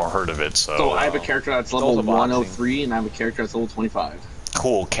seen that one or heard of it, so... So I have a character that's level 103, and I have a character that's level 25.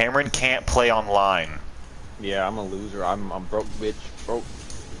 Cool. Cameron can't play online. Yeah, I'm a loser. I'm broke, bitch. Broke.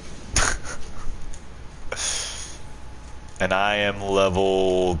 And I am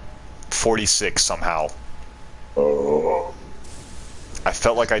level 46 somehow. Oh. I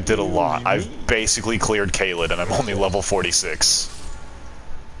felt like I did a lot. I've basically cleared Caelid, and I'm only level 46.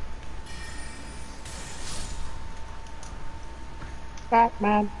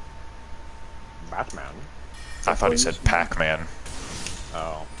 Batman. Batman? I thought he said Pac-Man.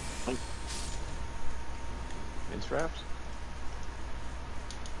 Oh. Mince wraps?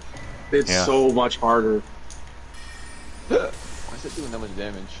 It's so much harder. Why is it doing that much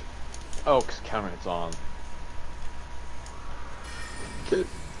damage? Oh, because counter hits on.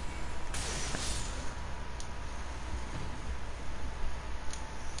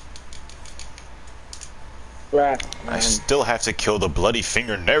 I still have to kill the bloody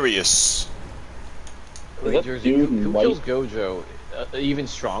finger Nereus. Wait, Jersey, who kills Gojo? Even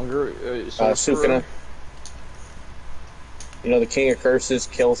stronger? Sukuna. You know, the King of Curses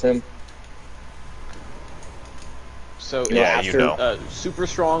kills him. So, yeah, super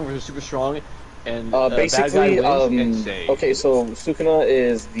strong versus super strong, and basically, bad guy wins and okay, so Sukuna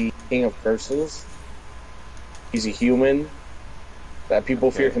is the King of Curses. He's a human. That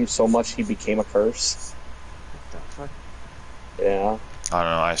people feared him so much he became a curse. What the fuck? Yeah. I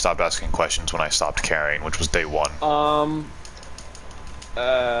don't know, I stopped asking questions when I stopped carrying, which was day 1.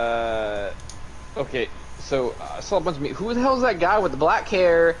 Okay, so I saw a bunch of me. Who the hell is that guy with the black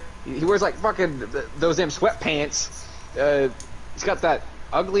hair? He wears like fucking those damn sweatpants. He's got that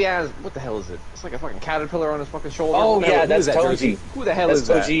ugly ass. What the hell is it? It's like a fucking caterpillar on his fucking shoulder. Oh yeah, that's Toji. Who the hell is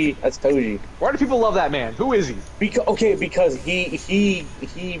that? That's Toji. Why do people love that man? Who is he? Because he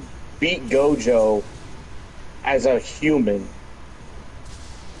beat Gojo as a human.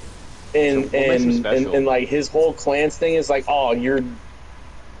 And like his whole clan's thing is like, oh, are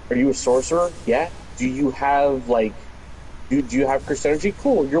you a sorcerer? Yeah. Do you have like, do you have curse energy?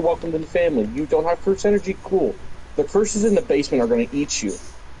 Cool. You're welcome to the family. You don't have curse energy? Cool. The curses in the basement are going to eat you.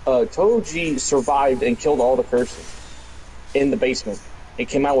 Toji survived and killed all the curses in the basement. It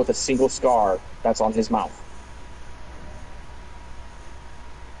came out with a single scar that's on his mouth.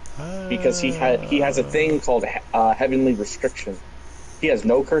 Because he has a thing called heavenly restriction. He has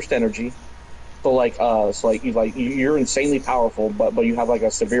no cursed energy, so you're insanely powerful, but you have like a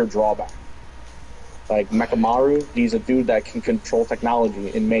severe drawback. Like Mekamaru, he's a dude that can control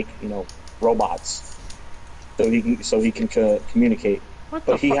technology and make robots, so he can communicate. What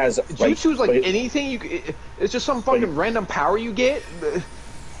but the he fuck? has Jutsu's like anything it's just some fucking random power you get.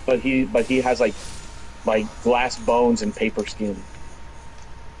 But he has like glass bones and paper skin.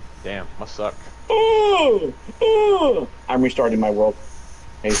 Damn, must suck. I'm restarting my world.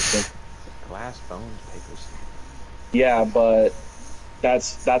 Glass bones, paper skin. Yeah, but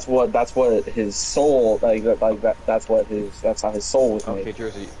that's what his soul that's how his soul was made. Okay,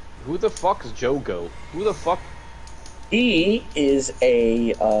 Jersey. Who the fuck is Jogo? Who the fuck? He is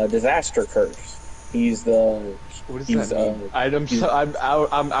a disaster curse. He's the. What does that mean?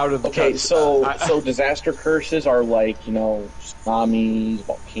 I'm out of the. Okay, so disaster curses are like tsunamis,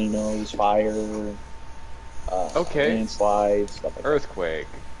 volcanoes, fire. Landslides, stuff like Earthquake.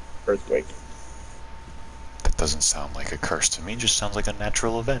 That doesn't sound like a curse to me. It just sounds like a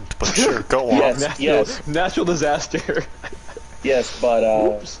natural event. But sure, go on. Natural disaster. Yes,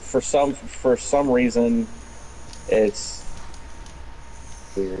 but for some reason, it's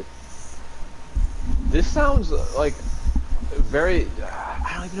weird. This sounds like very.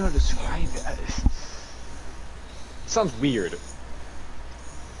 I don't even know how to describe it. It sounds weird.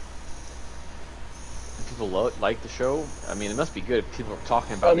 People like the show. I mean, it must be good if people are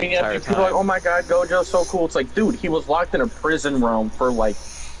talking about it the entire time. People are like, oh my god, Gojo's so cool. It's like, dude, he was locked in a prison room for like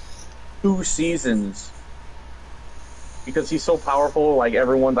 2 seasons. Because he's so powerful, like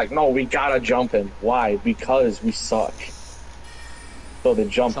everyone's like, no, we gotta jump him. Why? Because we suck. So they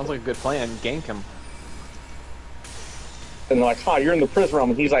jump Sounds like a good plan. Gank him. And they're like, you're in the prison room.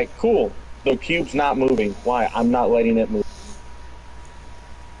 And he's like, cool. The cube's not moving. Why? I'm not letting it move.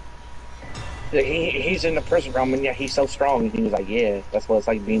 He's in the prison room, and yeah, he's so strong. And he was like, yeah, that's what it's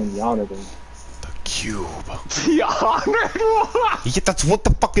like being in the Honored One. The cube. The Honored One? Yeah, that's what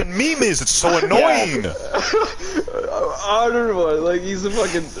the fucking meme is. It's so annoying. Honored One, like he's the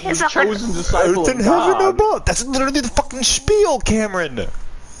fucking chosen disciple of God. That's literally the fucking spiel, Cameron.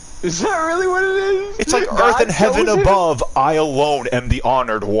 Is that really what it is? It's like Earth and heaven above, I alone am the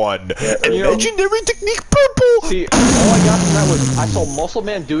honored one. Yeah, and legendary technique purple! See, all I got from that was, I saw Muscle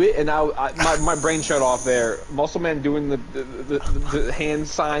Man do it, and my brain shut off there. Muscle Man doing the hand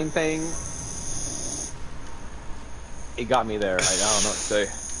sign thing. It got me there. I don't know what to say.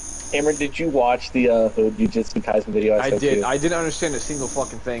 Cameron, did you watch the Hood Jujutsu Kaisen video I sent did. you? I didn't understand a single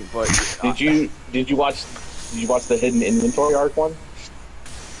fucking thing, but... Did you watch the hidden inventory arc one?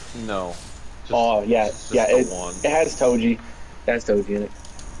 No. It has Toji. It has Toji in it.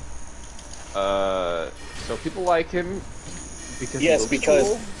 So people like him because because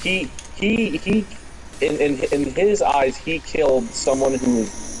cool? he in his eyes he killed someone who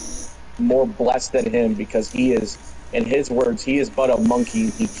was more blessed than him because he is, in his words, he is but a monkey.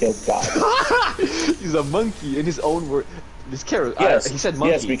 He killed God. He's a monkey in his own word. This character, Yes, he said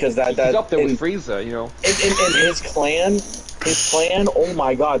monkey. yes, because he's up there with Frieza, you know. In his clan, oh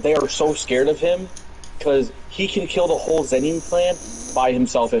my God, they are so scared of him because he can kill the whole Zenin clan by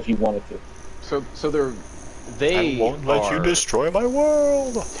himself if he wanted to. So they I won't let you destroy my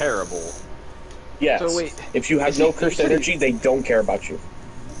world. Terrible. Yes. So wait, if you have no cursed energy, they don't care about you.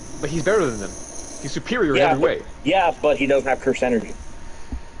 But he's better than them. He's superior in every way. Yeah, but he doesn't have cursed energy.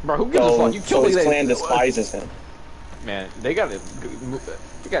 Bro, who gives a fuck? You so his clan despises him. Man, they gotta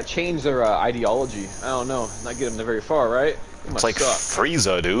change their ideology. I don't know, not get them very far, right? It's like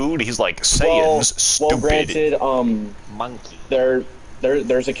Frieza, dude. He's like Saiyans, stupid. Well, granted, monkey.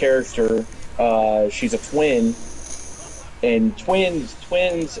 There's a character. She's a twin, and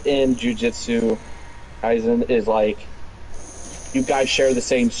twins in Jujutsu Kaisen is like you guys share the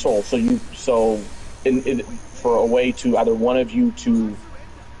same soul. So for a way to either one of you to,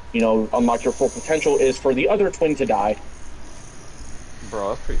 you know, unlock your full potential is for the other twin to die. Bro,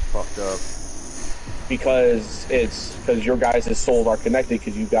 that's pretty fucked up. Because your guys' souls are connected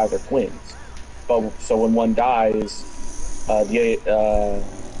because you guys are twins. But so when one dies,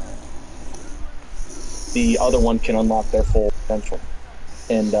 the other one can unlock their full potential.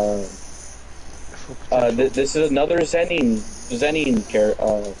 And this is another Zenin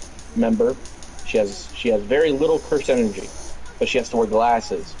member. She has very little cursed energy, but she has to wear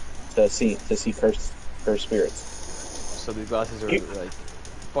glasses to see cursed spirits. So these glasses are like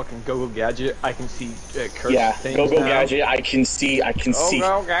fucking Go-Go Gadget. I can see cursed things. Go-Go now. Gadget. I can see.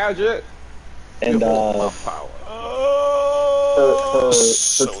 Go-Go Gadget. And her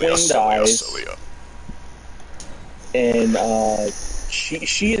twin dies. And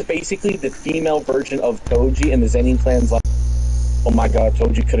she is basically the female version of Toji, and the Zenin clan's like, oh my God,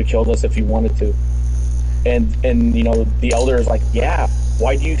 Toji could have killed us if he wanted to. And you know, the elder is like, yeah,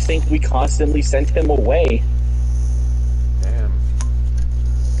 why do you think we constantly sent him away? Damn.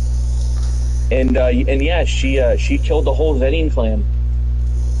 And yeah, she killed the whole Zenin clan.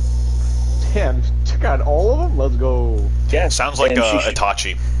 Damn, took out all of them? Let's go. Yeah. Sounds like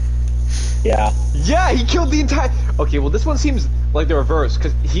Itachi. Yeah. Yeah, he killed the entire... Okay, well this one seems like the reverse,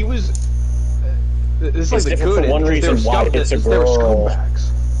 because he was... This is like the good for one reason why it's a girl. They were scumbags.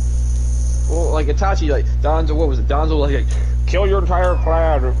 Well, like Itachi, like, Danzo, what was it? Danzo was like, kill your entire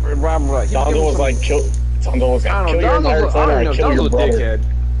clan, and blah, blah. Danzo was like, kill your entire clan, or kill your brother.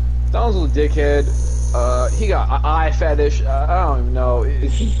 Danzo's a dickhead. He got an eye fetish. I don't even know.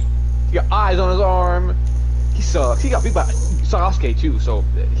 He got eyes on his arm. He sucks. He got beat by Sasuke too, so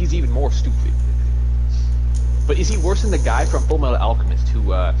he's even more stupid. But is he worse than the guy from Fullmetal Alchemist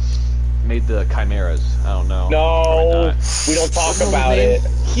who made the chimeras? I don't know. No, we don't talk about it.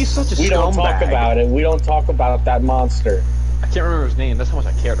 He's such a scumbag. We don't talk about it. We don't talk about that monster. I can't remember his name. That's how much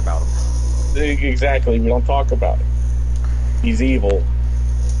I cared about him. Exactly. We don't talk about it. He's evil.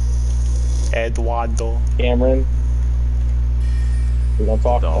 Eduardo. Cameron. We don't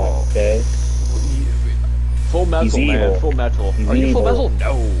talk about it, okay? Full Metal, He's man. evil. Full Metal. He's Are you Full evil. Metal?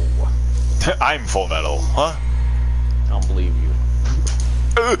 No. I'm Full Metal, huh? I don't believe you.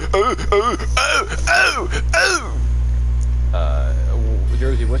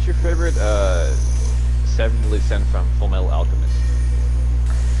 Jersey, what's your favorite Seven Deadly Sin from Full Metal Alchemist?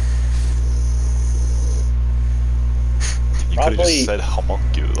 You could have just said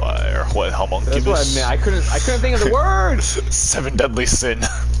homunculi, or what, homunculus? That's what I meant. I couldn't think of the word. Seven Deadly Sin.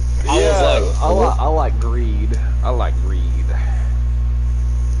 I like greed. I like greed.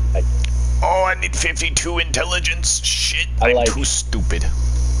 Oh, I need 52 intelligence. Shit, I'm too stupid.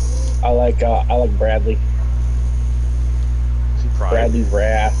 I like Bradley. Is he Pride? Bradley's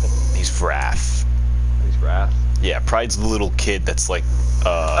Wrath. He's Wrath. He's Wrath. Yeah, Pride's the little kid that's like,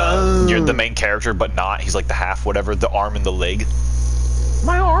 you're the main character, but not. He's like the half, whatever, the arm and the leg.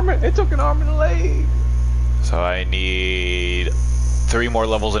 My arm, it took an arm and a leg. So I need 3 more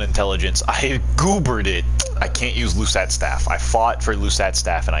levels in intelligence. I goobered it. I can't use Lusat Staff. I fought for Lusat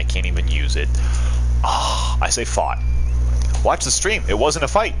Staff and I can't even use it. Ah, I say fought. Watch the stream. It wasn't a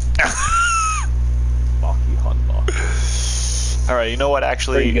fight. Baki Hanma. Alright, you know what,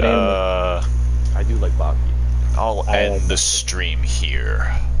 actually, I do like Baki. I'll end the stream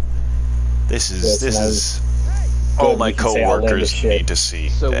here. This is all my co-workers need to see.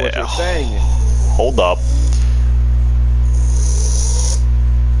 So what you're saying... Hold up.